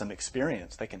who have some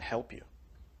experience, they can help you.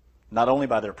 Not only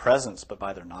by their presence, but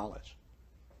by their knowledge.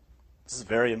 This is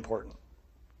very important.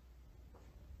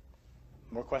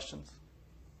 More questions?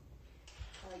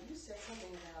 You said something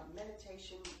about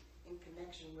meditation in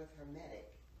connection with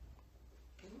Hermetic.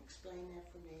 Can you explain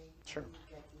that for me? Sure.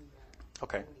 The,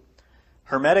 Okay.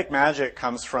 Hermetic magic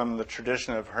comes from the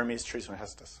tradition of Hermes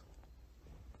Trismegistus,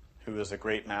 who is a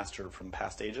great master from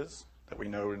past ages that we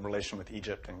know in relation with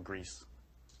Egypt and Greece.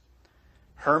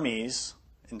 Hermes,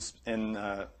 in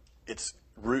its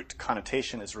root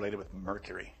connotation, is related with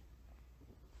Mercury.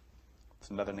 It's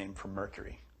another name for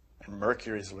Mercury. And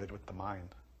Mercury is related with the mind,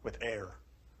 with air.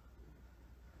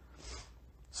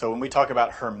 So when we talk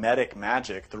about Hermetic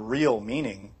magic, the real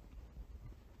meaning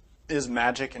is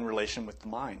magic in relation with the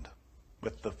mind,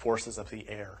 with the forces of the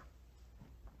air.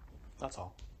 That's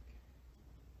all.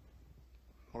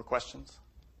 More questions?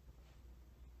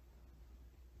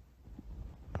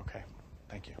 Okay,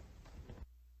 thank you.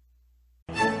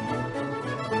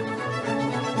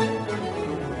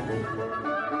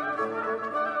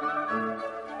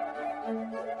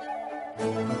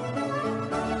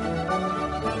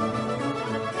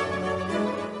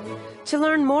 To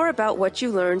learn more about what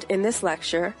you learned in this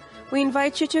lecture, we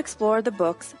invite you to explore the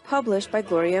books published by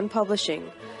Glorian Publishing,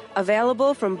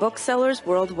 available from booksellers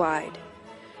worldwide.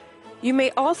 You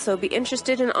may also be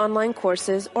interested in online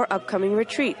courses or upcoming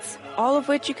retreats, all of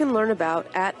which you can learn about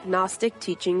at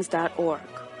GnosticTeachings.org.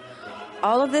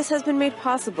 All of this has been made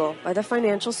possible by the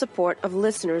financial support of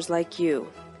listeners like you.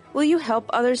 Will you help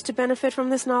others to benefit from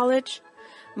this knowledge?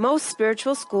 Most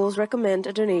spiritual schools recommend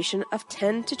a donation of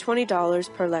 $10 to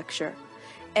 $20 per lecture.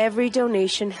 Every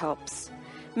donation helps.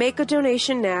 Make a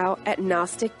donation now at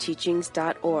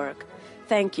GnosticTeachings.org.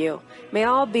 Thank you. May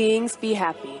all beings be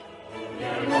happy.